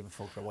don't Yeah. actually give a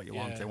fuck about what you Yeah.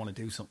 want. They want to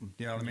do something.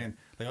 You know what I mean?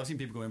 Like I've seen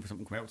people go in for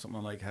something, come out with something,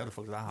 I'm like, how the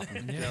fuck did that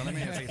happen? You know what I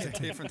mean? It's like it's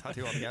a different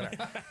tattoo altogether.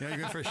 You know,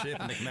 you go for a ship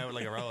and they come out with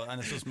like a roll, and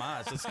it's just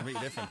mad. It's just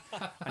completely different.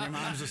 And your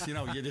man's just, you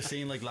know, you're just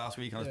seeing like last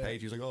week on his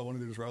page, he's like, oh, I want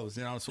to do this rose,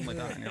 you know, something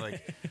like that, and you're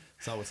like,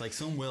 so it's like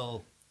some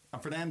will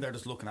And for them, they're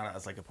just looking at it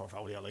as like a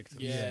portfolio. Like,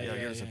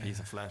 here's a piece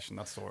of flesh, and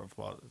that's sort of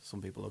what some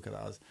people look at it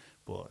as.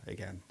 But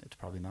again, it's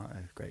probably not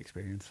a great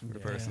experience for the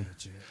person.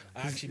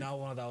 I actually know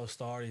one of those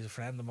stories. A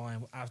friend of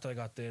mine, after I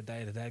got the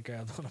Day of the Dead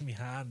girl done on my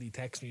hand, he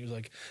texted me. He was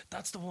like,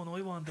 "That's the one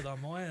I wanted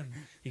on mine."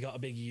 He got a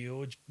big,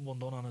 huge one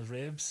done on his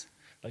ribs,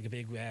 like a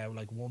big,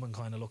 like woman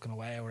kind of looking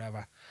away or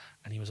whatever.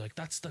 And he was like,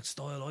 "That's the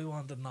style I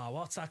wanted now.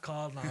 What's that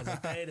called?" And I was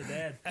like, "Day of the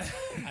Dead."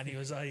 And he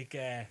was like,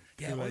 "Yeah,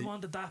 I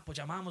wanted that, but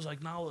your man was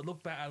like, no, it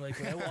looked better, like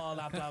without all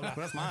that, blah blah."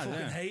 But that's mad,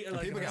 yeah. Hate it, And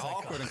like, people and I get was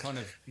like, awkward and kind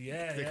of,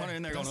 yeah, they're kind of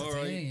in there That's going, the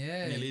all right, thing,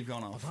 yeah. and you leave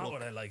going, oh, Not fuck.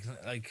 what I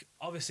like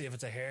obviously if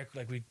it's a hair,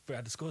 like we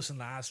were discussing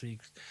last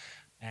week,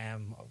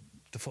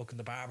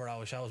 the barber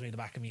always shows me the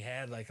back of my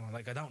head, like, and I'm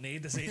like, I don't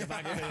need to see the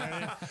back of my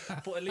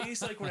head. But at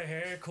least like with a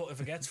haircut,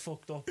 if it gets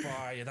fucked up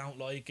or you don't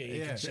like it,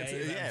 you can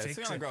shave it and it's fix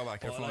gonna it. grow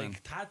back, you're But fine.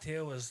 like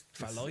tattoo is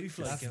for life,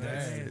 like, that's you know what I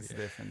there. mean? It's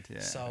different, yeah.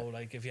 So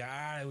like if you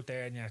are out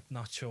there and you're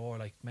not sure,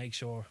 like make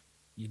sure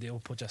you do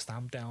put your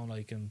stamp down,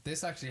 like, and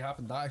This actually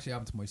happened. That actually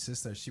happened to my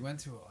sister. She went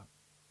to.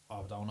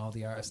 I don't know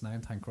the artist's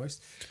name, thank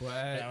Christ. But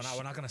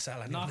we're not going to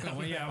sell anything.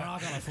 we're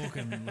not gonna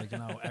fucking like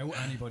out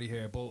anybody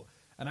here. But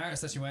an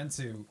artist that she went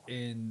to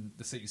in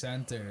the city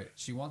centre,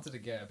 she wanted to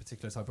get a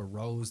particular type of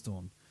rose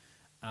done,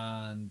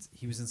 and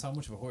he was in so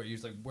much of a hurry. He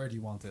was like, "Where do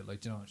you want it?"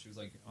 Like, you know, she was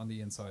like on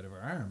the inside of her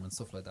arm and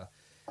stuff like that.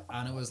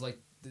 And it was like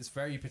this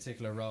very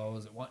particular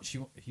rose.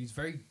 He's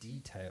very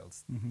detailed,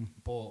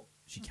 but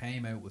she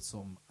came out with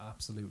some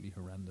absolutely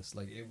horrendous.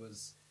 Like it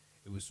was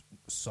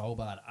so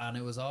bad, and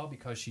it was all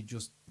because she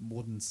just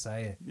wouldn't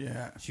say it.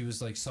 Yeah. She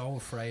was like so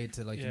afraid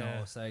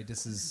to say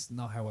this is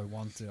not how I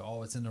want it.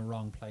 Oh, it's in the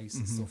wrong place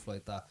and stuff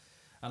like that.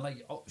 And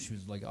like, she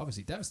was like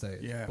obviously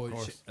devastated. Yeah, but of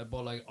course.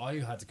 but like I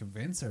had to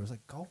convince her. I was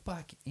like, go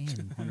back in,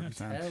 100%.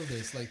 tell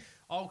this. Like,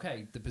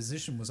 okay, the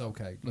position was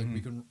okay. Like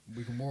we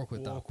can work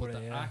with that. Work But with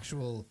the it,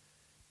 actual,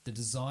 the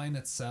design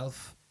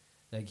itself.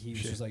 Like he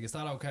was just like, is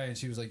that okay? And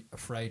she was like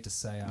afraid to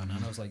say it. And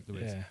I was like,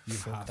 Louise, Yeah, you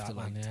fuck have that to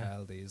like one, yeah.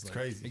 tell these. Like,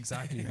 Crazy.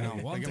 exactly You how know,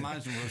 you want like it.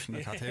 imagine rushing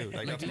the tattoo.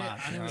 Like that's mad.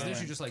 And it you was know?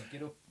 literally just like,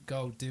 get up,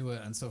 go, do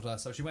it, and stuff like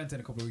that. So she went in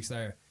a couple of weeks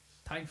there.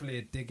 Thankfully,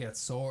 it did get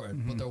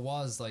sorted. But there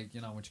was like, you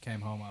know, when she came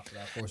home after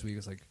that first week, it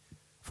was like,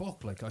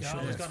 fuck, like I You're should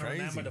always have. going to crazy.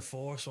 remember the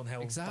first one,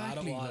 how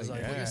Exactly, bad it was. like,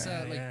 Like, put yeah.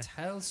 yourself, like, yeah.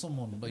 tell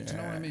someone, like, do you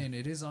know what I mean?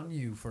 It is on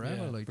you forever,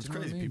 Yeah. like, But it's do you know what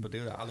I crazy mean? people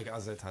do that. Like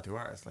as a tattoo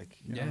artist, like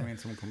you know what I mean.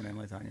 Someone coming in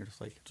like that, and you're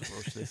just like, just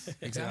rush this. You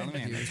know Exactly,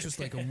 what I mean? it's just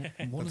like a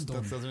one and done.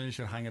 That doesn't mean you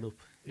should hang it up.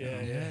 you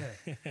Yeah. know?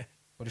 Yeah.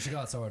 But she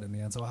got sorted in the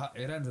end, so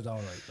it ended all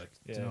right, like,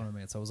 do you know Yeah. what I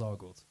mean? So it was all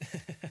good.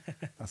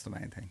 That's the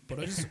main thing. But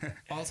I just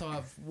also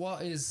have,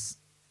 what is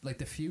like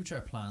the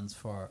future plans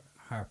for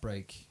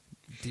Heartbreak?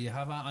 Do you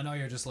have? I know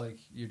you're just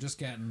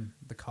getting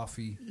the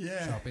coffee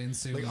shop in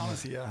soon. Like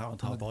honestly, I haven't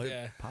thought about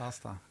Yeah. it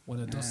past that. When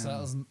the dust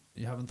settles,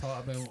 you haven't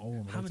thought about. Oh,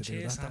 I'm Haven't to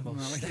do chased that. them,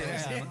 but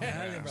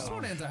Yeah. Just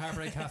run into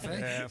Heartbreak Cafe.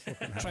 Yeah,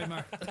 fucking hell.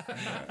 Trademark.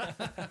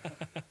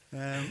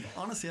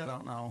 Honestly, I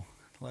don't know.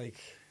 Like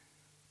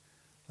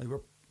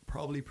we're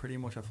probably pretty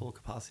much at full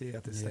capacity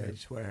at this Yeah.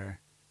 stage, where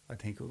I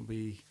think it would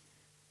be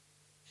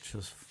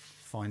just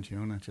fine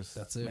tune it, just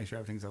That's it. make sure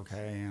everything's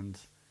okay, and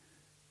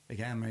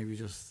again, maybe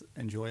just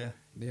enjoy it.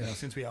 Yeah. You know,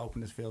 since we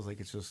opened, it feels like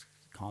it's just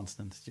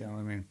constant. Do you know what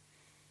I mean?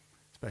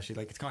 Especially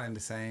like it's kind of in the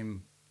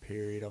same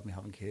period of me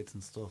having kids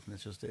and stuff, and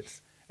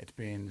it's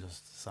been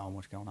just so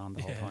much going on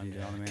the whole time. Do you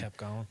know what I mean? Kept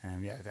going.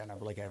 And then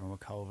like everyone with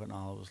COVID and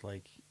all, it was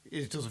like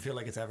it doesn't feel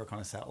like it's ever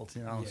kind of settled,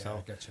 you know. Yeah, So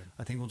I get you.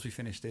 I think once we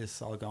finish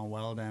this all going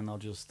well, then I'll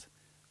just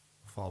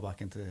fall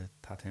back into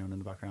tattooing in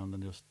the background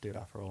and just do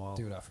that for a while.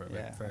 Do that for a bit,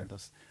 yeah. fair. And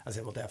just, I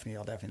said, I'll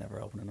definitely never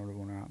open another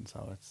one around.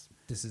 So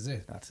This is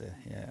it. that's it.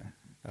 Yeah.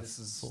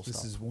 That's full This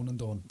stop. is one and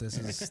done. This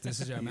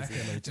is your mecca.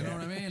 Like, do you know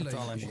what I mean? That's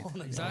Like, all I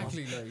need.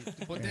 exactly.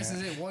 Like, but this Yeah.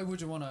 is it. Why would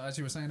you want to, as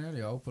you were saying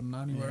earlier, open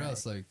anywhere Yeah.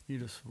 else? Like, You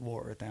just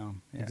water it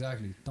down. Yeah.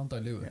 exactly. Don't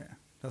dilute it. Yeah.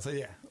 That's it.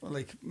 Yeah.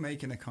 Like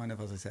making it kind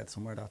of, as I said,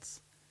 somewhere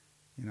that's,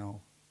 you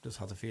know, just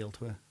has a feel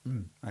to it.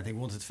 I think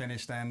once it's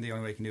finished, then the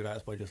only way you can do that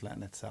is by just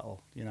letting it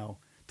settle. You know,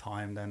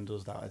 time then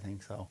does that, I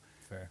think. So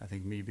Fair. I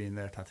think me being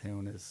there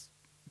tattooing is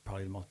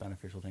probably the most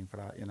beneficial thing for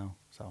that, you know.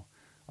 So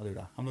I'll do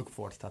that. I'm looking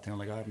forward to tattooing.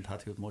 Like I haven't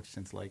tattooed much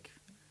since like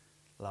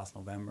last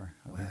November.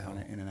 I've been kind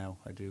of in and out.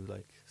 I do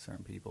like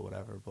certain people,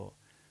 whatever, but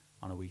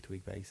on a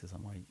week-to-week basis, I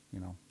might, you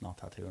know, not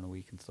tattoo in a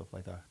week and stuff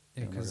like that.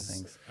 Yeah, doing other because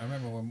things. I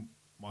remember when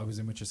I was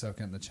in with yourself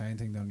getting the chain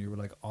thing done, you were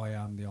like, I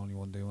am the only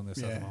one doing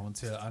this at the moment.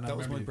 Yeah, and I that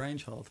was remember my you-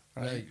 brainchild.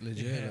 Like,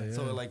 legit. Yeah. Like,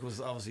 So it like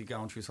was obviously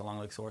going through so long,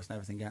 like sourcing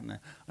everything, getting it.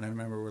 And I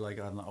remember we're like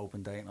I had an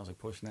open date and I was like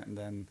pushing it, and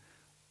then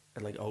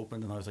it like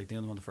opened and I was like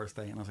doing them on the first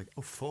day, and I was like,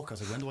 oh fuck, I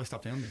was like, when do I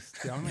stop doing this?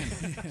 Do you know what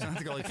I mean? So I had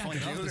to go like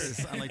find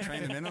tutors and like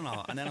train them in and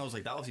all. And then I was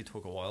like, that obviously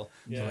took a while.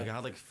 So Yeah. like I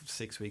had like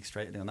 6 weeks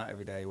straight doing that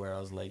every day, where I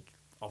was like,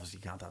 obviously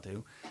you can't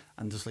tattoo,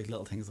 and just like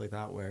little things like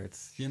that where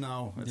it's, you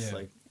know, it's Yeah.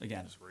 like,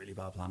 again, it's really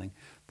bad planning,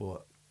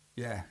 but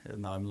yeah,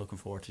 now I'm looking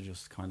forward to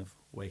just kind of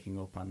waking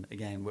up, and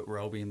again with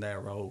Ro being there,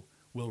 Ro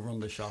will run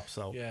the shop,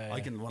 so Yeah, I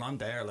yeah. can, when I'm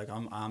there, like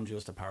I'm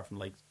just, apart from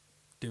like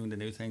doing the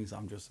new things,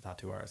 I'm just a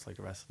tattoo artist like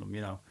the rest of them,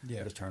 you know.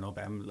 Yeah. I just turn up,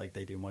 like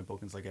they do my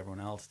bookings like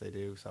everyone else they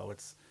do, so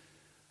it's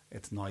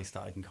it's nice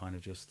that I can kind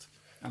of just,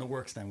 and it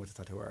works then with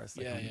the tattoo artist.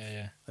 Yeah,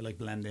 yeah. I like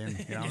blend in,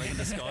 you know, like in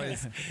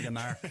disguise, like a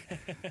narc.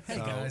 Hey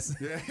guys,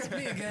 Yeah. it's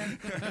me again.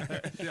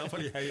 I'll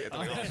probably hate it.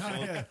 Oh,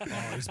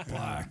 he's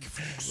black.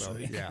 Well,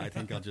 yeah, I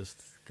think I'll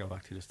just go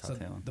back to just So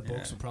tattooing. the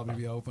books will probably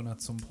be open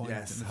at some point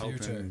Yes, in the hoping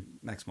future.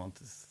 next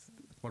month is.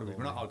 What are we?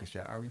 We're not August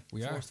yet, are we?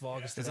 We are. 1st of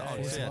August. Is it today,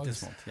 August? yeah. Yeah,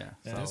 this August. month. Yeah.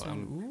 Yeah. So This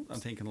one, I'm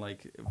thinking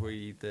like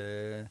if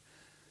the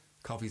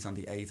coffee's on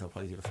the 8th, I'll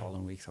probably do the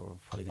following week, so we're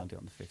probably going to do it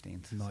on the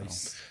 15th.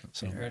 Nice.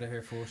 So- You heard it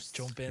here first.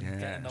 Jump in, Yeah.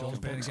 getting those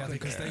Jump in and books get it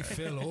quick. because they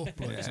fill up.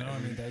 Like, Yeah. you know what I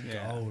mean? They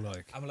Yeah. go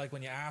like. I mean, like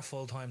when you are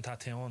full time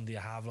tattooing, do you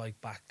have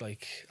like back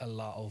like a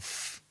lot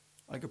of?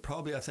 I could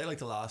probably, I'd say like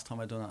the last time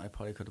I done it, I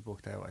probably could have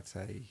booked out, I'd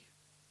say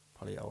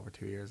probably over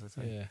 2 years, I'd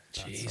say. Yeah,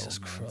 That's Jesus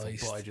so mental.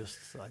 Christ.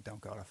 But I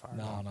don't go that far.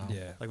 No, no.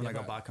 Yeah. Like when I Yeah,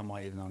 go back, I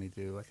might even only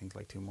do, I think,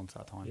 like 2 months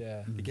at a time.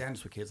 Yeah. Again,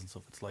 just with kids and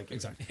stuff, it's like,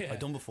 Exactly. Yeah. I've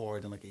done before,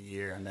 I've done like a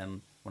year, and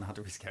then when I had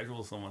to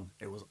reschedule someone,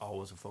 it was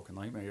always a fucking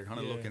nightmare. You're kind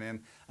of Yeah. looking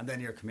in, and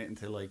then you're committing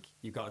to like,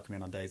 you've got to come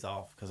in on days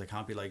off, because it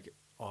can't be like,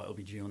 oh, it'll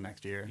be June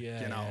next year,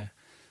 Yeah, you know? yeah.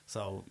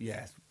 So,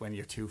 yeah, when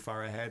you're too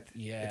far ahead,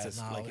 Yeah, it's just,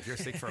 no. like if you're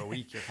sick for a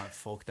week, you're kind of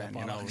fucked then,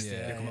 you know? bollocks,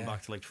 yeah, You're coming yeah.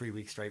 back to like 3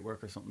 weeks straight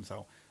work or something,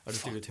 so I'll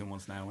just do the 2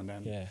 months now, and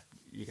then Yeah.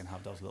 you can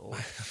have those little...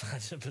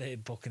 Imagine playing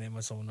booking in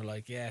with someone who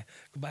like, yeah,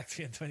 come back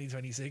to you in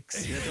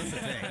 2026. Yeah, that's the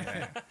thing.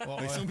 Yeah.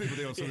 Like some people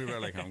do, and some people are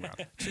like, I'm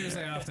grand.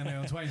 Tuesday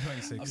afternoon,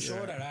 2026. I'm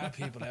sure there are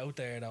people out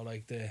there though,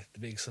 like the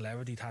big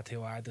celebrity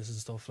tattoo artists and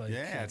stuff like.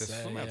 Yeah, there's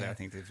say, some out there. yeah. I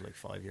think they've like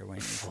 5-year waiting.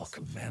 lists.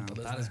 Fucking You know. mental,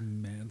 isn't That it? is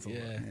mental.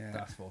 Yeah. Yeah.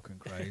 That's fucking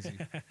crazy.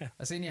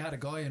 I seen you had a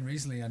guy in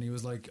recently and he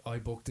was like, I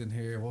booked in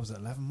here, what was it,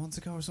 11 months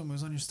ago or something? It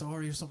was on your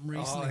story or something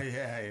recently. Oh,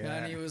 yeah.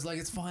 And he was like,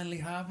 it's finally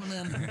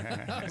happening.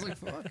 I was like,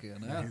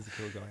 fucking hell. He's a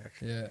cool guy,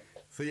 actually. Yeah.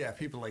 So yeah,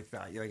 people like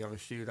that. Like I have a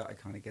few that I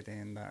kind of get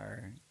in that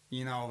are,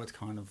 you know, it's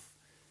kind of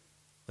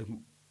like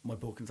my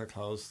bookings are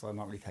closed, so I'm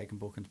not really taking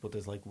bookings. But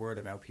there's like word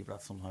about people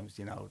that sometimes,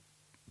 you know,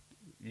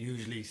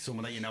 usually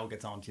someone that you know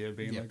gets on to you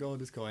being Yeah. like, oh,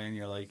 this guy, and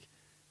you're like,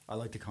 I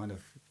like to kind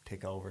of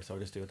take over, so I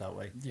just do it that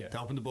way. Yeah.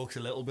 To open the books a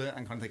little bit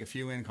and kind of take a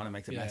few in, kind of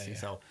makes it Yeah, messy. yeah.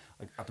 So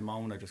like at the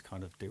moment, I just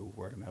kind of do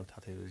word of mouth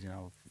tattoos. You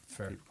know, if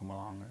Fair. people come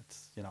along,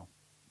 it's, you know,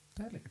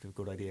 Deadly. if a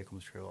good idea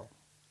comes through,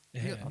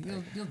 Yeah.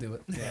 You'll do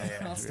it. Yeah,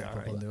 I'll yeah, step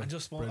yeah, up and do it. And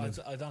just more, Brilliant.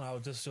 I don't know,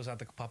 just had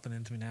to popping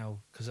into me now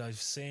because I've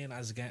seen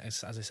as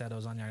I said, I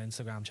was on your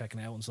Instagram checking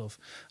it out and stuff.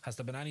 Has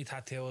there been any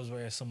tattoos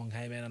where someone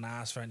came in and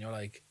asked for it and you're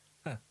like,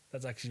 huh,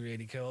 that's actually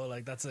really cool?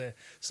 Like that's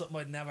something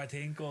I'd never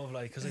think of.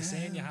 Like because I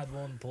seen you had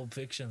one Pulp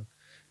Fiction,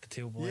 the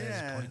two boys.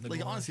 yeah, pointing the like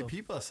gun and honestly, stuff.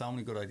 people have so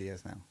many good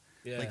ideas now.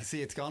 Yeah. Like,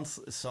 see, it's gone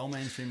so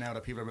mainstream now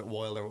that people are a bit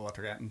wilder with what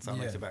they're getting. So it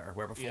makes Yeah. it better.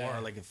 Where before, Yeah.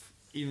 like, if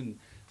even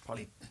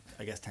probably,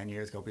 I guess 10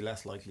 years ago, it'd be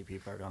less likely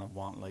people are gonna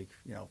want like,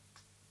 you know,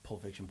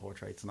 Pulp Fiction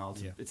portraits and all.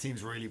 Yeah. It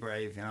seems really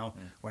brave, you know.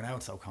 Where now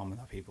it's so common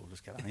that people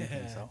just get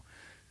anything. Yeah. So.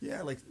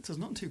 Yeah, like there's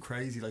nothing too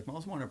crazy. Like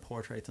most of mine are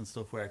portraits and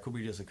stuff where it could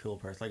be just a cool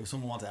person. Like if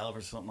someone wants Elvis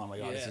or something, I'm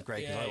like, oh, this Yeah, is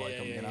great because yeah, I like yeah,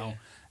 him, yeah, you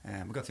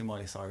know. We got to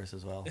Miley Cyrus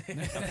as well.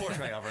 A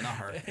portrait of her, not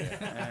her.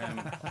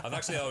 I've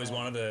actually always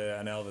wanted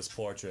an Elvis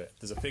portrait.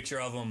 There's a picture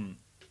of him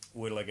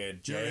with like a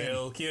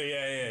jail cue.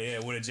 Yeah.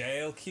 With a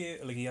jail cue.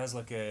 Like he has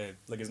like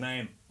his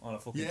name on a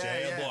fucking Yeah,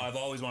 jail. yeah. But I've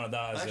always wanted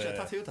that as Actually, I a.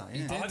 tattooed that.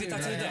 Yeah. Oh, have you did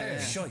tattooed that, that? yeah.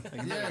 Shite.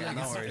 Yeah, like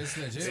no it's, worries. it's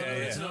legit. Yeah,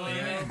 It's yeah. not what I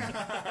mean.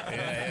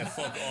 Yeah,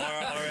 fuck.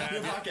 Or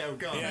You're back out,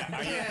 go on.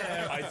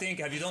 yeah, I think.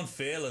 Have you done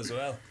Phil as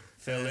well?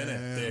 Phil in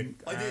it.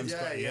 I did, arms yeah,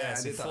 cut- I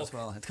so did that fuck. as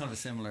well. It's kind of a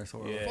similar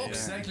sort of. Yeah, Fuck's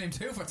sake, claim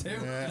 2 for 2. I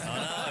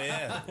know,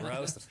 yeah,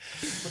 roasted.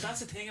 But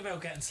that's the thing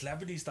about getting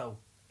celebrities though.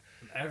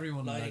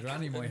 Everyone, like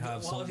Granny, might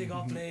have what have you something.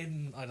 got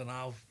playing? I don't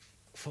know.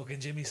 Fucking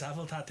Jimmy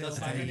Savile tattoo That's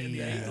the back in thing, the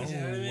yeah. 80s, you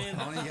know what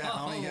I mean?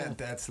 Only get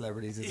dead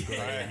celebrities is good.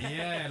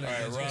 Yeah, like,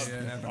 Alright, it's Rob, just, I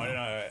don't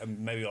know,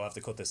 maybe I'll have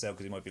to cut this out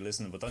because he might be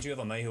listening, but don't you have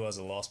a mate who has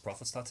a Lost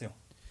Prophets tattoo?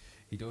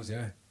 He does,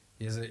 yeah.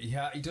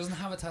 He doesn't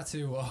have a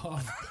tattoo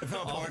of. It's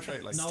not a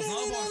portrait, like. No, it's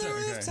not a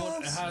portrait. Okay.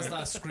 But it has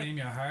that scream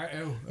your heart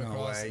out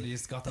across. way.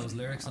 He's got those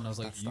lyrics, and I was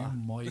like, That's you that.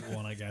 might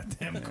want to get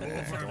them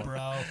covered,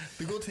 bro.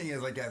 The good thing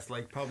is, I guess,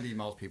 like probably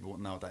most people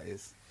wouldn't know what that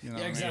is. You know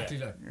Yeah, what I mean? exactly.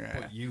 Like, Yeah.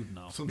 but you'd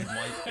know. Some people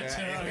might.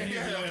 Yeah,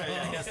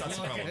 I guess that's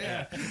the problem.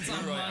 Yeah, it's You're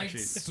on right, my actually.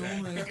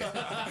 stomach.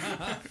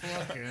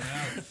 Fucking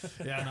hell.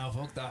 Yeah, no,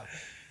 fuck that.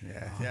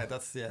 Yeah,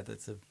 that's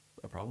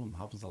a problem.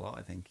 Happens a lot,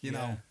 I think. You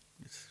know,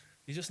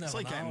 You just it's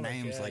never like know.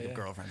 getting names yeah, like yeah. of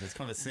girlfriends. It's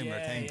kind of a similar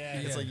Yeah, thing. yeah,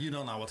 It's yeah. like you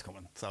don't know what's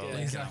coming. So Yeah, like,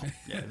 exactly.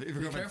 you know, yeah, if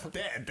you're careful.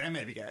 girlfriend, then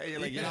maybe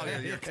get like you know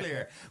you're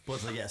clear. But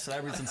it's like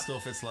celebrities and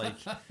stuff. It's like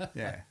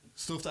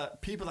stuff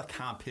that people that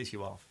can't piss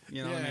you off.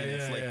 You know what I mean?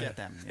 It's like get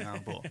them. You know,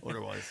 but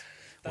otherwise,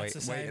 That's the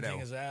wait same it thing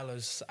out. as well. I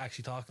was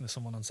actually talking to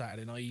someone on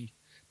Saturday night.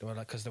 They were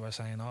like, because they were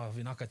saying, "Oh, have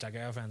you not got your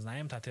girlfriend's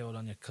name tattooed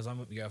on you?" Because I'm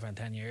with my girlfriend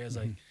 10 years,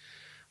 like.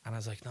 And I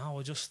was like,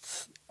 no,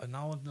 I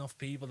know enough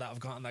people that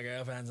have gotten their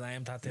girlfriend's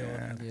name tattooed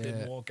and it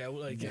didn't work out.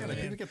 Like, you Yeah, know like what I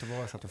people mean? get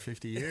divorced after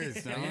 50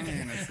 years. You know what I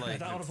mean? It's I like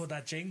don't want to put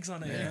that jinx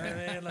on it. You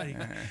know what I mean?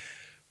 Like,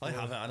 I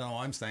have it. I don't know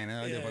why I'm staying in.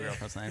 I give my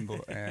girlfriend's name,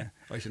 but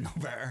I should know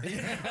better.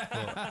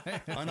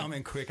 But I know I'm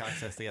in quick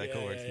access to get it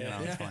covered. You know,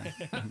 it's fine.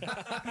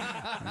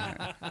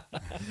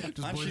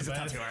 And she's a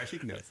tattooer. She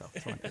can do it, so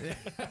it's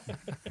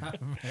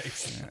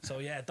fine.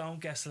 So don't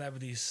get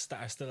celebrities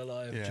that are still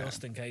alive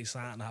just in case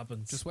something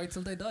happens. Just wait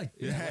till they die.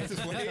 Yeah,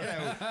 just wait it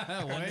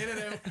out. Wait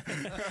it out.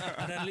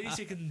 And at least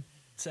you can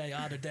say,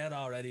 they're dead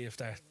already if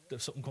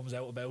something comes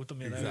out about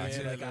them, you know,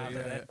 Exactly. like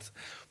after that.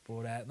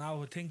 But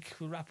no, I think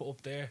we'll wrap it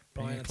up there.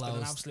 Bring Brian, it it's been an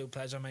closed. absolute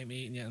pleasure, mate,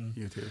 meeting you. And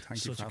You too.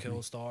 Thank you such for a having cool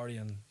me. story,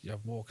 and your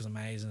work is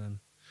amazing. And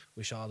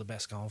wish you all the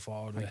best going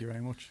forward Thank with, you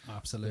very much. with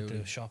Absolutely.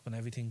 the shop and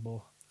everything.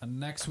 But And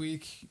next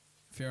week,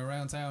 if you're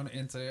around town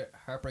into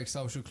Heartbreak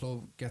Social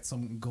Club, get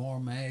some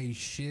gourmet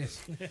shit.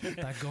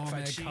 That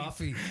gourmet cheap.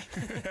 coffee.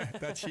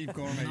 That cheap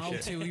gourmet No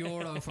shit.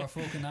 €2 for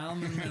fucking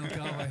almond milk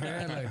over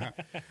here.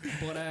 Like.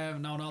 But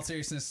no, in all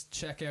seriousness,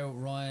 check out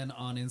Ryan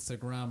on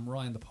Instagram,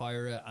 Ryan the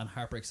Pirate, and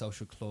Heartbreak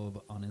Social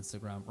Club on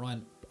Instagram.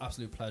 Ryan,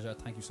 absolute pleasure.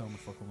 Thank you so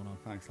much for coming on.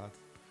 Thanks, lads.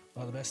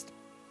 all the best.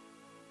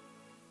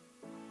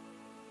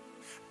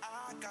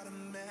 I got a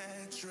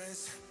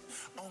mattress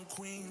on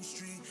Queen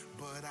Street,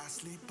 but I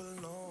sleep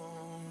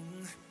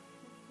alone.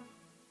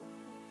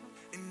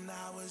 And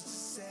I was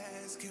just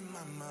asking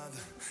my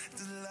mother,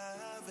 does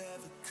love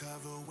ever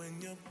cover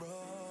when you're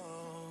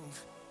broke?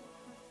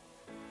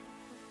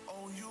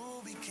 Oh,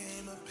 you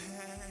became a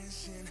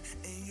passion,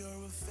 and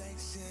your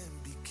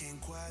affection became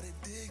quite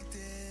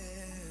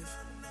addictive.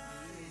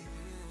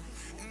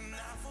 And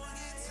I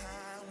forget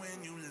time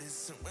when you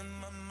listen, when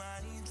my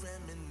mind's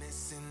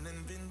reminiscent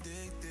and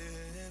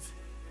vindictive.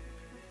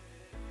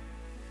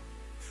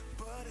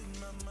 But in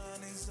my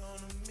mind is on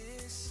a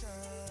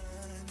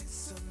mission.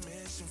 It's a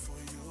mission for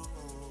you.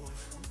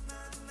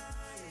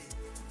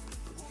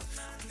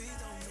 Please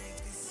don't make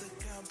this a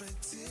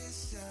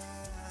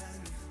competition,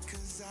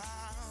 'cause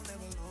I'll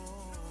never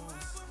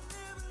lose.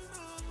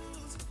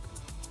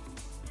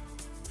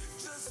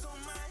 Just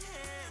hold my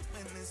hand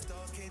when it's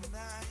dark at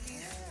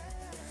night.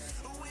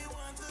 We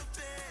want the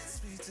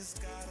best, we just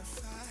gotta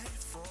fight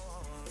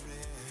for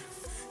it.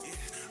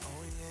 Yeah,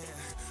 oh yeah,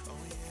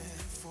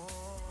 for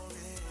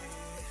it.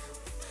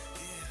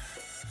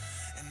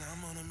 Yeah, and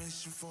I'm on a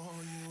mission for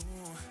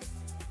you.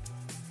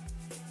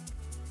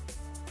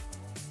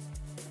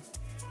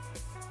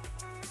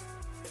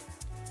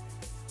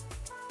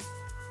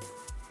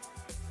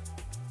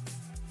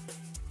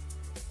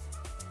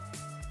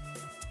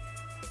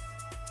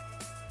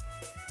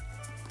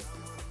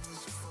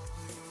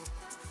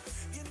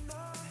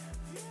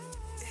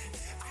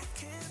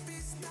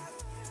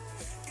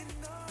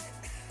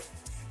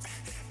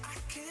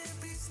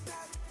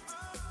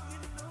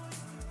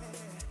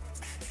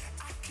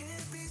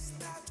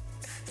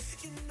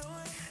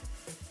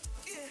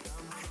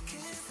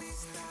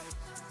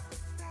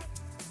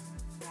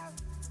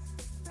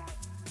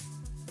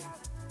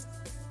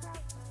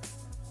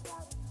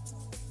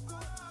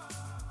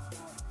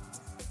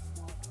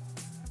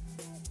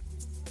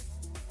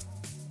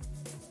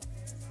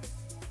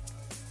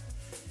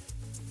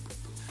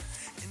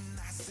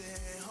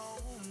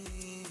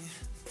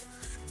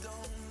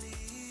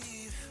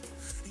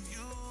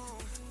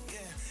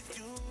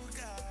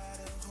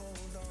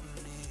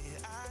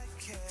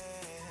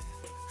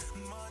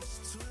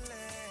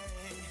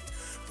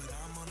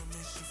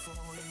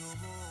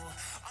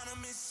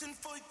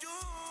 For you,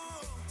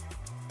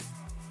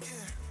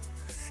 yeah,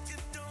 you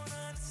don't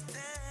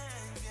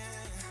understand,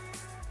 yeah.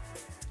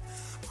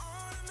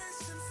 On a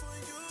mission for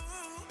you,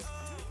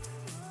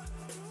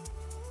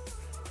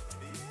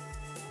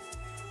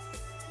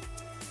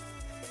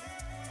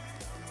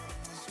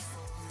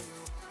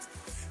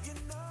 you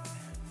know,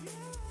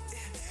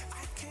 yeah, I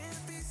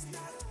can't be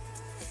stopped,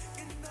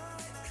 you know,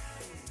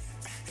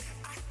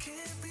 I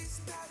can't be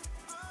stopped,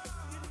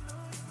 you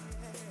know,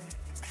 yeah,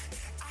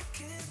 I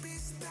can't be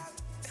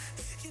stopped.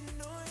 You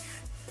know it,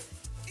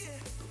 yeah.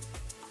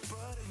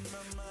 But in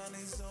my mind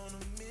is on a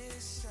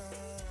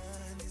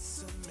mission.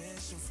 It's a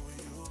mission for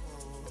you.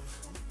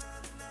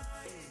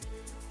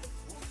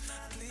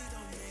 Please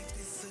don't make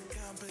this a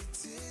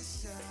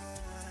competition,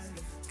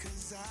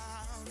 'cause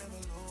I'll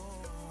never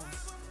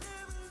lose.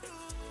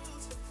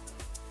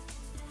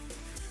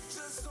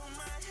 Just hold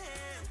my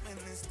hand when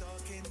it's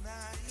dark at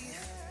night.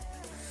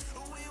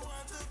 We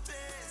want the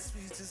best,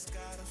 we just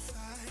gotta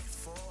fight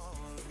for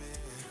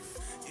it.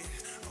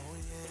 Yeah, oh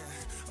yeah,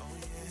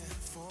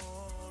 for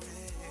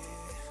it.